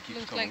up and it keeps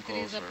Looks coming like there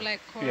is closer. a black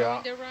coral Yeah,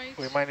 on the right.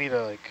 we might need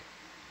to like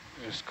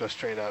just go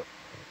straight up.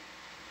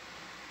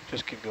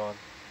 Just keep going.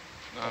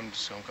 I'm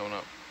coming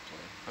up.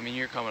 I mean,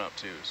 you're coming up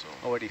too, so.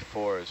 Already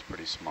 4 is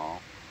pretty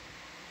small.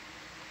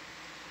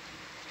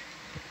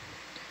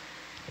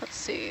 Let's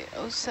see.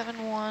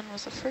 071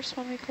 was the first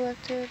one we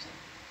collected.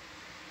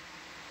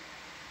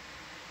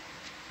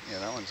 Yeah,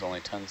 that one's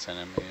only 10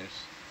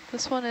 centimeters.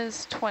 This one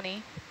is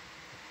 20.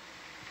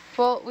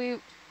 Well,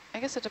 I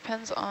guess it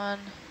depends on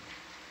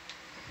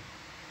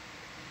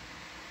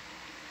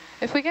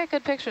if we get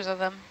good pictures of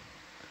them,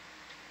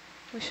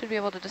 we should be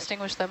able to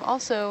distinguish them.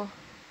 Also,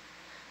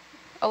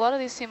 a lot of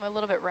these seem a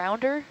little bit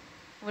rounder.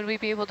 Would we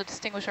be able to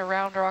distinguish a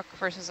round rock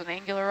versus an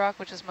angular rock,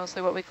 which is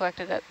mostly what we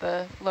collected at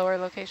the lower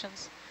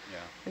locations?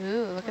 Yeah.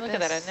 Ooh, look at Look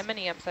this. at that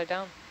anemone upside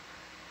down.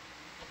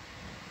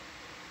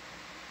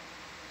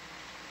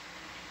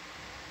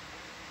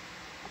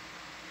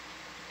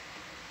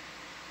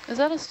 Is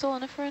that a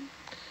stoloniferan?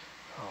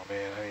 Oh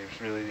man,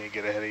 I really need to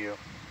get ahead of you.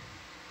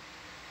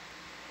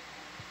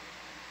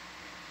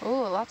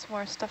 Ooh, lots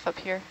more stuff up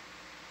here.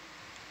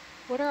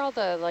 What are all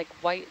the like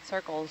white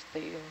circles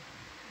that you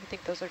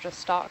think those are just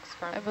stalks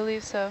from? I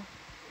believe so.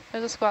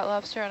 There's a squat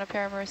lobster and a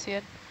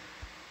paramerciid.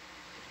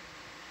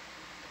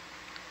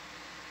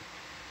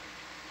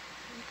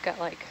 You've got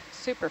like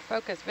super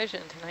focused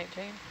vision tonight,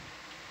 Jane.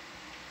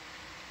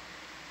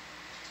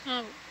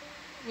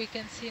 We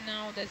can see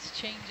now that's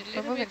changed a We're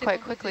little bit. moving the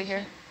quite quickly here.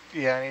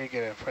 composition. Yeah, I need to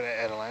get in front of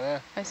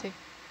Adelina. I see.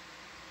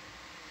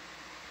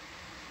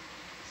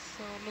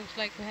 So looks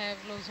like we have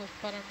loads of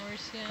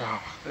paramercia,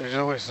 Oh, there's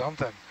always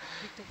something.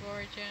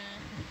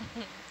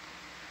 Iridigorgia.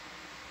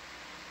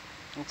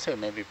 Let's say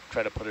maybe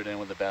try to put it in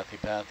with the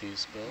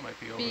Bathypathes, Bill. Might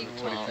be over Big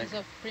there. What do you tons think?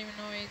 of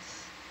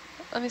priminoids.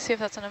 Let me see if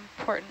that's an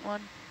important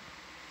one.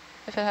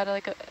 If it had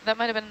like a, that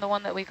might have been the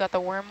one that we got the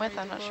worm with,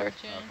 I'm not sure.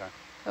 Iridigorgia.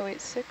 Okay.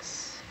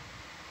 086.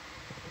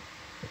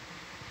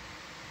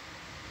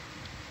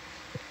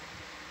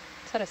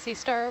 Is that a sea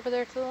star over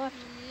there to the left?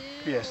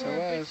 Yeah, Yes, it or a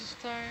British was.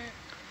 star.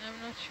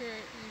 I'm not sure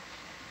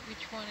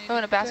which one it Oh,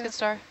 and a is. basket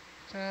star.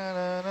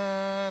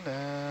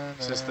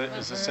 Is this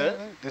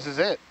it? This is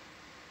it.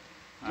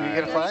 Do we get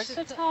a Alright. flag?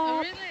 That's the Oh,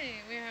 top. really?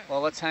 We have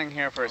Well, let's hang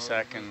here for a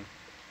sec and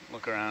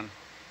look around.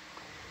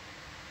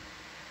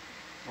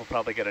 We'll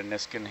probably get a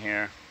Niskin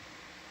here.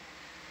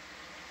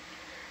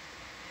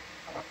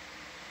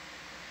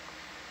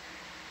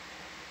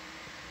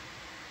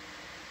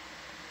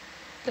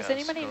 Does Yeah,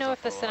 anybody this know goes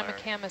if the up a little higher.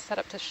 cinema cam is set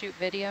up to shoot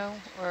video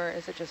or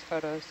is it just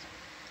photos?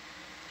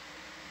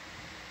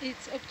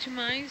 It's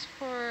optimized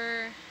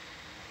for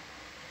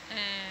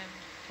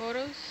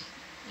photos.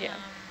 Yeah.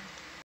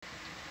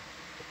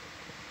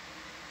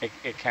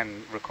 It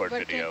can record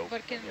But video.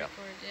 Can yeah.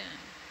 record, yeah.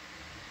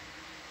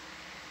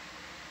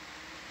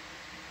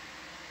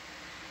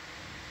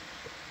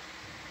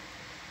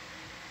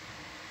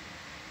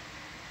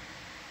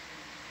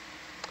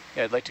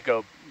 Yeah, I'd like to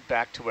go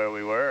back to where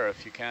we were,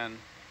 if you can.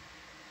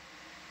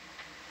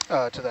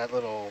 To that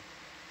little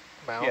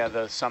mound? Yeah,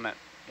 the summit.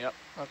 Yep.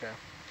 Okay.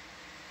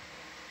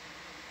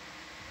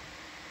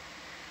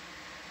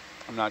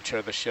 I'm not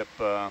sure the ship,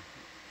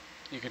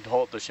 you can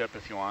hold the ship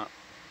if you want.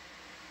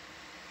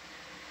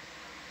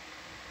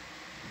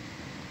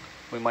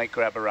 We might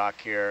grab a rock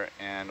here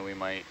and we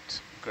might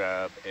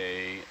grab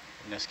a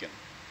Niskin.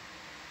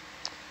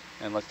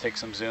 And let's take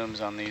some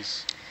zooms on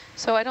these.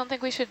 So I don't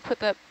think we should put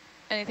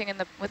anything in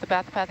with the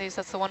Bathypathes.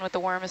 That's the one with the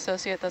worm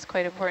associate. That's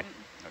quite important.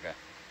 Okay.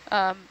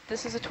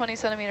 This is a 20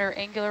 centimeter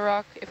angular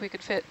rock. If we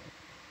could fit,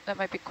 that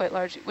might be quite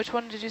large. Which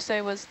one did you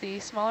say was the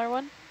smaller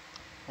one?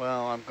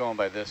 Well, I'm going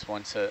by this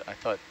one. So I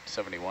thought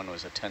 71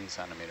 was a 10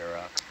 centimeter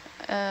rock.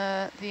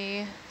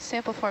 The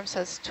sample form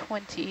says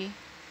 20.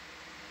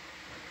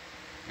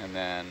 And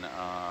then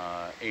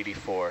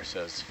 84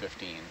 says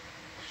 15.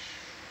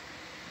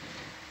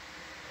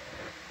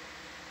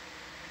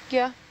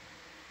 Yeah.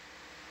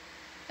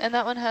 And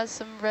that one has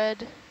some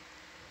red,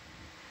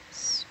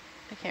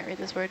 I can't read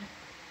this word,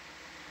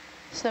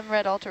 some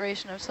red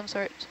alteration of some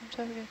sort.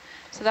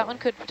 So that one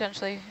could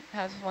potentially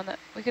have one that,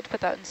 we could put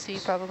that in C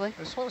probably.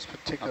 This one's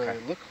particularly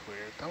Okay. look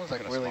weird. That one's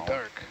like Got a really small one.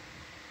 dark.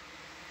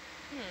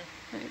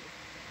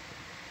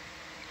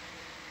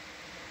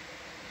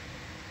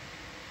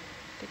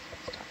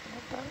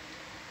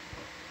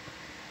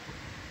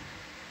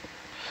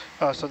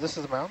 Oh, so this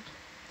is the mound?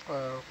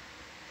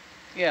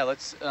 Yeah,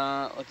 let's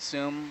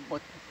zoom.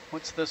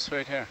 What's this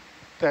right here?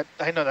 That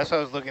I know, that's what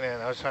I was looking at.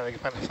 I was trying to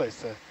find a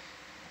place to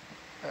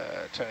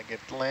trying to get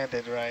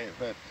landed right,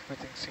 but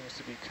everything seems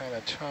to be kind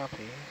of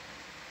choppy.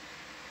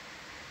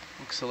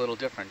 Looks a little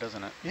different,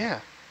 doesn't it? Yeah.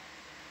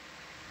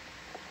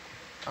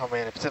 Oh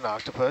man, if it's an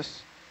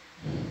octopus.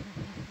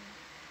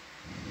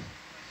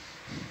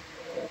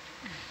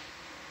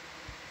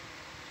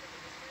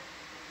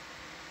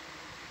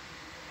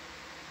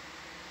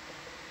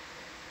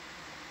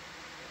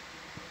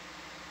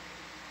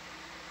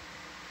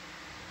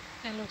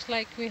 It looks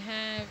like we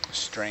have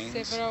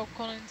Strains. several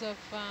colonies of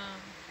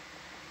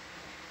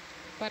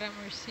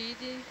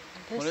Paramercidi.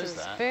 This What is is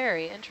that?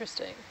 very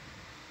interesting.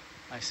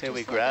 I say Just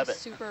we like grab a it.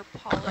 super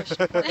polished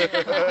part of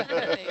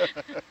the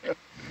thing.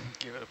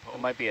 Give it a poke. It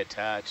might be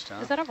attached,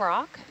 huh? Is that a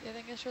rock? I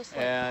think it's just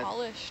like Yeah.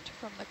 polished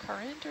from the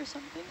current or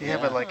something. Yeah,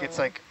 but like Oh. it's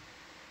like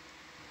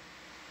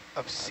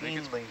think it's-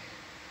 obscenely.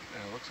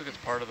 Yeah, it looks like it's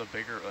part of the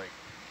bigger, like,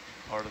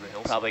 part of the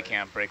hillside. Probably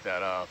can't break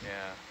that off.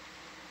 Yeah.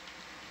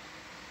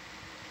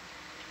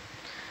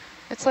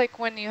 It's like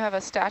when you have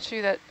a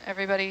statue that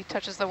everybody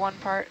touches the one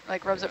part,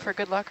 like rubs it for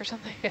good luck or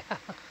something. Yeah.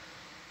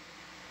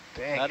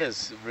 Dang. That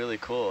is really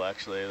cool,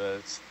 actually.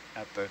 That's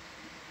at the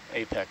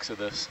apex of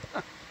this.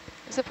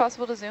 Is it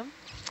possible to zoom?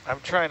 I'm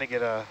trying to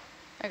get a.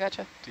 I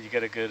gotcha. Did you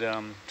get a good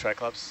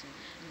triclops?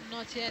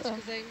 Not yet,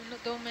 because I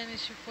don't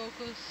manage to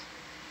focus.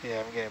 Yeah,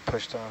 I'm getting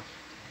pushed off.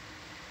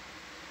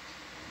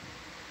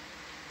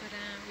 But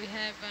we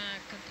have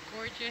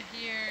Iridigorgia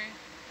here,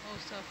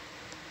 most of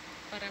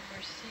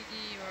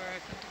Paramercidi or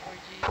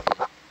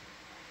Iridigorgia.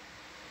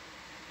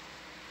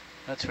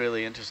 That's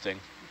really interesting.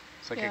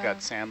 It's like it Yeah. got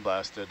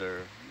sandblasted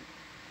or,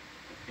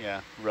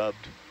 yeah,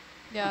 rubbed.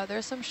 Yeah,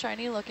 there's some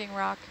shiny looking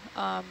rock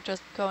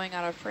just going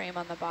out of frame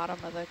on the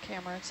bottom of the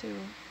camera too.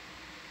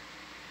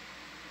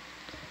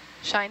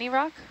 Shiny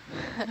rock?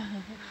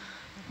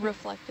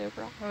 Reflective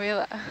rock.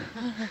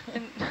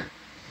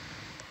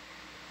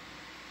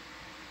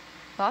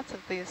 Lots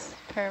of these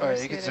Oh,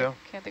 yeah, you can zoom.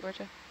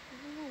 Iridigorgia.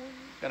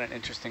 Got an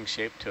interesting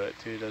shape to it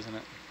too, doesn't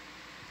it?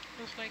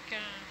 Looks like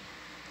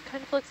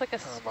Kind of looks like a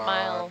Come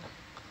smile.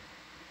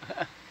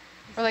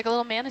 Or like a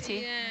little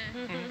manatee.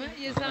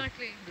 yeah,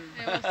 exactly.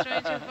 I was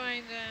trying to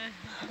find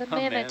The Oh,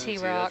 manatee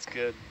rock. That's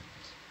good.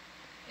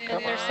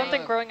 Come There's on.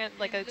 something growing in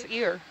like its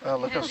ear. Oh,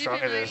 look how has strong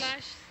it even is.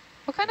 eyelash.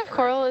 What kind of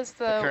coral is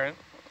The the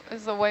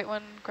current. white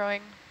one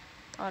growing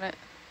on it?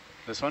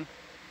 This one?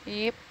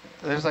 Yep.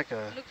 There's like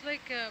a. Looks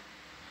like a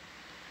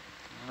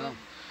Oh.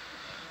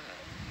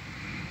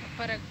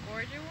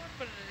 Iridigorgia one,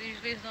 but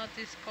usually it's not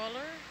this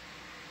color.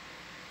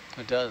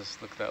 It does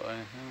look that way.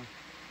 Yeah.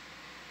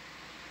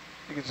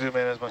 You can zoom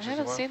in as I much as you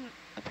haven't want. seen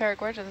a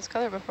Iridigorgia this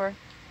color before.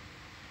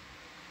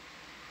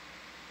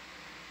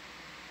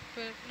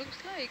 But it looks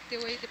like the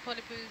way the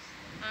polypus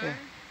are. Yeah.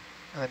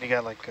 And then you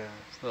got like a.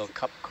 It's a little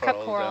cup Cup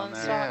coral coral down and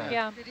there. stuff.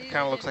 Yeah. It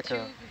kinda looks like a-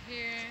 tube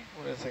here.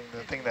 What is the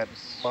It thing that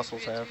should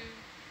mussels be a have? tube.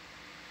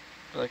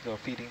 Like little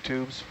feeding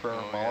tubes for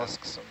Oh, yeah.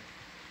 mollusks. And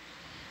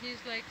He's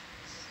like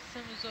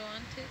some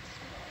zoontids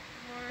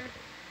more.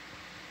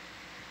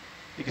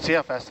 you can see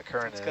how fast the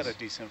current It's is. got a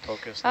decent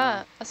focus.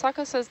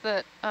 Asako says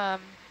that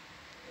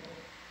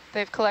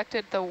they've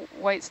collected the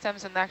white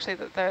stems and actually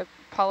the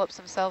polyps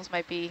themselves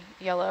might be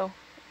yellow.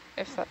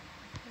 If that,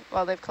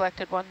 well, they've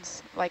collected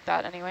ones like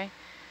that anyway.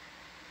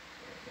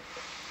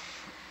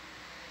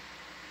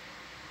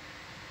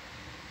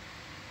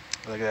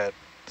 Look at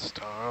that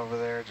star over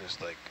there,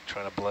 just like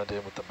trying to blend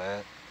in with the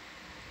mat.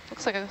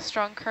 Looks like a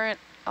strong current.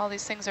 All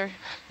these things are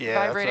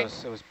Yeah, vibrating.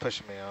 it was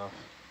pushing me off.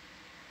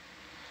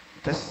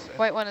 This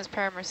White one is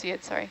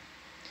Paramercid, sorry.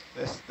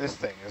 this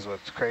thing is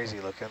what's crazy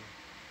looking.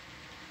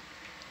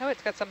 Oh,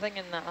 it's got something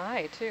in the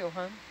eye too,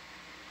 huh?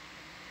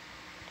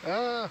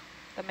 Ah,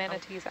 The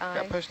manatee's got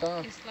eye. pushed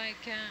off. It's like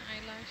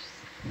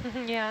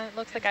eyelashes. Yeah, it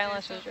looks like There's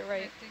eyelashes. some- You're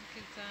right. I think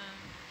it's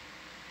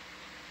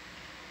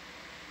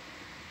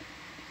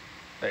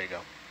There you go.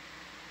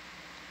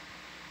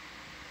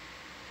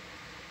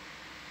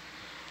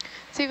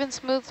 It's even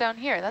smooth down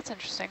here. That's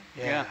interesting.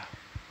 Yeah.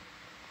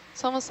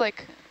 It's almost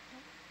like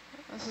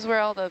this is where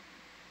all the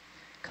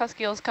cusk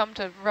eels come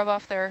to rub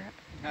off their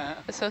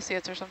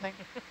associates or something,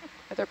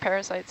 or their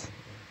parasites.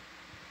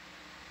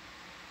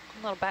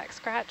 A little back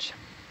scratch.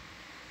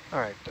 All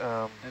right.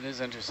 It is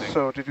interesting.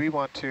 So did we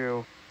want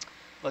to?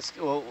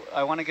 Well,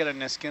 I want to get a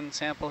Niskin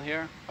sample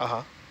here.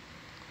 Uh-huh.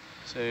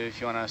 So if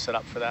you want to set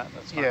up for that,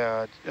 that's fine.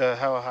 Yeah.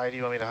 How high do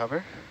you want me to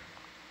hover?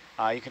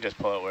 You can just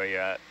pull it where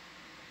you're at.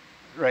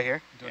 Right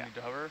here. Don't Yeah. need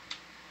to hover.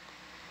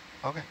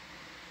 Okay.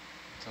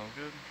 Sounds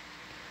good.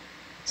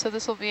 So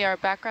this will be our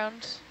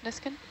background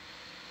Niskin.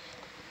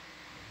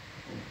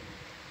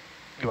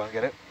 You want to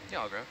get it?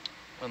 Yeah, I'll grab.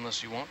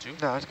 Unless you want to.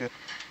 No, that's good.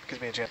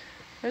 Gives me a chance.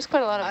 There's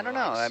quite a lot of I don't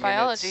know. I mean,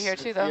 biology it's- here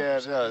too, though. Yeah,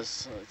 it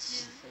does.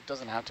 It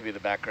doesn't have to be the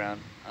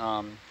background.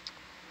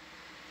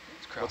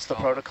 What's the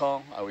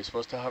protocol? Are we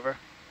supposed to hover?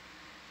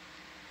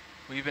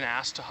 We've been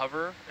asked to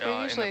hover We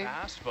in usually- the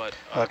past, but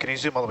Can you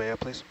zoom all the way up,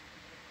 please?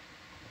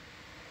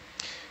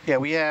 Yeah,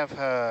 we have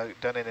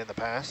done it in the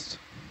past.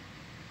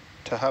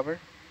 to hover.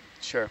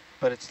 Sure.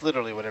 But it's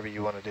literally whatever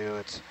you want to do.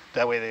 It's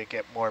that way they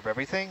get more of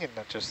everything and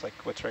not just like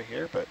what's right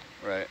here. But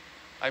right.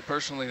 I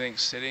personally think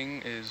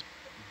sitting is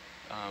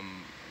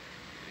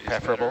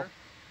preferable.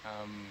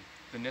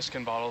 The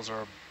Niskin bottles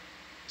are,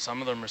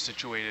 some of them are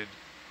situated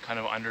kind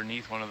of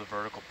underneath one of the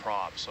vertical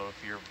props. So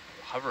if you're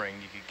hovering,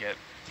 you could get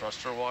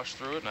thruster wash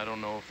through it. And I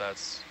don't know if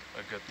that's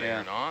a good thing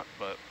or not,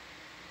 but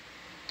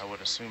I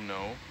would assume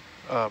no.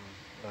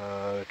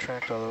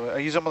 Tracked all the way. I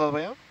use them all the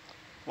way out?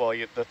 Well,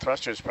 the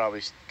thruster's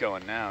probably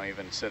going now,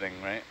 even sitting,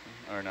 right?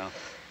 Or no?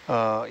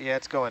 Yeah,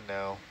 it's going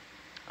now.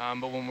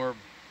 But when we're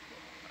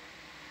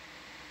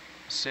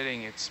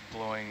sitting, it's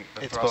blowing,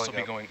 the It's thrust will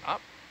blowing be going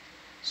up.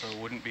 So it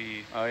wouldn't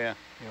be, Oh, yeah.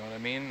 you know what I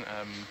mean?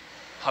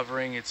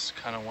 Hovering, it's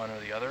kind of one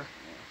or the other.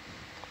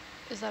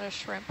 Is that a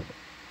shrimp?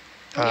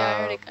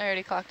 Yeah, I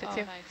already clocked it Oh,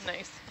 too.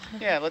 nice.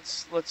 Yeah,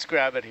 let's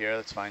grab it here.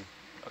 That's fine.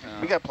 Okay.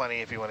 We got plenty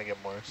if you want to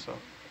get more, so.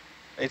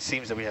 It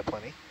seems that we have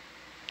plenty.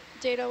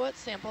 Data, what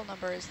sample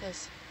number is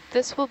this?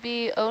 This will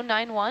be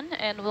 091,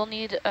 and we'll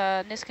need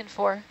Niskin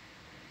 4.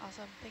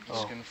 Awesome, thank you.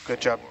 Oh, Niskin good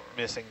job 4.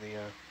 missing the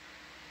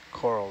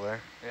coral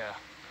there. Yeah.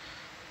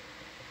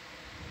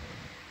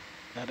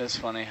 That is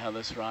funny how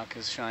this rock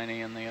is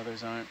shiny and the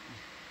others aren't.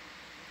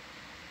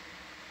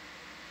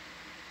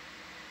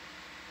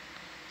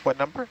 What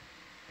number?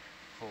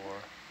 4.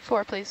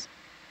 4, please.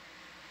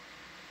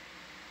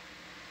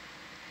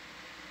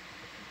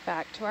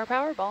 Back to our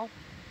power ball.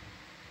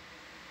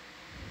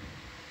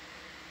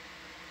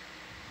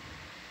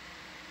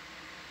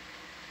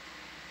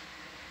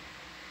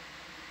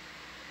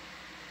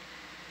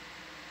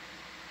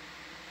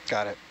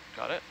 Got it.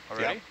 Got it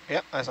already? Yep,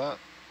 yep, I saw it.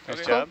 Nice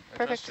Okay. job. I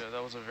Perfect. tested it.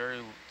 That was a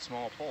very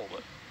small pull,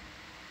 but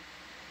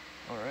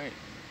all right.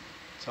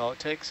 That's all it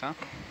takes, huh?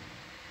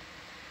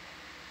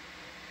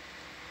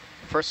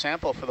 First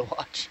sample for the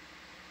watch.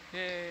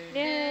 Yay.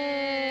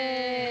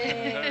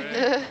 Yay! All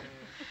right.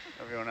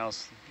 Everyone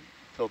else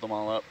filled them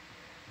all up.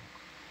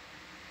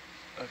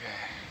 Okay.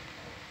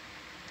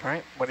 All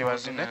right, what do you want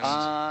to do Frozen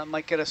next?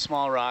 Might get a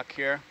small rock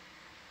here.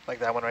 Like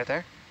that one right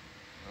there?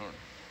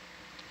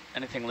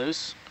 Anything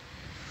loose?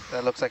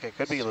 That looks like it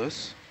could be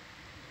loose.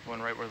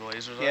 One right where the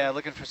lasers are? Yeah,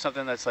 looking for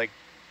something that's like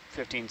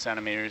 15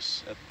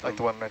 centimeters. At Like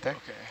the one right there?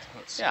 Okay,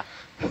 let's Yeah.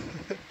 Am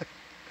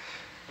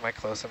I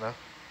close enough?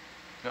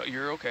 No,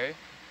 you're okay.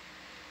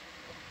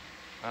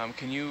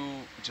 Can you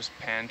just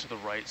pan to the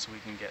right so we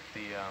can get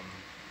the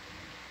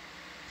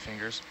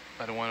fingers?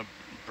 I don't want to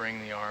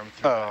bring the arm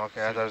through. Oh,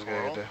 okay, I thought it was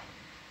good to.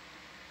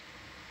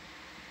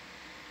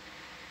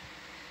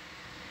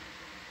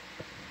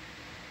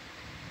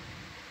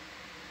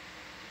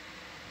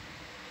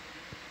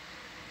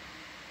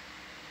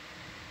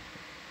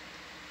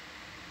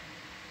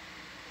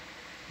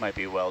 Might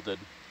be welded.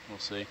 We'll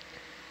see.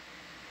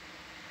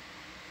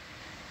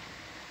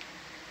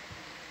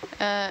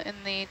 In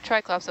the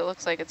Triclops, it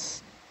looks like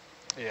it's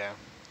Yeah,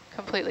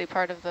 completely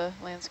part of the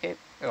landscape.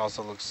 it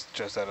also looks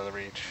just out of the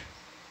reach.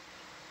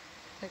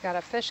 We got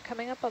a fish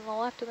coming up on the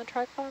left in the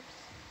Triclops.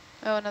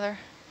 Oh, another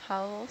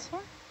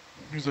halosaur?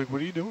 He's like,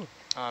 what are you doing?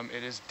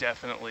 It is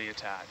definitely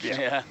attached.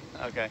 Yeah.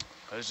 Okay.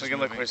 I was We just can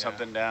look moving, for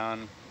something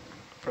down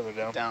Further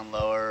down?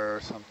 lower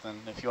or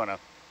something. If you want to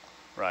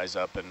rise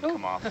up and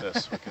come off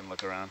this, we can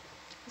look around.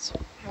 It's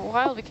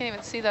wild, we can't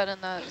even see that in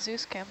the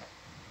Zeus cam.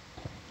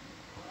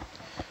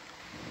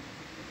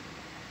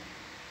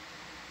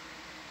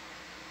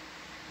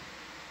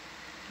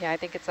 Yeah, I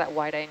think it's that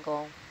wide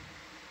angle.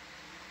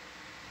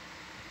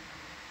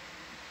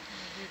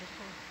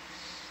 Beautiful.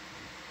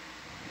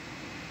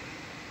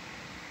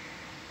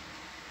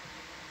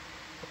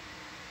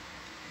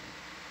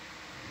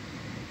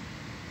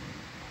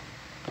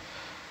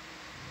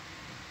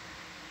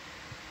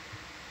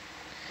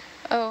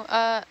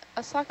 Oh,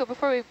 Asako,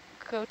 before we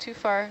go too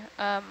far,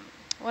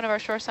 one of our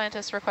shore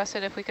scientists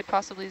requested if we could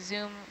possibly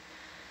zoom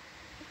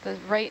the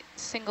right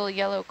single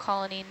yellow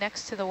colony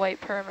next to the white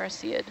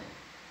permmerciid.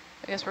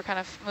 I guess we're kind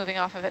of moving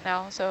off of it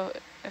now, so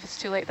if it's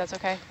too late, that's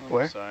okay. Oh,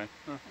 Where? Sorry.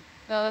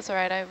 No, that's all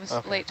right. I was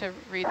late to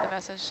read the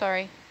message.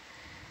 Sorry.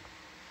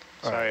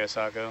 Sorry,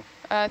 Asako.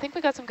 I think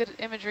we got some good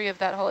imagery of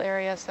that whole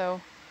area,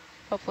 so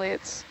hopefully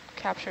it's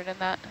captured in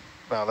that.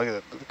 Wow, look at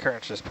it. The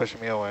current's just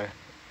pushing me away.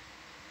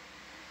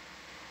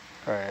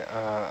 All right,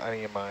 I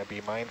need to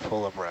be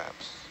mindful of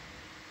wraps.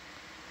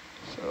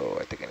 So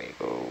I think I need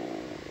to go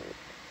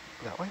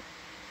that way.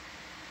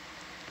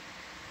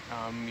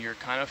 You're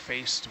kind of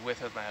faced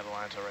with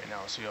Atlanta right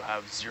now, so you'll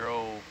have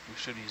 0, you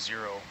should be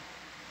 0.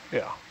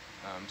 Yeah.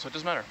 So it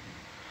doesn't matter.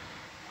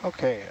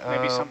 Okay.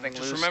 Maybe something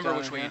Just loose remember down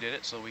which way here. you did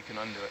it so we can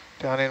undo it.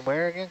 Down in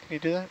where again? Can you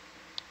do that?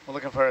 We're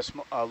looking for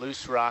a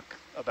loose rock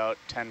about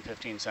 10,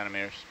 15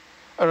 centimeters.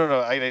 Oh,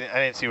 no, I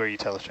didn't see where you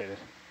telestrated.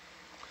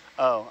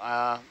 Oh,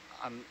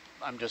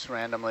 I'm just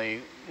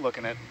randomly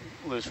looking at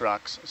loose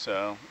rocks,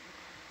 so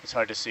it's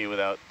hard to see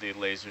without the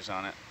lasers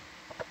on it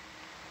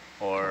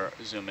or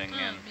zooming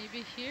in.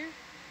 Maybe here?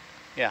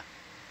 Yeah.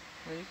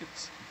 Well, you could.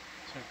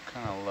 They're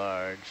kind of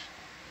large.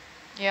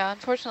 Yeah,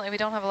 unfortunately, we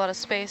don't have a lot of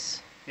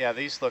space. Yeah,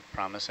 these look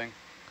promising.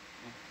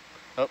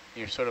 Oh,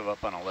 you're sort of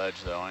up on a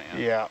ledge, though, aren't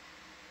you? Yeah.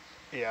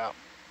 Yeah.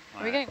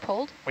 Are we getting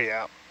pulled?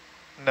 Yeah.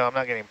 No, I'm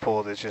not getting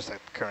pulled. It's just that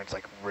the current's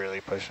like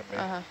really pushing me.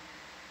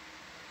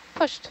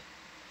 Pushed.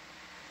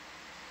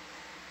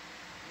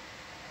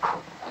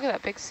 Look at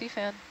that big sea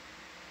fan.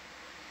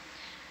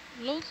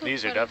 Loads of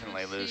These are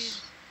definitely calamansi.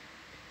 loose.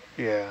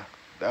 Yeah.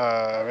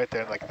 Right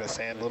there in like the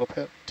sand a little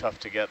bit. Tough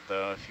to get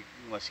though, if you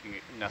unless you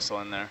can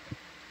nestle in there.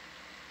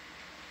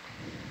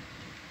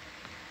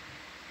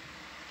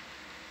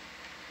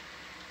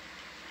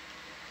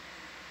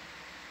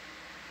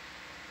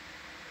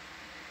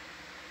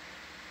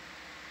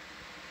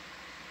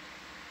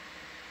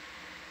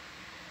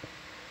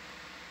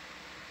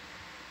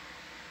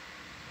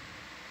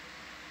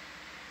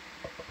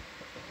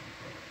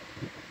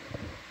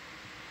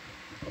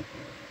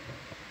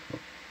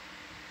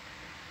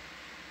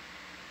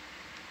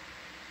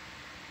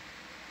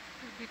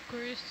 I'd be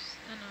curious,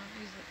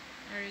 is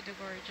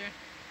Iridigorgia.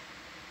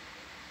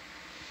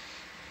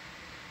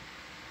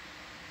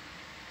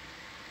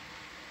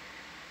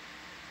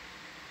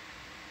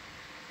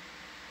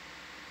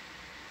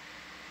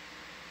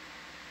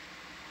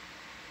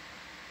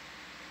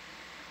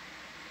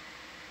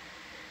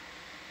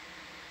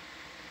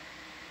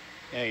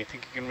 Yeah, you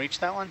think you can reach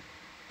that one?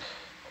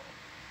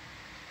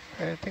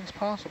 Anything's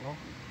possible.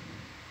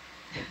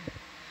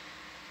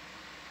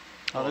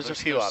 Oh, there's a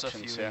few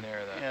options in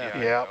there. That,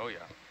 yeah. Yeah. Oh, yeah.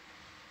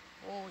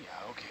 Oh,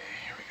 yeah. Okay,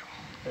 here we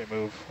go. They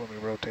move when we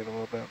rotate a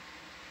little bit.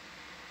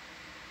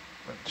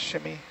 And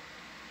shimmy.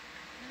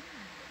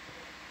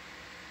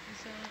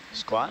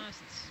 Squat?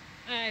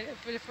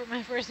 For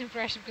my first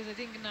impression, because I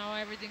think now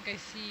everything I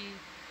see,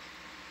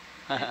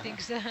 I think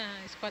it's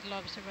squat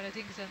lobster, but I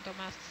think it's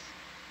entomasts.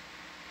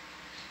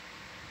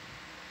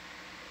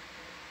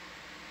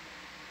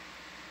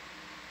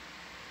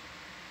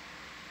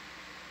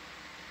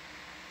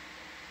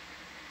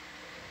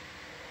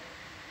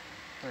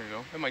 There you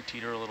go. It might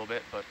teeter a little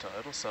bit, but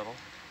it'll settle.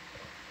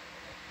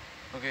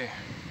 Okay.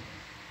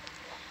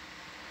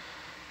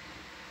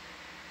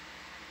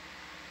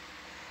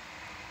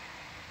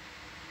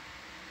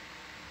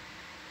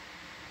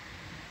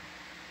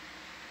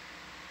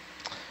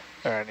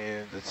 All right,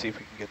 let's see if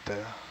we can get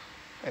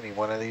any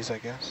one of these, I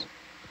guess.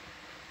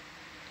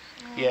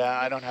 Yeah,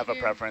 I don't have a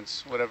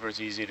preference. Whatever is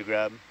easy to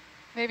grab.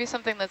 Maybe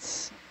something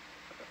that's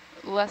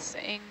less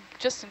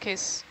just in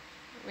case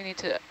we need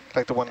to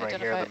Like the one right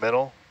here in the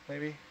middle,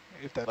 maybe?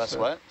 If that's less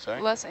what?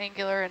 Sorry? less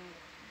angular and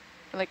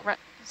like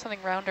something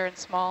rounder and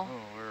small.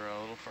 Oh, we're a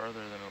little farther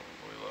than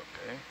we look,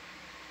 eh?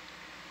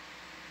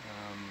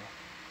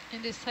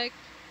 In the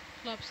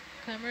Cyclops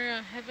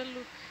camera, have a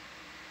look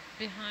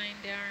behind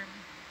the arm.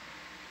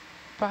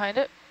 Behind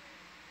it?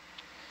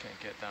 Can't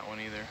get that one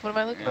either. What am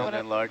I looking No, at?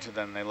 they're larger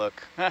than they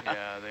look.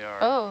 Yeah, they are.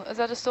 Oh, is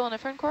that still a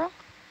different coral?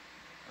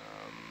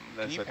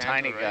 There's a pan to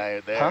tiny the right? guy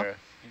there. Huh?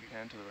 You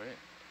can to the right.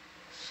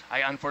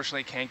 I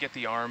unfortunately can't get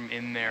the arm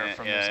in there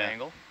from this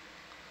angle.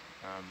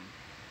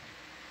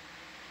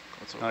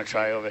 Want to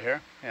try over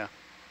here? Yeah,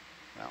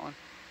 that one.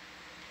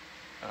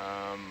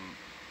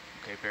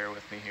 Okay, bear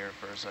with me here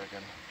for a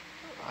second.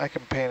 I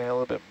can pan it a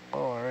little bit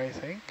more, I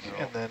think,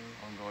 No, and then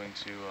I'm going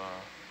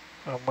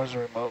to. where's the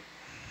remote?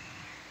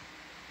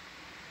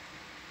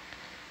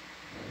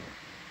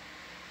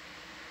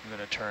 I'm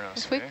going to turn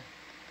us. If we- Okay.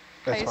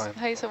 That's fine.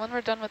 Haisa, when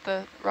we're done with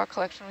the rock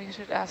collection, we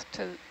should ask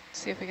to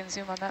see if we can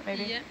zoom on that,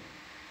 maybe. Yeah.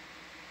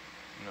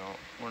 No,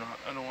 we're not.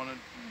 I don't want to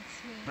Let's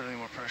see. put any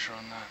more pressure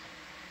on that.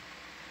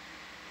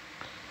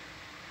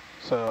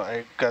 So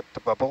I got the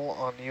bubble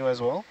on you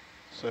as well.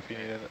 So if you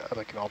need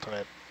like an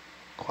alternate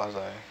quasi,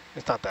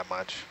 it's not that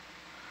much.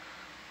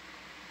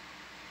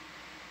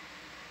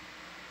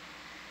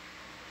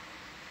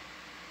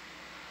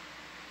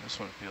 This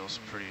one feels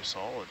pretty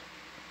solid.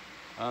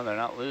 Oh, they're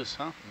not loose,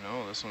 huh?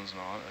 No, this one's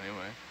not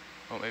anyway.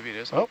 Oh, maybe it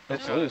is. Oh,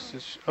 it's no. loose.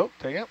 It's,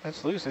 there you go.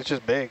 It's loose. It's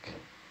just big.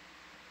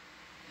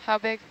 How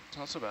big? It's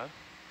not so bad.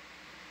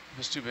 If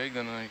it's too big,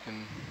 then I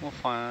can. We'll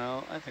find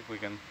out. I think we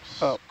can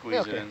Oh, squeeze yeah,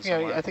 it okay. in Yeah,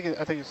 somewhere. I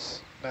think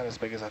it's not as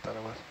big as I thought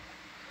it was.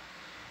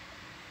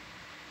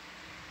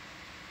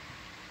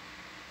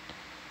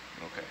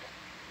 Okay.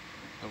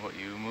 How about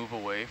you move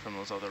away from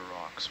those other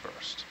rocks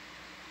first?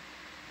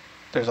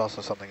 There's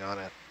also something on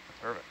it.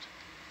 Perfect.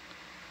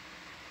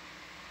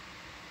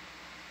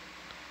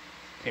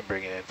 Can you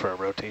bring it in for a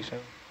rotation?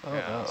 Oh,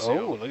 Yeah, no. see how-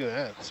 Oh, look at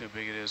that. See how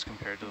big it is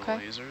compared to the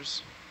Okay.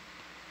 lasers.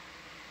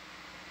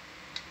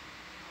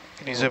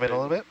 Can you zoom in a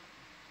little bit?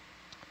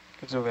 You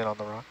can zoom in on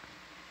the rock.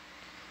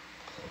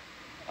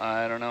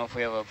 I don't know if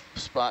we have a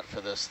spot for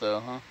this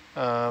though,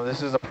 huh?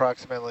 This is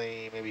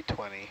approximately maybe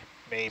 20,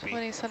 maybe.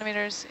 20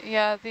 centimeters.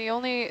 Yeah, the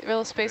only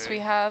real space we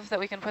have that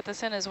we can put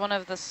this in is one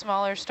of the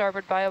smaller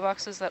starboard bio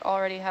boxes that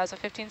already has a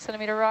 15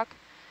 centimeter rock.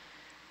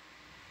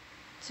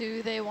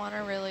 Do they want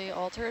a really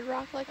altered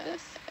rock like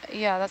this?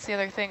 Yeah, that's the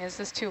other thing. Is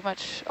this too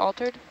much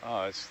altered?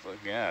 Oh, it's like,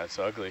 yeah, it's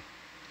ugly.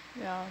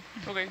 Yeah.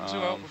 Okay,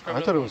 zoom out. Um, Let's grab I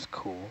another thought it one. was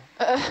cool.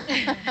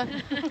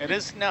 It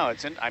is, no,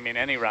 it's in, I mean,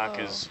 any rock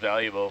Oh. is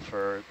valuable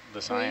for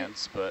the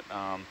science, but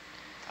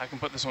I can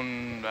put this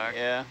one back.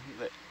 yeah,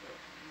 it'd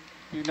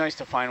be nice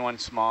to find one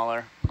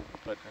smaller,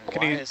 but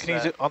Can why you is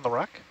use that? it on the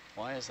rock?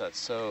 Why is that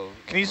so?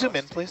 Can you zoom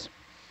in, rusty? please?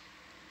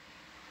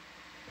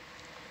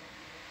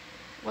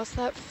 What's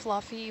that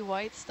fluffy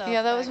white stuff?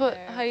 Yeah, that was back what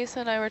there? Haisa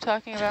and I were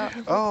talking about.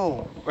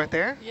 Oh, right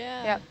there?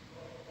 Yeah. Yep.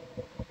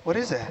 What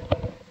is that?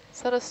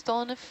 Is that a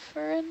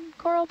stoloniferan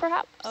coral,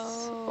 perhaps?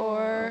 Oh.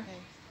 Or Okay.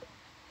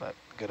 But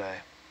good eye.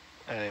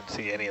 I didn't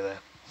see any of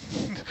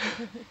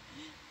that.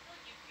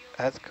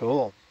 That's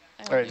cool.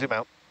 I All right, only zoom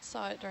out.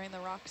 saw it during the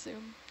rock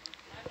zoom.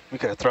 We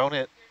could have thrown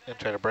it and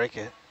tried to break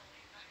it.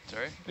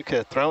 Sorry? We could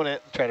have thrown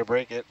it and tried to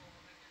break it.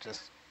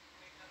 Just.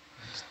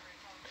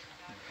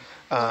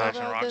 What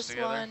Matching about rocks this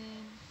together? one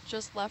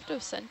just left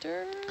of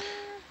center?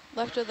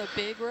 Left of the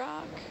big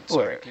rock?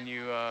 Sorry, Where? can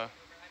you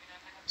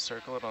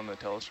circle it on the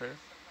telestrator?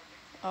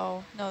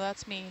 Oh, no,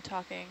 that's me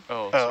talking.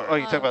 Oh, Oh, sorry. oh,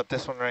 you talk about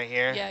this one right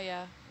here? Yeah,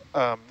 yeah.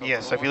 The Yeah,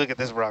 so little if you look at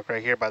this rock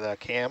right here by the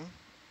cam.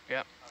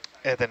 Yep.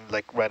 And then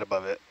like right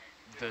above it.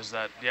 There's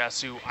that, yeah,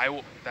 so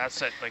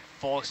that's at like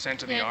full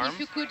extent of the Yeah, arm. if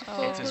you could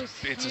Oh. focus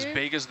It's as here.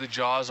 big as the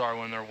jaws are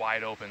when they're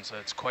wide open, so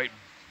it's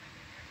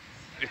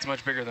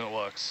much bigger than it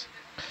looks.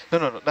 No,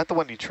 no, no, not the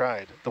one you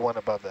tried. The one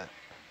above that.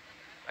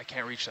 I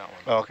can't reach that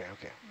one. Oh, okay,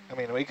 okay. I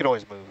mean, we could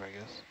always move, I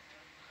guess.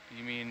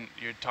 You mean,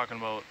 you're talking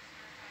about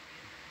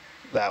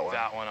That one.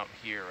 that one up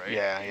here, right?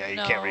 Yeah, yeah, you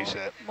No, can't reach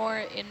that. more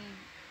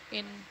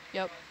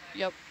yep.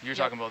 You're yep.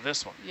 talking about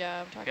this one.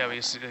 Yeah, I'm talking Yeah, about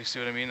but you see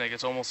what I mean? Like,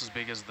 it's almost as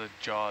big as the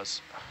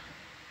jaws.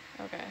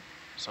 that. Okay.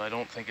 So I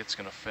don't think it's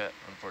going to fit,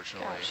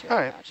 unfortunately. Gotcha, All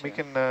right, gotcha. we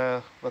can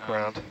look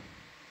around.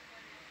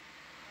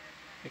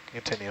 We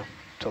can continue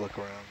to look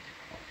around.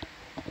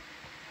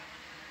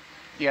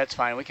 Yeah, it's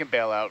fine. We can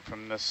bail out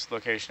from this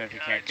location if you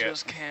I can't get.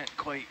 just can't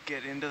quite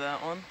get into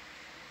that one.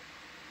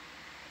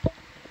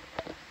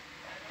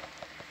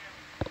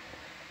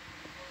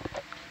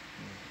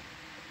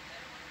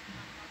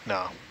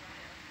 No,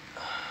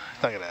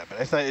 it's not gonna happen.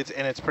 It's not.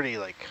 It's pretty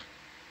like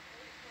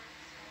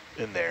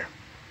in there.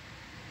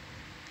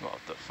 We'll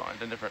have to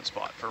find a different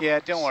spot for Yeah,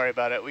 rocks. don't worry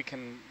about it. We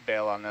can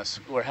bail on this.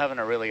 We're having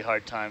a really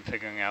hard time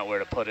figuring out where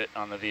to put it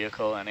on the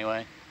vehicle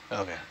anyway.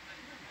 Okay.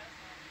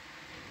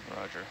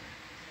 Roger.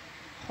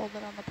 Hold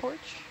it on the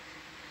porch.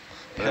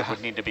 It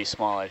would need to be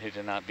small. I'd hate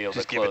to not be able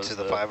Just to give it close to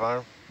the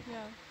 5-arm. Yeah.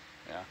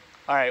 Yeah.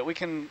 All right, we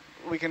can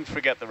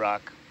forget the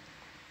rock.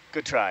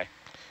 Good try.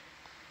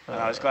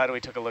 I was glad we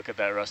took a look at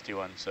that rusty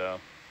one, so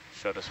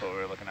showed us what we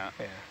were looking at.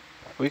 Yeah.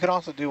 We could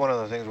also do one of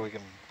those things where we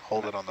can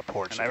hold it on the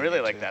porch. And if I we really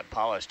need like to. that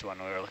polished one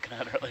we were looking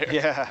at earlier.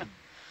 Yeah.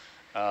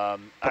 All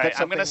But right,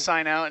 that's I'm going to something-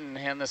 sign out and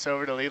hand this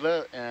over to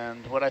Leela.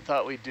 And what I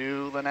thought we'd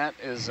do, Lynette,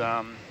 is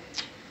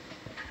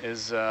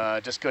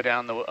just go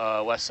down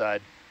the west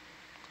side.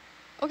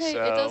 Okay,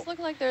 So- it does look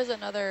like there's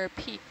another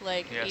peak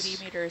like Yes.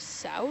 80 meters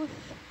south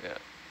Yeah.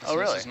 Oh,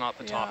 really? This is not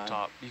the Yeah.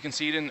 top. You can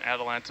see it in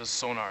Atalanta's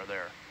sonar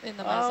there. in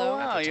the Oh, mezzo.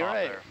 wow. At the you're top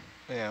right.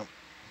 there.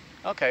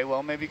 Yeah. Okay,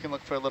 well, maybe you can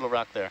look for a little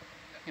rock there.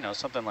 You know,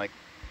 something like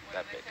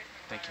that big.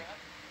 Thank you.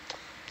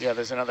 Yeah,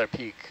 there's another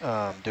peak.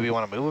 Do we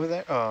want to move over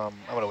there? I'm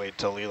gonna wait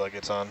till Leela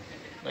gets on,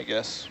 I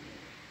guess.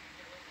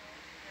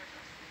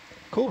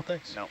 Cool.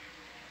 Thanks.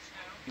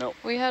 No.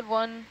 we had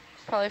one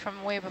probably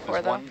from way before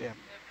There's though. one? Yeah.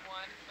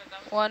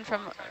 One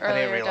from I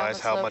earlier didn't realize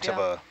down the how slope, much yeah. of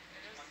a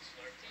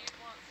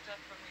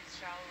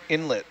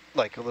inlet,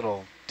 like a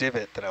little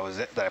divot that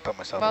I put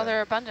myself Well, in.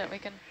 they're abundant. We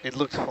can. It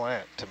looked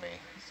flat to me.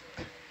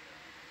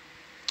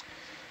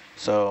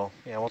 So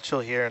yeah, we'll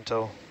chill here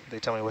until they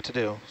tell me what to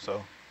do.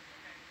 So.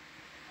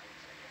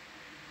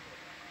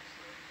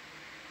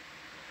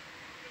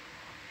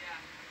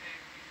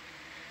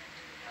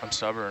 I'm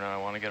stubborn and I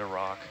want to get a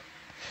rock.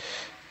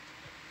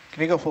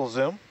 Can you go full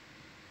zoom?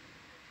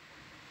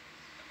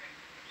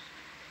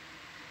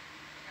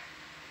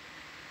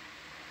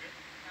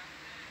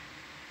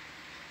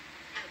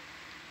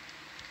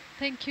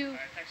 Thank you.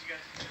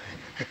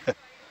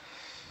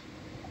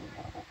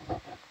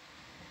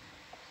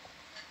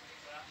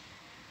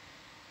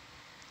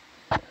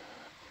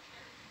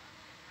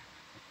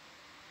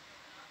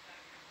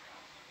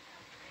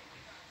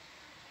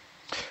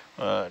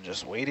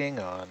 Just waiting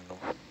on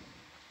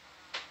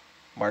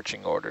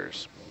marching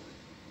orders.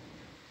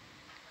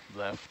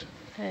 Left.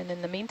 And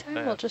in the meantime,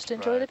 we'll left, just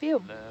enjoy the right,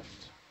 view.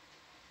 Left.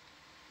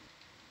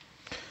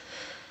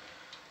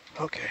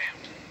 Okay.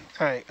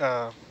 All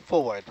right.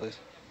 Full wide, please.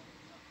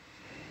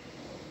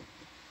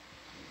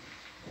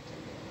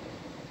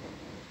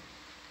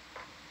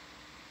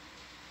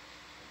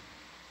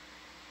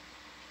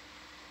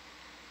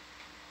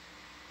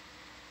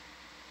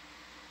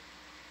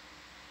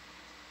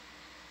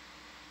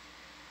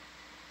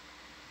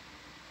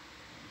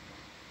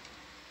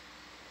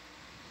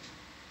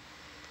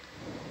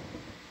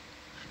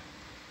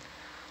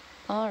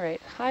 All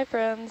right. Hi,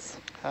 friends.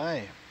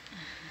 Hi.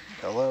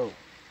 Hello.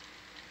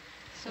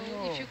 So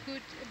Oh. if you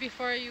could,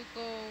 before you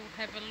go,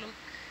 have a look.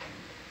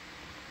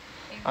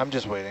 I'm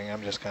just waiting.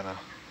 I'm just kind of.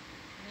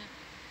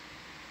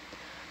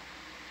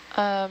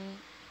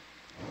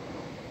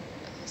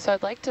 So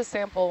I'd like to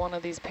sample one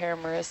of these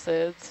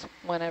paramericids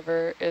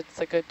whenever it's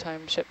a good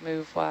time ship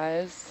move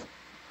wise.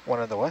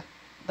 One of the what?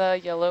 The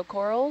yellow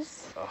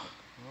corals.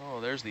 Oh,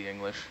 there's the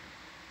English.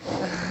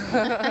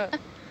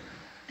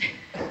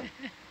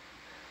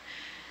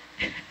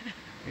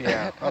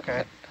 Yeah,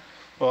 okay.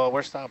 Well,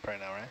 we're stopped right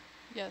now, right?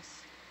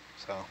 Yes.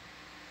 So.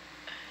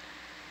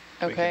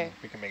 Okay.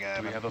 We can make it Do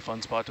happen. we have a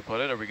fun spot to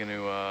put it? Are we going to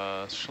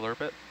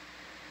slurp it?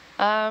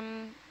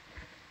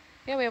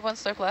 Yeah, we have one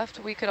slurp left.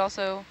 We could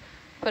also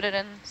put it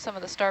in some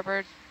of the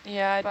starboard.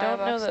 Yeah, I don't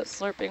know that boxes.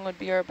 slurping would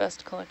be our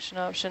best collection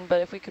option,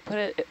 but if we could put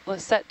it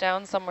set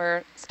down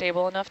somewhere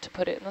stable enough to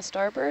put it in the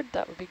starboard,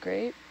 that would be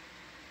great.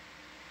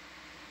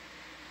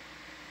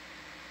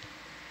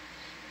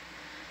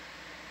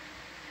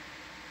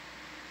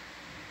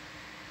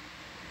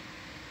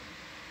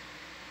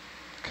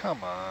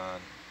 Come on.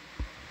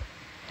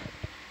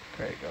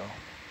 There you go.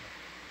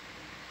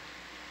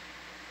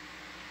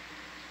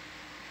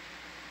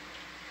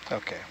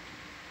 Okay.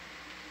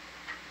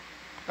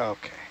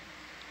 Okay.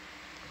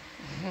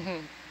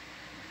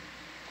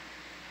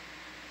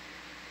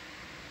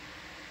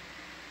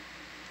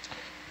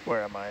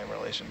 Where am I in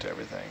relation to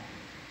everything?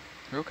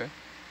 You're okay.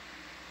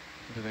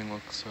 Everything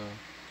looks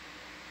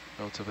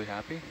relatively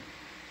happy.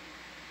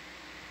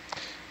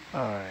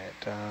 All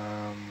right.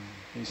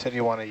 You said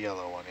you want a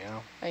yellow one, yeah?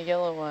 A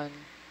yellow one.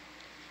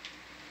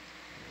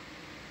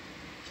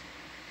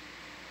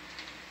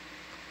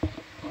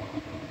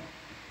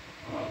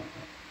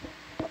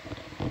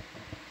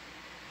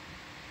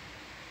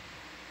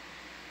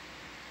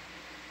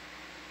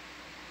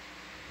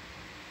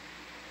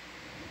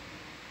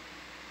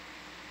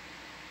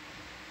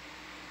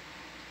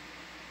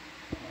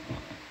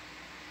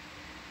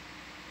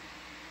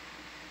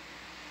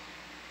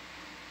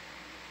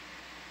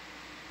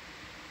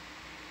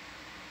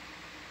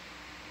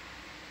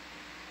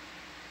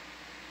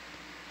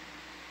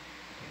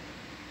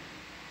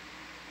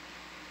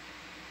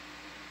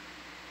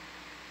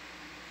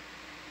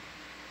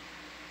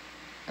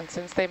 And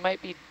since they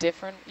might be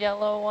different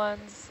yellow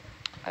ones,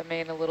 I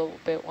may a little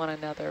bit want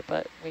another,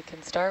 but we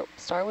can start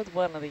with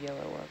one of the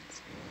yellow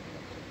ones.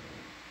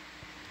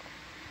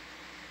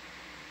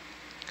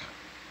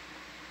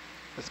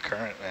 This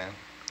current, man.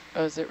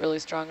 Oh, is it really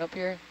strong up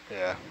here?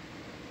 Yeah.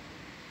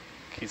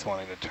 Keeps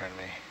wanting to turn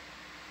me.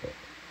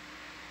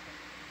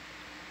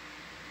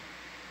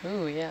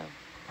 Ooh, yeah.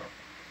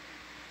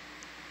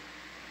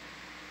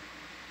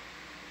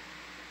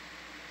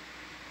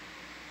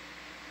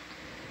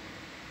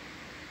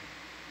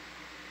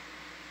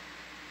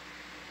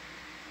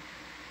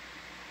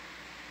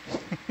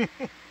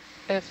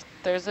 If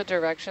there's a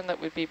direction that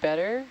would be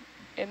better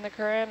in the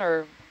current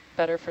or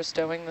better for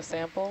stowing the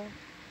sample.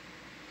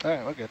 All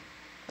right, we're good.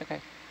 Okay.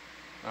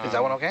 Is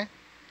that one okay?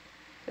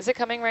 Is it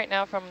coming right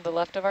now from the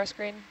left of our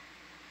screen?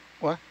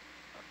 What?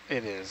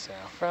 It is,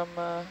 yeah. From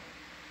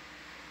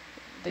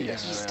the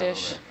Yes.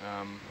 east-ish?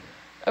 Yeah,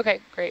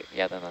 okay, great.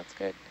 Yeah, then that's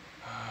good.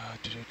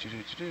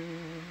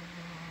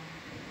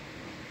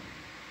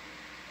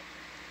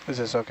 Is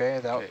this okay?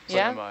 Is that Okay,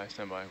 Yeah? stand by,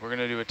 stand by. We're going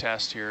to do a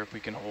test here if we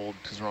can hold,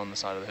 because we're on the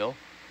side of the hill.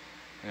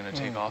 I'm going to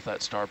take off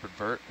that starboard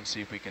vert and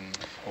see if we can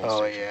hold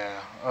station.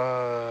 yeah.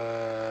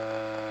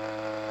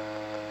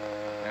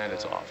 And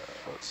it's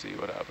off. Let's see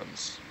what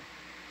happens.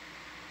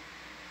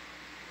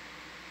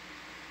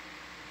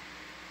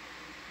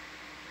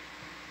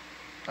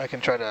 I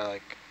can try to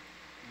like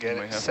get You it,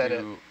 might have set it.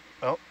 to-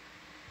 Oh,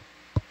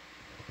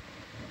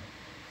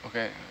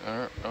 Okay.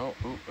 Oh,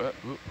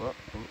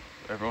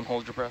 everyone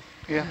hold your breath.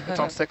 yeah, it's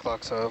on stick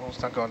lock, so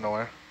it's not going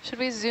nowhere. Should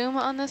we zoom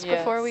on this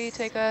before we Yes.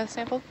 take a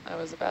sample? I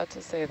was about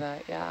to say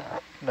that, yeah.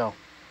 No,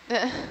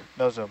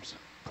 no zooms.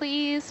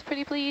 Please,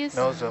 pretty please.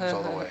 No zooms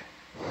all the way.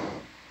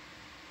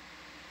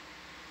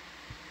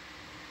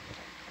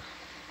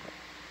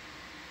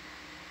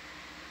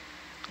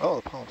 Oh,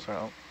 the palms are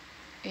out.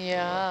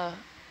 Yeah.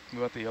 We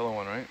got the yellow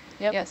one, right?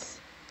 Yep. Yes.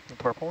 The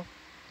purple one?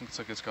 Looks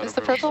like it's got Is a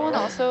the bit of purple one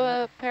star. also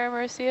a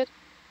Iridigorgia?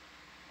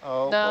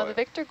 Oh, No, boy.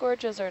 the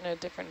Iridigorgias are in a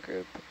different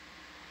group.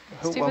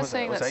 Steve was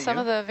saying that some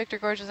of the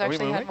Iridigorgias Are we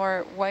actually had moving?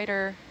 more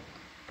whiter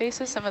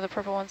bases. Some of the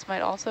purple ones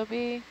might also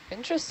be,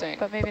 Interesting.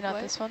 but maybe not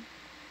What? this one.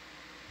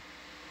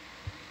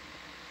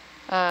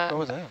 What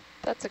was that?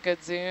 That's a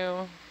good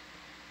zoom.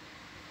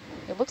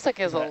 It looks like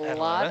there's Is that a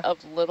lot Atlanta?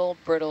 of little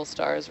brittle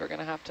stars we're going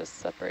to have to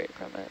separate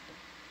from it.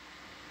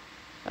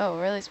 Oh,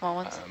 really small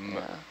ones.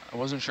 Yeah. I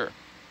wasn't sure,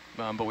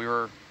 but we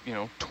were,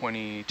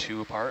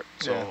 22 apart,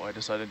 so Yeah. I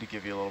decided to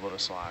give you a little bit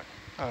of slack.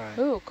 All right.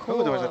 Ooh,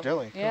 cool. there was a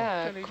jelly. Cool.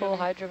 Yeah, Jelly, cool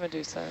jelly.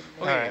 hydromedusa.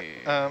 All right.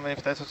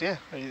 If that's what, yeah.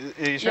 Are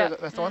you sure Yeah.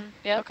 that's the one?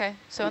 Yep. Okay,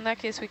 so in that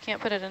case, we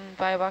can't put it in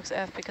biobox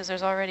F because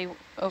there's already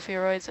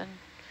ophiuroids and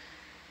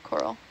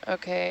coral.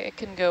 Okay, it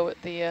can go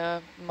with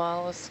the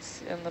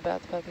mollusks and the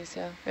bath puppies,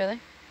 yeah. Really?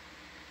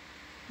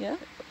 Yeah?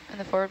 In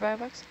the forward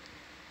biobox?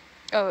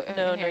 Oh, in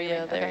No, here, no, you yeah,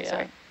 mean. there, Okay, yeah.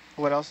 sorry.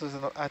 What else is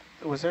in the,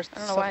 was there I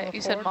don't know why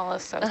you said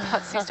mollusks. mollusks. I was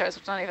thought sea stars,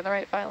 which is not even the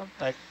right phylum.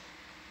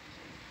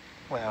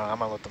 Well, I'm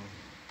going to let them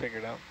figure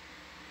it out.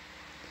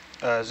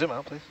 Zoom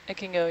out, please. It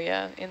can go,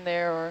 yeah, in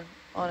there or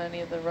on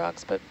any of the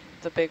rocks, but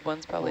the big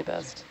one's probably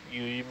best.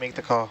 You make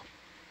the call.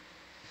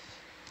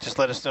 Just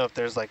let us know if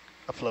there's like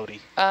a floaty.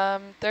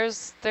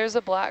 There's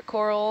a black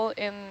coral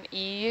in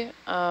E,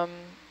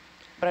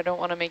 but I don't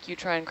want to make you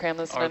try and cram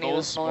this in Are any of the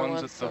those smaller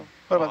ones ones. at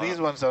the What about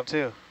these ones though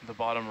too? The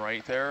bottom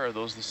right there, are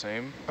those the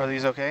same? Are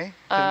these okay?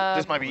 'Cause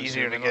this might be Can we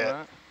easier zoom to in on get.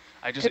 that?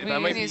 I just, Could that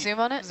we- might Can you be, zoom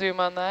on it? Zoom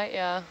on that,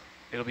 yeah.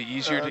 it'll be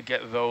easier to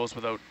get those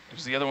without,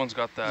 because the other one's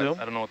got that, Zoom?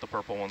 I don't know what the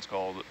purple one's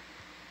called.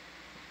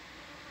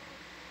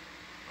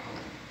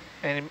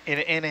 And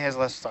it has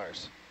less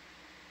stars.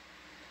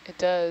 It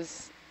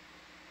does.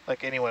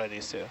 Like any one of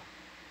these two.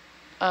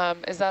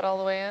 Is that all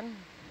the way in?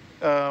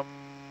 I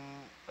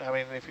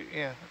mean, if you,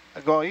 yeah,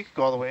 you can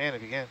go all the way in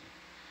if you can.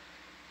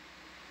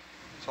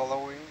 It's all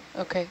the way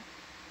in. Okay.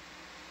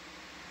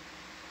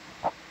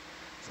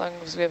 As long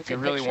as we have a If you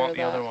good really picture want of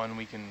the that. other one,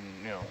 we can,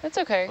 you know, That's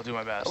okay. I'll do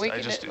my best. We can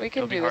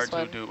It'll be do hard this to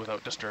one. do it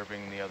without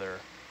disturbing the other.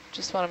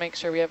 Just want to make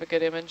sure we have a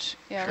good image.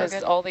 Yeah, we're Because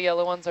good. all the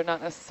yellow ones are not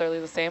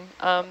necessarily the same.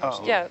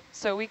 Oh. Yeah,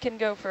 so we can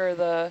go for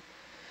the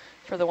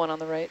one on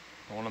the right.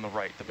 The one on the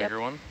right, the Yep. bigger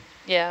one?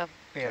 Yeah,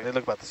 Yeah, they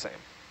look about the same.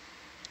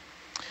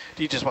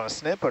 Do you just want to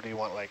snip, or do you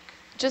want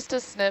just a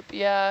snip,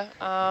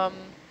 yeah.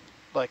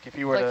 like if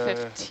you were Like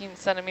to 15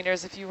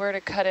 centimeters. If you were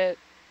to cut it,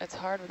 it's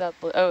hard without,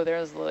 oh,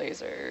 there's the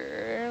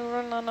laser.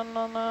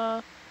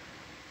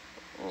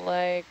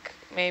 Like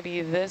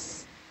maybe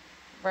this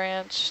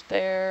branch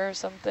there or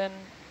something.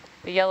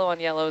 The yellow on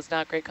yellow is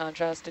not great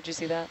contrast. Did you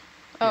see that?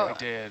 Oh, I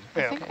did. I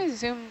Yeah. think we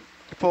zoomed.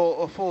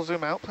 full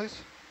zoom out, please?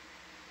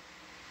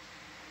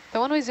 The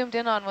one we zoomed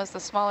in on was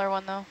the smaller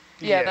one, though.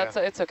 Yeah,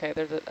 it's okay.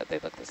 They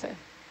look the same.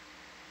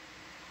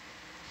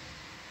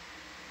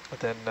 But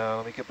then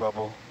let me get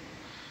bubble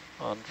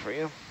on for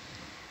you.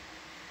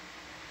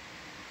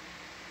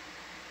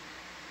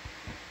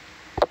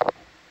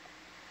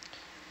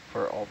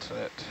 For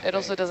alternate. It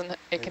also doesn't,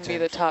 it can be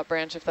the intent. top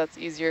branch if that's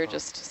easier,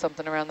 just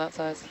something around that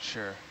size.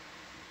 Sure.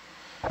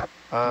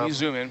 Can you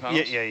zoom in,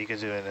 Pounds? Yeah, you can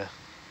zoom in.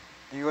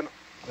 You gonna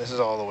This is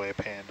all the way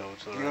panned over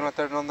to the you gonna right.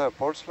 turn on the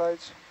port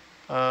slides?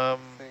 I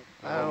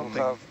We'll don't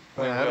think. have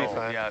We Yeah, that'd be will.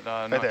 fine. Yeah,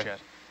 Right not there.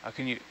 yet.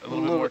 Can you, a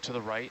little bit more to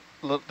the right?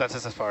 Look, that's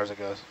just as far as it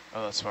goes.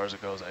 Oh, that's as far as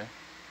it goes, eh?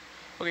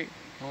 Okay,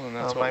 well then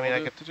that's what I mean, we'll I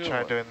do, could to do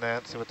try it. doing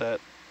that. See what that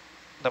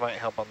might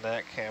help on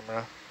that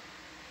camera.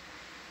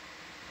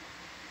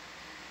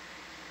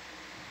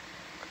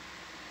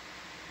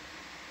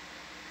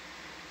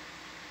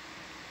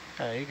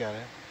 Oh, you got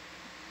it.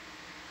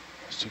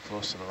 It's too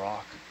close to the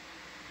rock.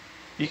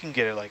 You can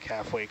get it like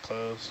halfway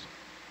closed.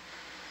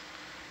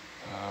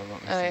 Let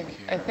me I think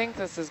here. I think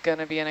this is going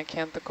to be an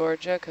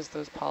Iridigorgia because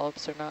those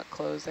polyps are not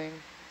closing.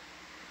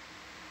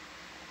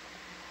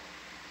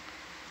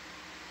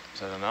 Is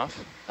that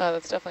enough?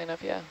 That's definitely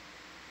enough, yeah.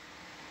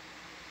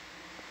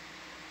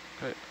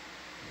 Good.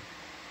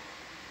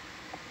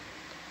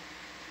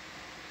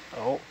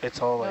 Oh,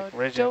 it's all like No,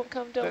 rigid. don't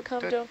come, don't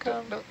come, don't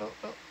come. No.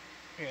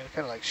 Yeah,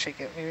 kind of like shake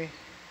it maybe.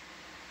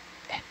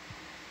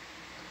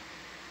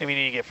 Maybe you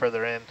need to get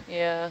further in.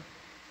 Yeah.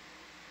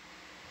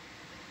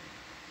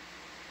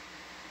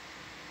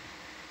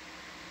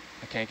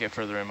 I can't get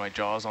further in. My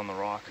jaw's on the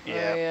rock. Oh,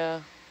 yeah.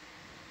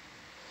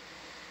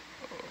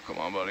 Oh, come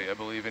on, buddy. I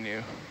believe in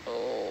you.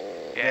 Oh.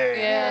 Yeah.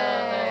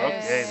 Yeah,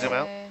 Okay, nice. zoom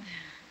out.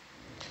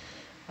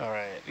 All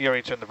right. You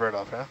already turned the bird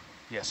off, huh?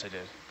 Yes, I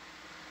did.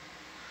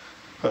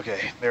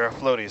 Okay. There are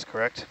floaties,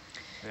 correct?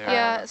 There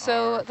Yeah,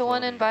 so are the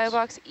one in floaties.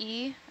 Biobox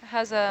E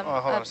has a... Oh,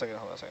 hold on a second.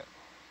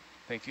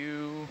 Thank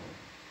you.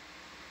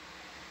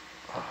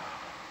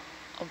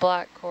 A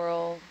black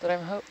coral that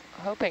I'm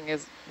hoping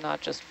is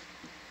not just,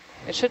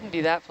 it shouldn't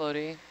be that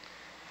floaty.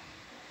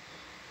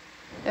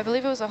 I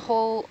believe it was a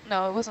whole,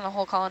 no, it wasn't a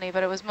whole colony,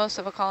 but it was most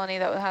of a colony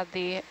that had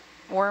the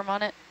worm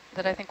on it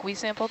that I think we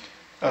sampled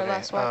for our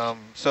last watch.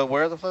 So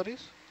where are the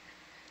floaties?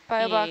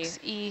 Biobox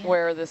E,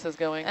 Where this is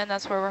going. and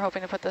that's where we're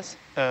hoping to put this.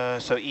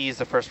 So E is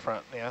the first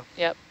front, yeah?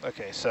 Yep.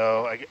 Okay,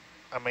 so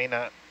I may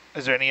not,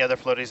 is there any other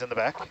floaties in the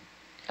back?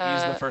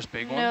 He's the first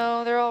big one.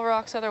 No, they're all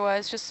rocks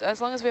otherwise, just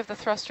as long as we have the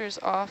thrusters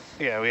off.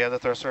 Yeah, we have the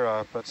thruster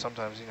off, but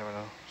sometimes you never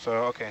know. So,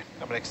 okay,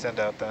 I'm going to extend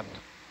out then.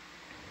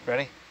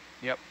 Ready?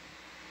 Yep.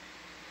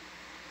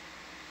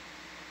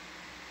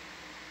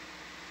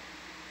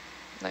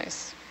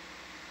 Nice.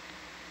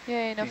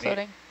 Yay, no You need-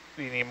 floating.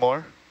 Do you need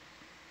more,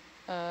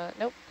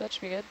 Nope, that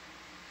should be good.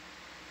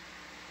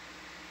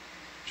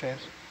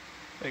 James?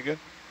 Are you good?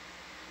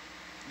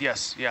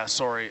 Yes, yeah,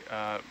 sorry.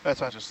 That's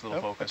fine. Just a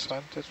little Nope, focus.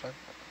 That's fine.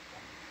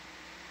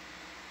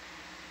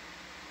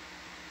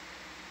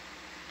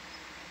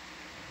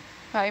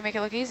 Wow, you make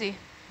it look easy.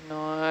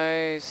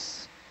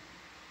 Nice.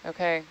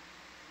 Okay.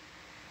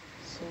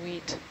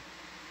 Sweet.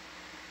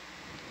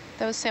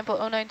 That was sample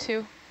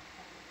 092.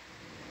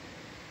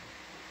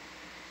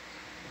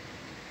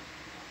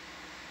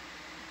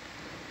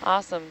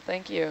 Awesome,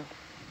 thank you.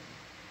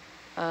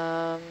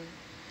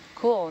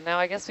 Cool, now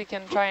I guess we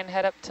can try and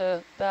head up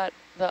to the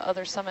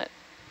other summit.